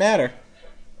then, it didn't matter.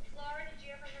 Laura, did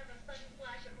you ever have a sudden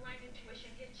flash of blind intuition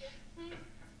hit you?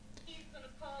 He's gonna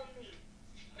call me.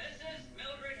 Mrs.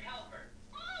 Mildred Halpert.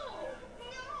 Oh,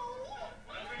 no!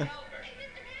 Mildred Halpert. Hey,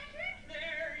 Mr. Patrick?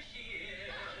 There she is.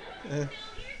 No,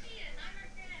 here she is. I'm her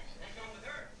friend. What's wrong with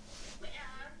her?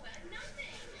 Well,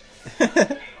 nothing.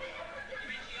 You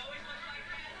mean she always looks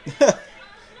like that?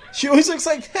 She always looks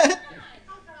like that.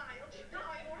 I'll die.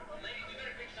 Ladies, we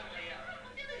better pick somebody else.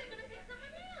 Billy's gonna pick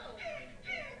someone else.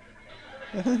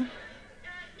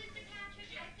 Mr.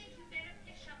 Patrick, I think you better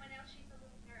pick someone else. She's a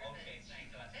little nervous. Okay,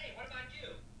 thanks. Hey, what about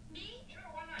you? Me? Sure,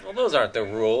 why not? Well, those aren't the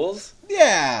rules.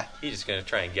 Yeah, He's just gonna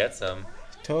try and get some.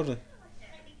 totally. Go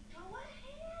ahead.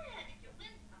 If you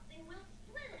win something, we'll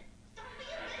split it. Don't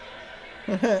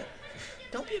be a bitch.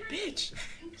 Don't be a bitch.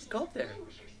 Just go up there. You're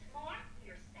smart.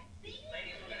 You're sexy.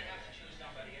 Ladies, we're gonna have to choose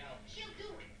somebody else. She'll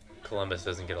do it. Columbus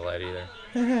doesn't get a light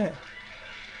either.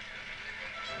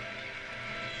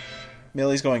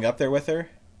 Millie's going up there with her.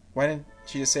 Why didn't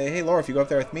she just say, "Hey, Laura, if you go up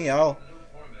there with me, I'll..."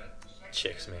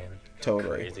 Chicks, man.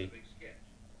 Totally. Crazy.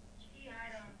 Gee,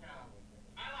 I don't know.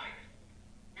 I like it.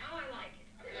 Now I like it.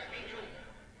 Yeah, me too.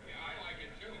 Yeah, I like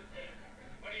it too.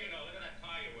 What do you know? Look at that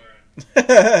tie you're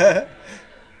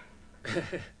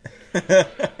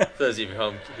wearing. For those of you at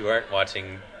home who aren't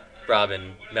watching, Rob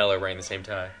and Mel are wearing the same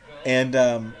tie. And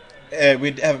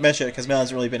we haven't mentioned it because Mel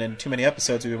hasn't really been in too many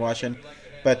episodes we've been watching.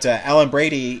 But Alan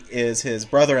Brady is his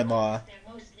brother-in-law,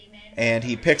 and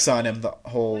he picks on him the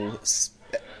whole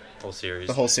series.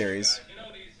 The whole series. You know,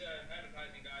 these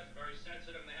advertising guys are very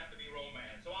sensitive and they have to be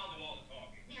romance, so I'll do all the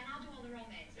talking. Yeah, and I'll do all the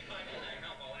romance. If I need any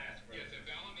help, I'll ask for it. Yes, if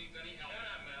Alan needs any help. Shut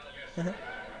up, Mel. Yes, sir.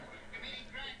 You're meeting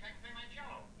Greg. That's my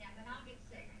job. Yeah, then I'll get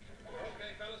sick.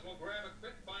 Okay, fellas, we'll grab a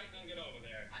quick bite and get over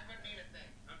there. I couldn't eat a thing.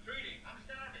 I'm treating. I'm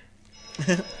starving.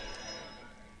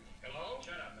 Hello?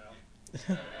 Shut up, Mel.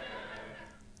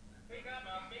 Speak up,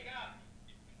 Mel. Speak up.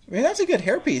 I mean, that's a good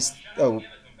hairpiece. Oh, Give it to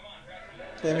him. Come on, grab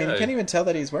it. I mean, you can't even tell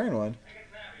that he's wearing one. Make it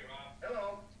snappy, Rob.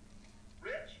 Hello?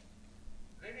 Rich?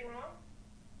 Is anything wrong?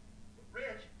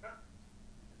 Rich? Huh?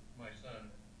 My son.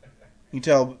 You can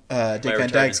tell Dick Van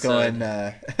Dyke's going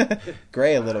retarded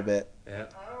gray a little bit. Yeah.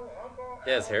 Uncle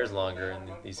Yeah, his hair's longer in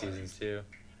these seasons too.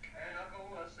 And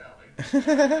Uncle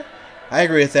Sally. I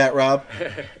agree with that, Rob. He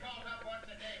calls up once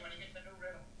a day when he gets a new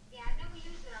rhythm. Yeah, I know we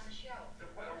used it on the show.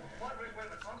 Well, what, wait a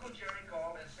minute. Uncle Jerry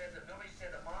called and said that Billy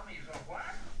said that Mommy is on what?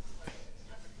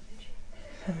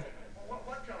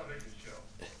 What television show?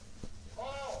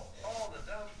 Oh, the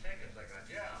dumb tickets I got.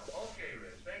 Yeah, okay,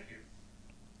 Rich, thank you.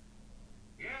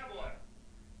 Yeah, boy.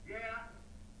 Yeah.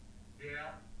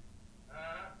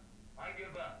 I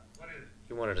give up. What is it?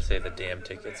 He wanted to say the damn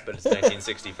tickets, but it's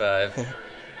 1965. Bye, Rich.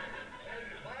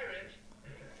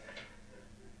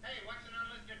 Hey, what's an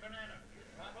unlisted banana?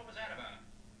 Rob, what was that about?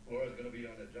 Laura's gonna be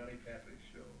on the Johnny Patrick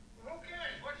show. Who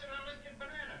cares? What's an unlisted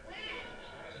banana?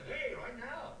 Today, right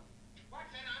now. What's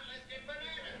an unlisted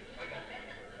banana? I got that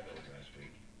last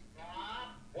week.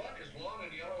 Rob, What is long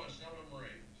and yellow and seldom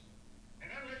rains?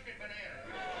 an unlisted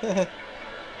banana.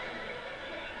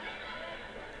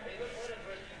 Hey, look, what if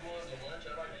Rich is going to lunch?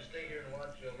 I'd like to stay here and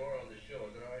watch Laura on the show.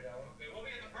 Is it all right, Alan? Okay, we'll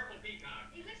be at the Purple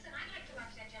Peacock. Hey, listen, I'd like to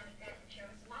watch that Johnny Patrick show.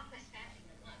 It's a lot less fasting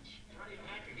than lunch. Johnny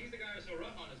Patrick, he's the guy who's so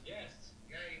rough on his guests.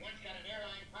 Yeah, he once got an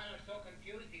airline pilot so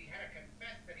confused he had to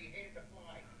confess that he hated to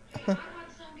fly. Hey, I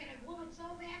once saw him get a woman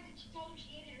so bad that she told him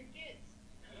she hated her kids.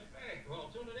 Hey, well,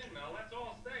 tune it in, Mel. Let's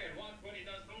all stay and watch what he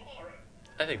does to Laura.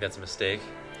 I think that's a mistake.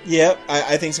 Yep,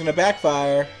 I think it's going to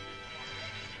backfire.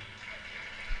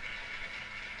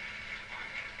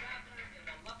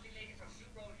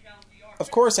 Of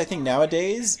course, I think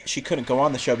nowadays she couldn't go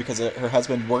on the show because her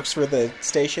husband works for the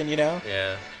station, you know?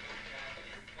 Yeah.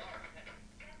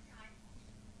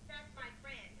 That's my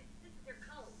friend. This is her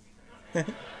code. Yeah.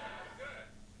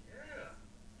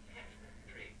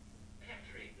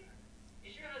 Petrie.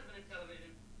 Is your husband in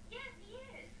television? Yes, he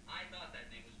is. I thought that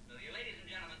name was familiar. Ladies and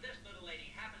gentlemen, this little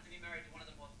lady happens to be married to one of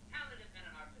the most talented men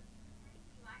in our business.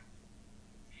 What?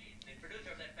 The producer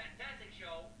of that fantastic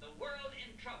show, The World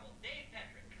in Trouble, Dave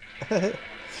Petrick. Oh, no.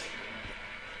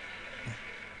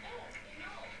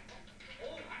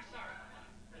 Oh, I'm sorry.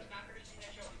 He's not producing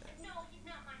that show. No, he's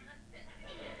not my husband.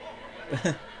 I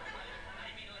didn't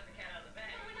mean to let the cat out of the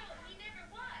bag. No, he never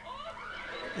was.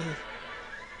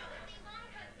 See, my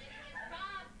husband is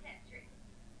Rob Petrie.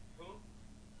 Who?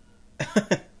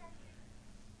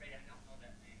 Afraid I don't know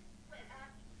that name. But,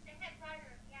 the head writer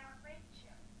of the Alan Brady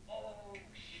Show. Oh,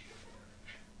 shoot.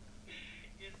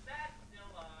 Is that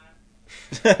still on?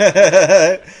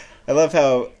 I love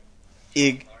how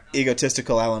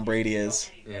egotistical Alan Brady is.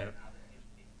 Yeah.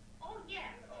 Oh, yes.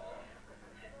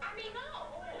 I mean, no.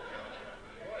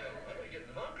 Boy, I'm getting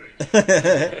hungry.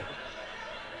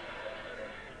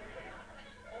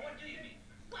 Oh, what do you mean?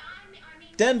 Well, I mean,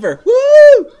 Denver, woo!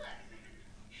 You're a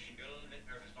little bit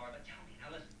nervous, Laura, but tell me. Now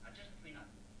listen, just between us.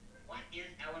 What is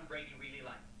Alan Brady really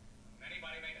like?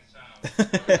 Anybody make a sound? but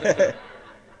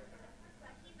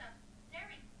he's a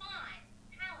very fine,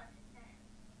 talented man.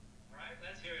 All right,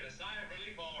 let's hear it. A sign of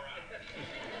relief all around.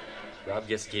 Rob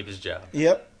gets to keep his job.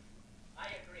 Yep. I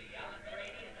agree. Alan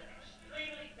Brady is an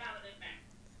extremely talented man.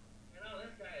 You know,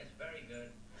 this guy is very good.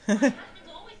 My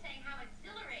husband's always saying how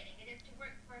exhilarating it is to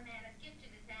work for a man as gifted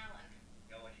as Alan.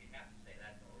 You know what she'd have to say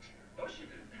that, though. No, she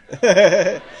didn't. But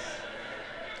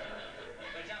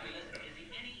tell me, listen, is he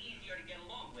any easier to get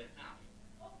along with now?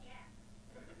 Oh, yeah.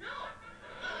 No.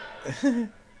 He's the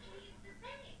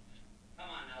same. Come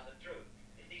on now, the truth.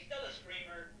 Is he still a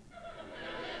screamer?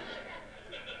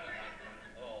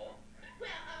 Oh. Well,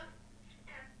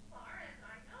 as far as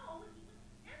I know, he was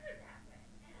never that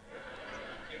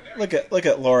way. Look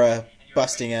at Laura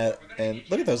busting out, and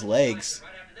look at those legs.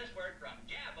 Right after this word from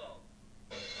Jabbo.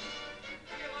 How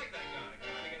do you like that guy?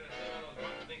 Trying to get us to say all those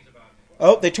wrong things about him.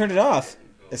 Oh, they turned it off.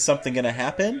 Is something gonna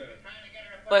happen?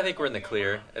 Well, I think we're in the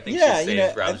clear. I think Yeah, she you know,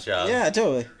 saved Rob's job. yeah,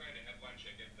 totally. You're going to have lunch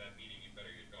and get to that meeting. You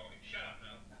better get going. Shut up,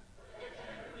 Mel.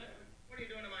 What are you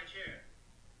doing to my chair?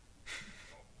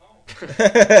 Oh.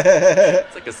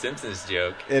 It's like a Simpsons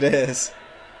joke. It is.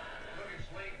 Look,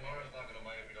 it's late. Laura's not going to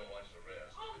mind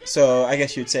So I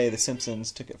guess you'd say The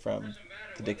Simpsons took it from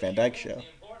the Dick Van Dyke Show. The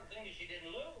important thing is she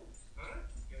didn't lose. Huh?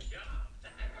 Your job.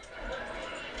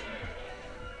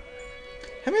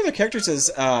 How many other characters does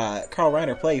Carl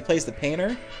Reiner play? He plays the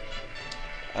painter.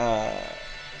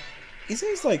 He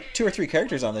says like 2 or 3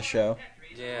 characters on this show.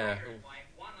 Yeah.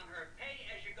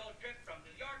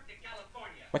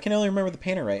 Why can't I only remember the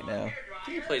painter right now? I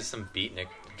think he plays some beatnik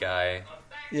guy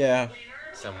Yeah.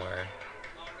 somewhere.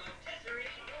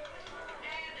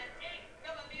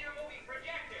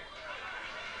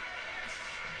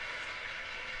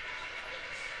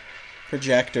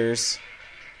 Projectors.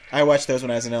 I watched those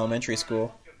when I was in elementary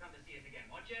school.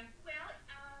 Well,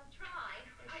 try.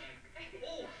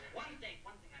 Oh, one thing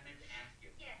I meant to ask you.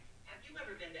 Yes. Have you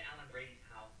ever been to Alan Brady's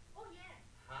house? Oh, yes.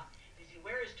 Huh? Does he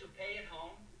wear his toupee at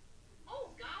home?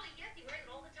 Oh, golly, yes, he wears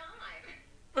it all the time.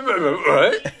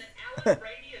 What? Mean that Alan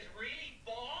Brady is really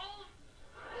bald?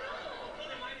 Well,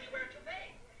 then why does he wear a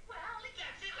toupee? Well,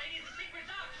 That's it, ladies. The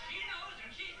secret's out. She knows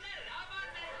and she said it. How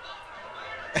about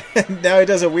that? Now he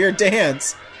does a weird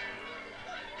dance.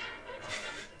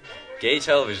 Gay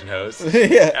television host.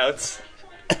 Yeah. Outs.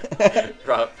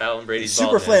 Alan Brady's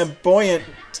Super baldness. flamboyant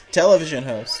television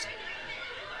host.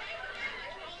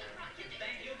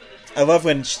 I love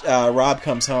when Rob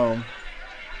comes home.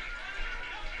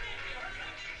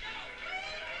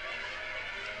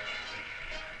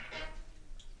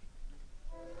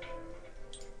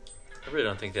 I really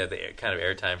don't think they had the kind of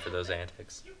airtime for those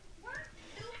antics. you weren't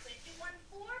stupid. You won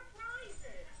 4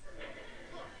 prizes.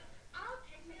 Look, I'll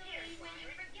take care when you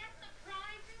forget the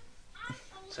prizes. I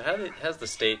told So how's the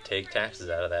state take taxes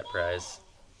out of that prize?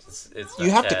 It's You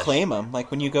not have to cash. claim them.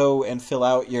 Like when you go and fill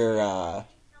out your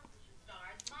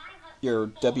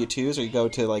you W-2s, or you go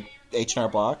to like H&R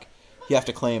Block, you have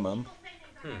to claim them.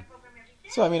 Hmm.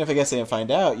 So I mean, if I guess they didn't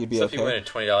find out, you'd be So okay. if you win a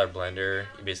 $20 blender,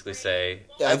 you basically say,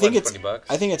 I think won it's $20.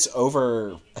 I think it's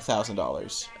over $1,000.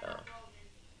 Oh.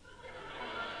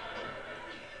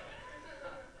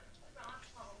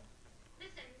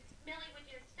 Listen, Millie, would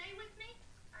you stay with me?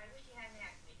 I wish you hadn't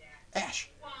asked me that. Ash.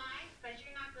 Why? Because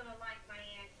you're not going to like my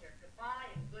answer.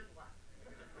 Goodbye and good luck.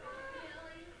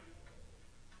 Millie?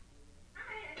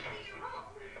 Hi, I see you're home.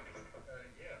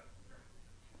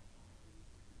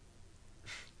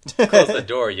 Close the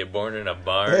door, you born in a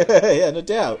barn. Yeah, no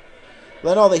doubt.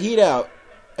 Let all the heat out.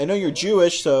 I know you're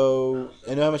Jewish, so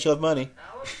I know how much you love money.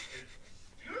 Alan, it's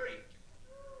Fury.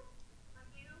 Are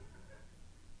you?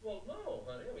 Well, no,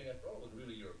 honey. I mean, after all, it was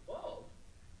really your fault.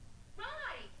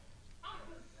 Right. Oh,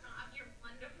 God, you're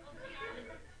wonderful,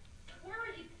 darling.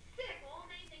 Worried sick all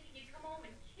day thinking you'd come home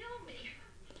and kill me.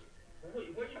 Well,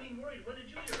 what do you mean worried? When did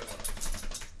you hear about it?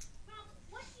 Well,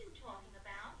 what are you talking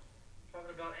about?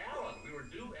 Talking about Alan. We were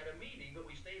due at a meeting, but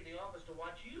we stayed in the office to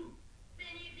watch you.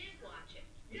 Then you did watch it.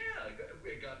 Yeah,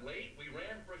 it got late. We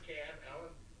ran for a cab.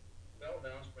 Alan fell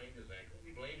down, sprained his ankle.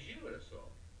 He blames you at us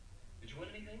all. Did you win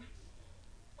anything?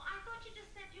 Well, I thought you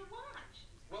just said you watched.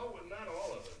 Well, not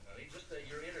all of it, honey. Just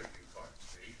your interview part,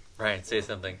 see? Ryan, say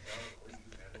something. Well,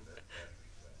 you handled that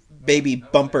request. Baby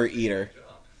bumper eater. Good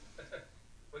job.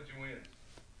 What'd you win?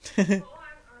 Oh,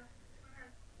 I'm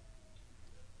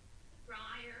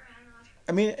Briar and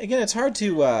I mean, again, it's hard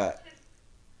to.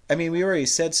 I mean, we already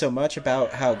said so much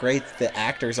about how great the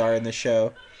actors are in the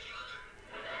show.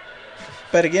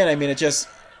 But again, I mean, it just.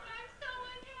 I'm so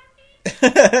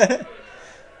unhappy.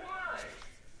 Why?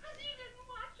 Because you didn't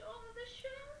watch all of the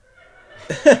show.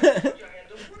 You had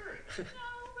to work. No,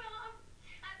 well,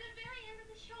 at the very end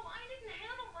of the show, I didn't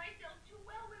handle myself too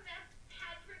well with that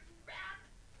Patrick rap.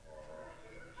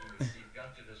 He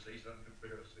got you to say something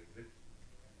embarrassing.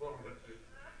 What was it?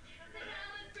 That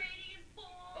Alan Brady is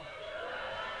bald.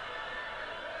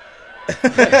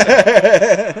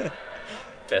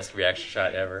 Best reaction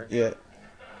shot ever. Yeah.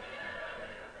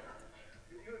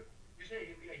 You say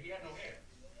he had no hair.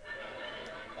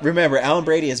 Remember, Alan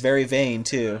Brady is very vain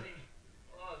too.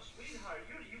 Oh, sweetheart,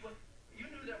 you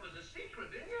knew that was a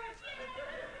secret, didn't you?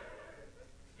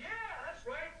 Yeah, that's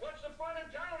right. What's the fun in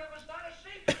town if it's not a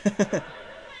secret?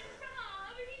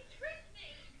 Rob, he tricked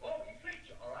me. Oh, he tricked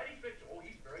you. All right, he tricked you. Oh,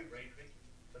 he's very, very tricky.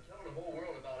 But telling the whole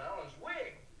world about Alan's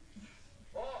wig.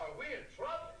 Oh, are we in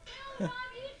trouble? Well,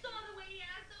 Rob, you saw the way he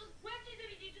asked those questions, and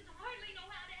you just hardly know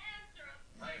how to answer them.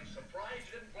 I am surprised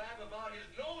you didn't blab about his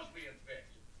nose being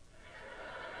fixed.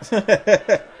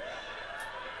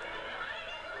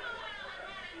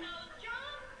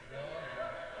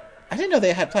 I didn't know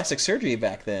they had plastic surgery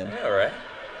back then. Yeah, all right.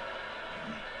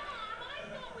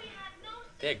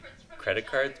 They had credit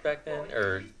cards back then,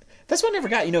 or That's what I never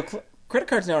got. You know, credit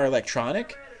cards now are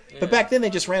electronic, but back then they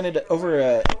just ran it over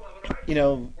a,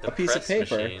 The piece of press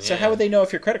paper. machine, So yeah. how would they know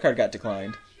if your credit card got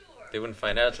declined? Sure. They wouldn't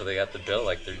find out until they got the bill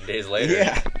like 30 days later. Yeah.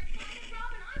 Robin,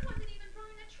 I wasn't even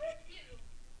throwing a trick you.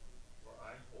 Well,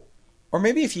 I hope. Or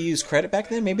maybe if you used credit back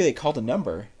then, maybe they called a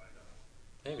number.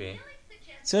 Maybe.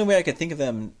 It's the only way I could think of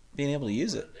them being able to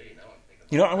use it.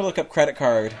 You know what? I'm going to look up credit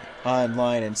card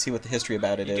online and see what the history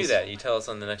about it is. You do that. You tell us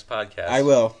on the next podcast. I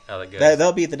will. How that goes.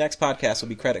 That'll be the next podcast. Will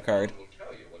be credit card.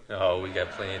 Oh, we got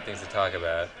plenty of things to talk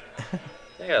about.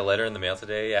 I got a letter in the mail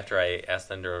today after I asked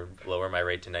them to lower my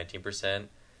rate to 19%.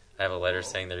 I have a letter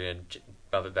saying they're going to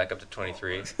bump it back up to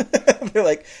 23. They're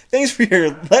like, thanks for your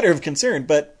letter of concern,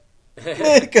 but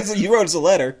because you wrote us a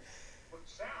letter. But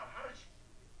Sal, how did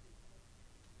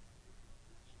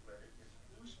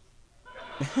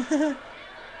you...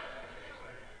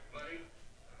 Buddy?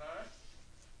 Huh?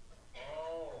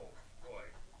 Oh, boy.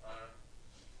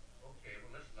 Okay,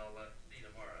 well, listen, I'll see you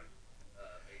tomorrow.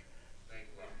 Hey, thanks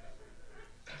a lot.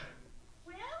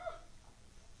 Well,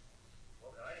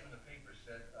 Well, the item in the paper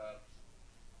said,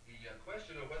 the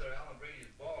question of whether Alan Brady is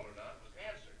bald or not was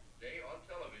answered today on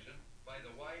television by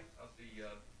the wife of the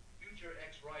future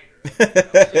ex-writer.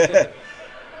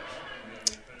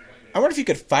 I wonder if you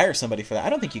could fire somebody for that. I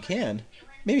don't think you can.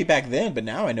 Maybe back then, but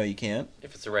now I know you can't.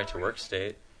 If it's a right to work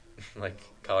state, like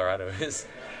Colorado is,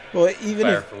 Well, even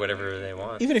fire if for whatever they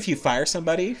want. even if you fire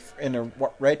somebody in a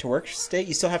right to work state,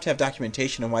 you still have to have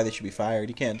documentation on why they should be fired.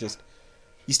 You can't just.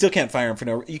 You still can't fire them for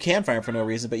no. You can fire them for no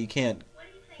reason, but you can't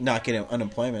not get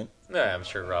unemployment. No, I'm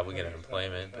sure Rob will get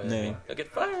unemployment, but No. I mean, he'll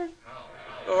get fired.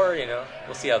 Or,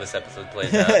 we'll see how this episode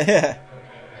plays out. Yeah.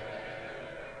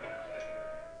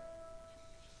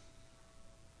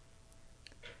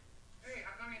 Hey,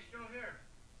 how come you're still here?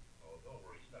 Oh, don't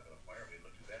worry, he's not going to fire me. It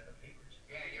looked too bad in the papers.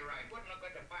 Yeah, you're right. Wouldn't look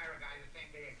good to fire a guy the same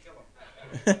day you kill him.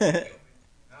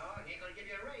 No, he ain't going to give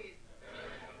you a raise.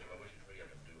 I wish you'd hurry up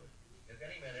and do it. Has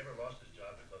any man ever lost his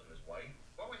job because of his wife?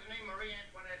 What was the name of Marie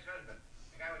Antoinette's husband?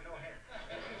 The guy with no hair.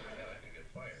 Yeah, I could get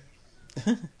fired.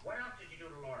 What else did you do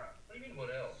to Laura? What do you mean, what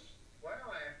else? Well,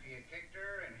 after you kicked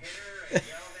her and hit her and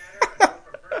yelled at her and broke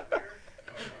her first beer.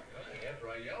 After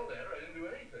I yelled at her, I didn't do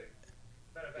anything.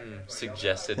 Matter of fact, after I yelled at her,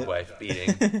 Suggested wife beating.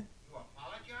 You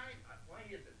apologize? Why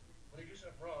is it? When you do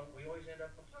something wrong, we always end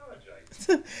up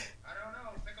apologizing. I don't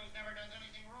know. Pickles never does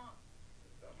anything wrong.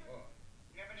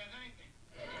 Never does anything.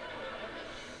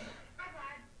 Hi,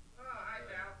 Bud. Oh, hi,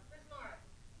 Sal. Where's Laura?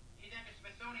 She's at the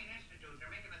Smithsonian Institute. They're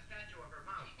making a statue of her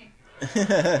mouth.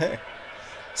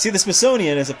 See, the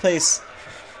Smithsonian is a place.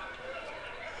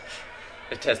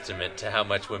 A testament to how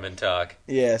much women talk.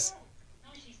 Yes.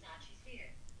 No, she's not. She's here.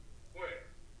 Where?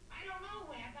 I don't know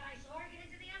where, but I saw her get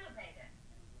into the elevator.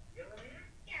 The elevator?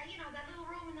 Yeah, you know, that little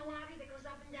room in the lobby that goes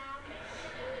up and down.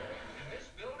 In this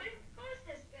building? Of course,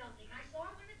 this building. I saw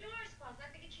her when the doors closed. I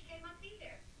figured she came up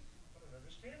here. I don't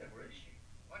understand it. Where is she?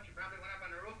 Well, she probably went up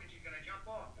on the roof and she's going to jump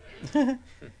off.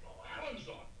 Alan's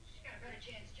on. She got a better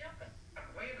chance jumping.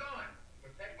 Where you going?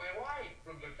 Protect my wife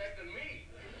from protecting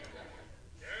me.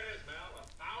 Here it is, Mel.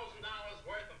 $1,000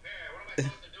 worth of hair. What am I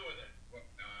supposed to do with it? Well,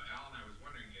 Alan, I was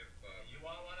wondering if you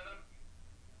want one of them?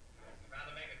 I'd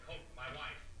rather make a coat for my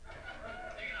wife.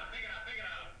 Pick it up, pick it up, pick it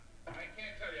up. I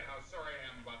can't tell you how sorry I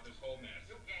am about this whole mess.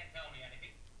 You can't tell me anything.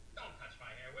 Don't touch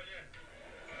my hair, will you?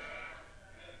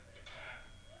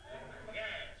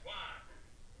 Yes, what?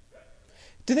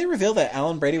 Did they reveal that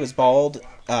Alan Brady was bald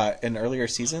in earlier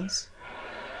seasons?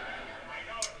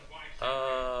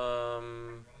 I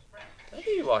think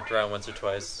he walked around once or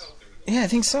twice Yeah, I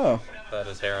think so. without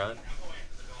his hair on.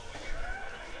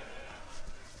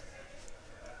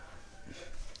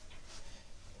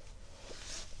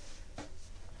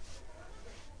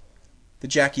 The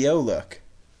Jackie O look.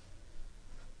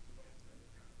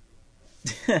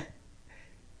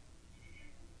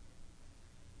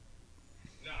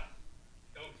 No,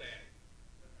 don't say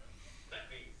anything. Let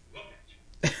me look at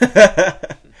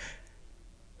you.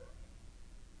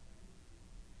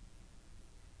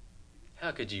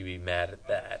 How could you be mad at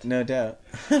that? No doubt.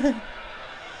 There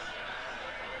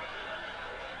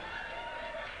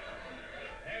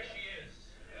she is.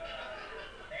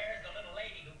 There's the little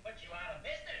lady who put you out of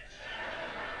business.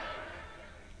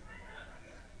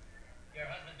 Your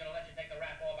husband's gonna let you take the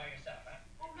rap all by yourself, huh?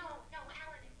 oh no,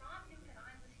 Alan, if Rob knew that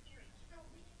I was here, he'd kill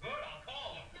me. Good, I'll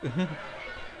call him.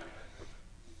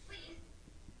 Please.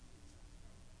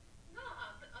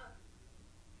 Rob,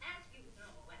 as you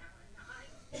know, Alan,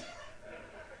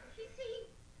 you see,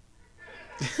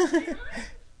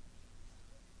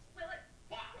 well, What?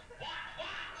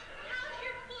 how's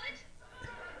your foot?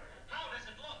 How does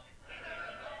it look?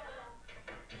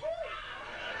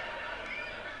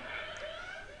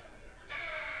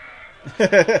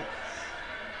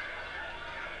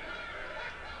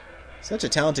 Such a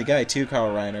talented guy too,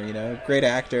 Carl Reiner. You know, great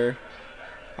actor.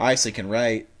 Obviously can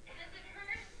write.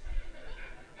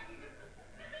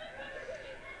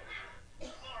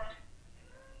 Laura,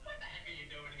 what the heck are you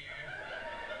doing here?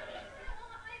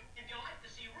 If you like to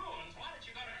see ruins, why don't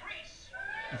you go to Greece?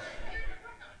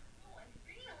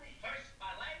 First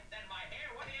my leg, then my hair.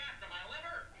 What are you after, my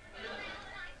liver?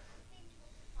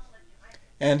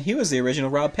 And he was the original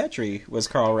Rob Petrie. Was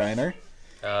Carl Reiner?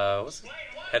 What's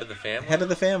Head of the Family? Head of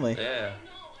the Family. Yeah.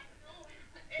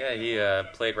 Yeah, he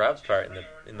played Rob's part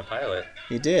in the pilot.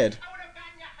 He did.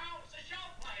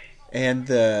 And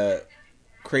the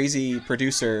crazy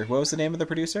producer, what was the name of the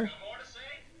producer?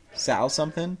 Sal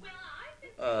something?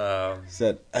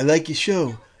 Said, I like your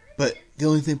show, but the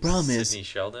only problem is... Sidney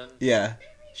Sheldon? Yeah.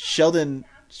 Sheldon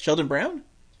Brown?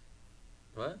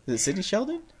 What? Is it Sidney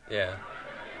Sheldon? Yeah.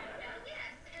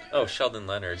 Oh, Sheldon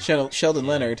Leonard. Sheldon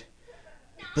Leonard.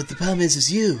 But the problem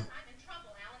is you.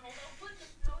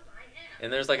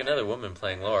 And there's like another woman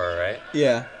playing Laura, right?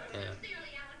 Yeah. Yeah.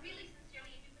 Sincerely, Alan, really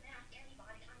sincerely, and you can ask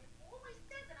anybody. I have always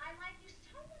said that I like you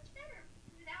so much better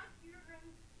without your Did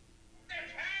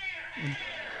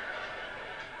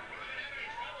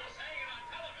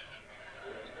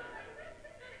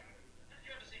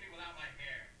you ever see me without my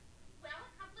hair? well,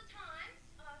 a couple of times.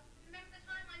 Remember the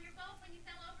time on your boat when you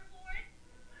fell overboard?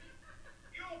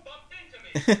 You bumped into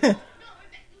me. No,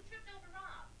 you tripped over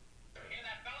Rob. Hear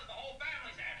that, fellas? The whole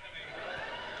family's after me.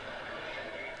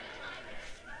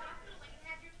 Hospital when you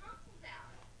had your tonsils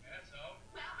out. Yeah, so?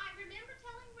 Well, I remember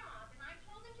telling Rob, and I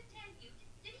told him to tend you.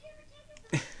 Did he ever tend you?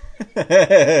 'Cause I told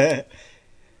him to.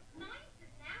 Nice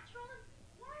and natural, and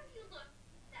why do you look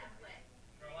that way?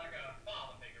 You're like a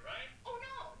father figure, right? Oh,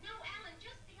 no, Alan,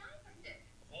 just the opposite.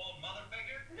 Old mother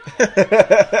figure? No, like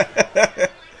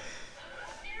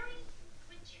very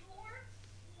mature,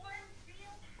 warm,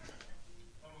 real person.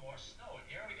 A little more snow in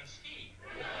here. We can ski.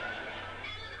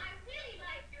 Alan, I really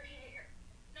like your hair.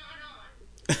 Not on.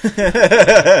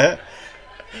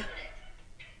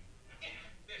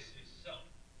 This is so.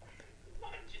 Why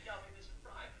didn't you tell me this in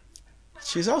private?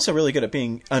 She's also really good at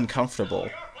being uncomfortable. Your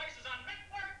place is on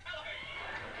network television.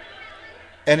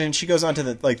 And then she goes on to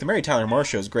the Mary Tyler Moore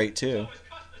show is great too. So is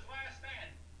Custer's Last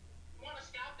Stand. You want a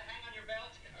scalp to hang on your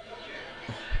belt?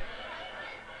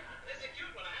 This is a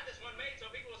cute one. I had this one made so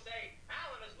people will say,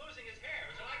 Alan is losing his hair.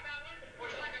 Would you like that one? Or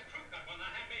would you like a crew cut one I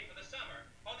had made for the summer?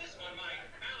 Oh, this one, Mike.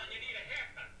 Alan, you need a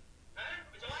haircut. Huh?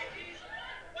 Would you like these?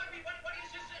 What do you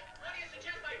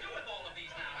suggest I do with all of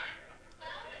these now, huh?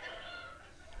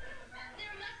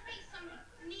 There must be some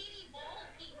needy bald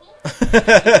people.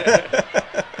 Hey,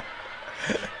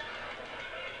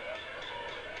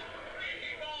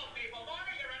 bald people,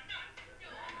 Laura, you're a nut.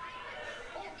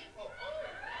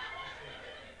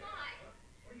 Why?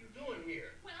 What are you doing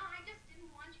here? Well, I just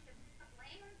didn't want you to miss the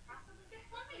blame and possibly get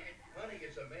fired. Honey,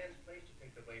 it's a man's place to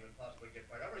take the blame and possibly get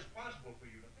fired. I'm responsible for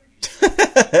you.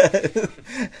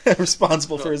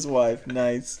 Responsible for his wife.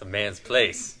 Nice. It's a man's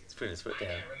place. He's putting his foot down.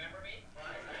 Remember me?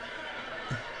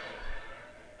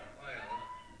 Hi,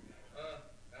 Alan.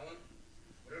 Alan,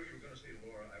 whatever you were going to say to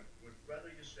Laura, I would rather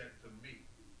you said to me.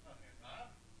 Okay,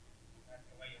 Bob. That's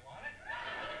the way you want it.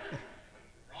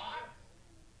 Ron,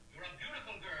 you're a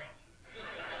beautiful girl.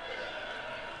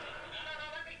 No,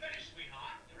 let me finish,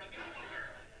 sweetheart. You're a beautiful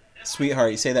girl. Sweetheart,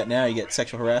 you say that now, you get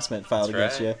sexual harassment filed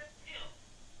That's against right.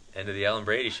 you. End of the Alan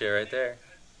Brady show right there.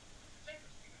 It's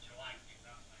interesting that you like these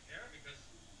out like hair because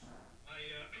my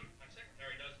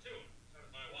secretary does too. So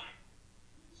does my wife.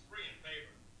 It's free in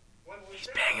favor. He's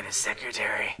banging his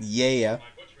secretary. Yeah.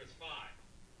 My butcher is fine.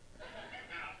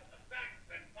 Now, the fact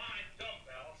that fine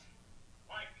dumbbells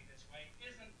like me this way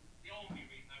isn't the only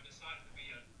reason I've decided to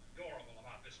be adorable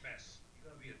about this mess. You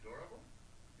going to be adorable?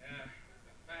 Yeah,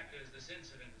 the fact is this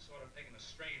incident has sort of taken a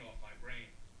strain off my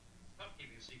brain. It's tough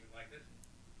keeping a secret like this.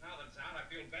 Now that it's out, I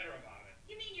feel better about it.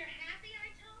 You mean you're happy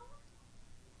I told?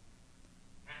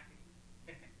 Happy.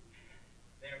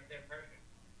 They're perfect.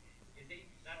 You see,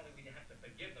 not only we have to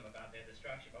forgive them about their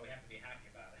destruction, but we have to be happy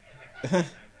about it.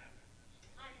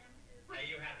 I am too. Are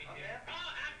you happy too? happy. Oh,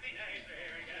 happy days are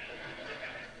here again.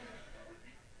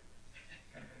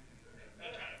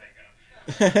 I'll try to make up.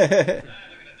 Look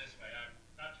at it this way. I'm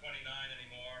not 29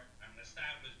 anymore. I'm an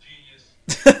established genius.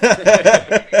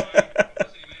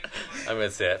 I'm going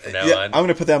to say that from now Yeah, on. I'm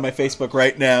gonna put that on my Facebook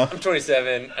right now. I'm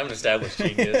 27. I'm an established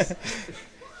genius.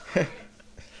 Give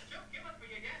up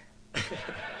what you get.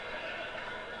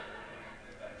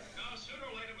 No, sooner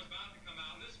or later it was bound to come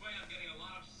out. This way I'm getting a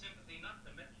lot of sympathy, not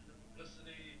to mention the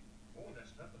publicity. Oh,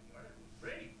 that's nothing, Mark.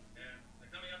 Great. Yeah,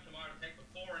 they're coming up tomorrow to take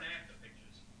before and after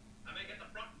pictures. I may get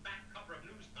the front and back cover of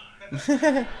News Time.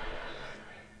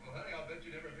 Well, honey, I'll bet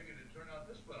you never figured it'd turn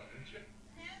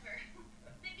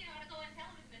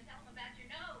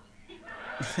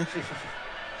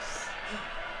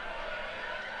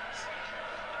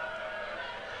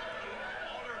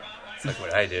It's like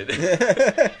what I did.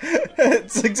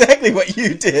 It's exactly what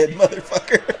you did,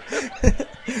 motherfucker.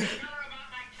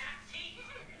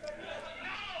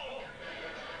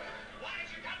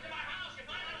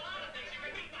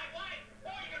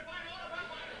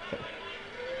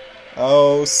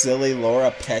 Oh, silly Laura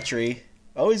Petrie.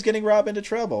 Always getting Rob into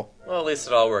trouble. Well, at least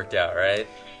it all worked out, right?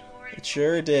 It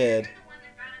sure did.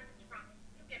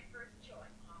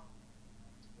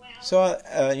 So,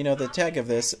 the tag of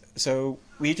this, so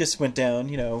we just went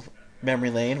down, memory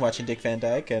lane watching Dick Van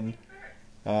Dyke, and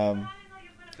we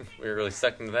were really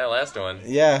stuck into that last one.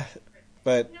 Yeah,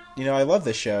 but, I love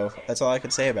this show. That's all I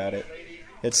could say about it.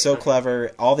 It's so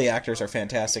clever. All the actors are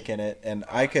fantastic in it, and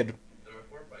I could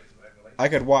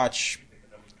watch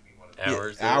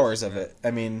hours of it.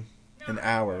 I mean, in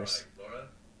hours. Laura?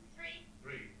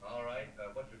 Three. All right.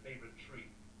 What's your favorite tree?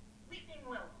 Weeping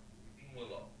willow. Weeping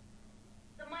willow.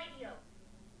 The mighty oak.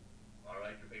 All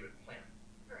right. Your favorite plant?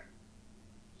 Earth.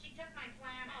 She took my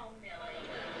plant. Oh, Millie.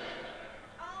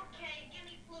 Okay, give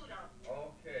me Pluto.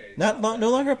 Okay. No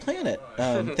longer a planet,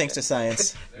 thanks to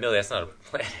science. Millie, that's not a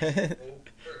planet.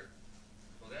 Earth.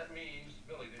 So that means,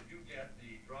 Billy, that you get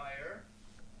the dryer,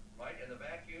 right, and the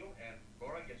vacuum, and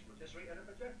Laura gets rotisserie and a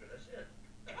projector. That's it.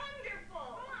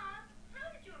 Wonderful. Mom,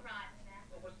 how did you arrive at that?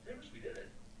 Well, what's the difference? We did it.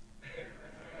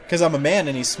 Because I'm a man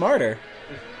and he's smarter.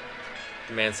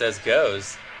 The man says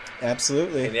goes.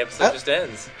 Absolutely. And the episode just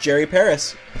ends. Jerry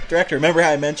Paris, director. Remember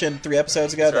how I mentioned 3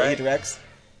 episodes ago that he directs?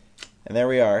 And there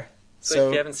we are. So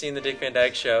if you haven't seen the Dick Van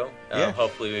Dyke Show, yeah.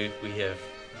 Hopefully we have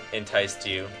enticed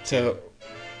you to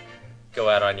go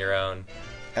out on your own.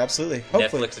 Absolutely.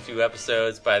 Hopefully. Netflix a few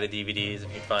episodes, buy the DVDs if you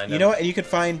can find them. You know what? And you can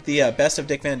find the Best of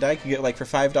Dick Van Dyke. You get for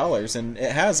 $5, and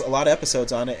it has a lot of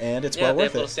episodes on it, and it's well they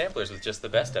worth have little it. samplers with just the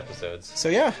best episodes. So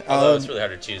yeah, although it's really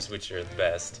hard to choose which are the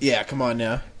best. Yeah, come on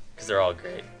now. Because they're all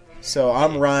great. So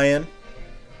I'm Ryan.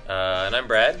 And I'm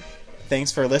Brad.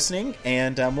 Thanks for listening,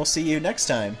 and we'll see you next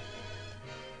time.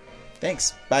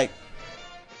 Thanks. Bye.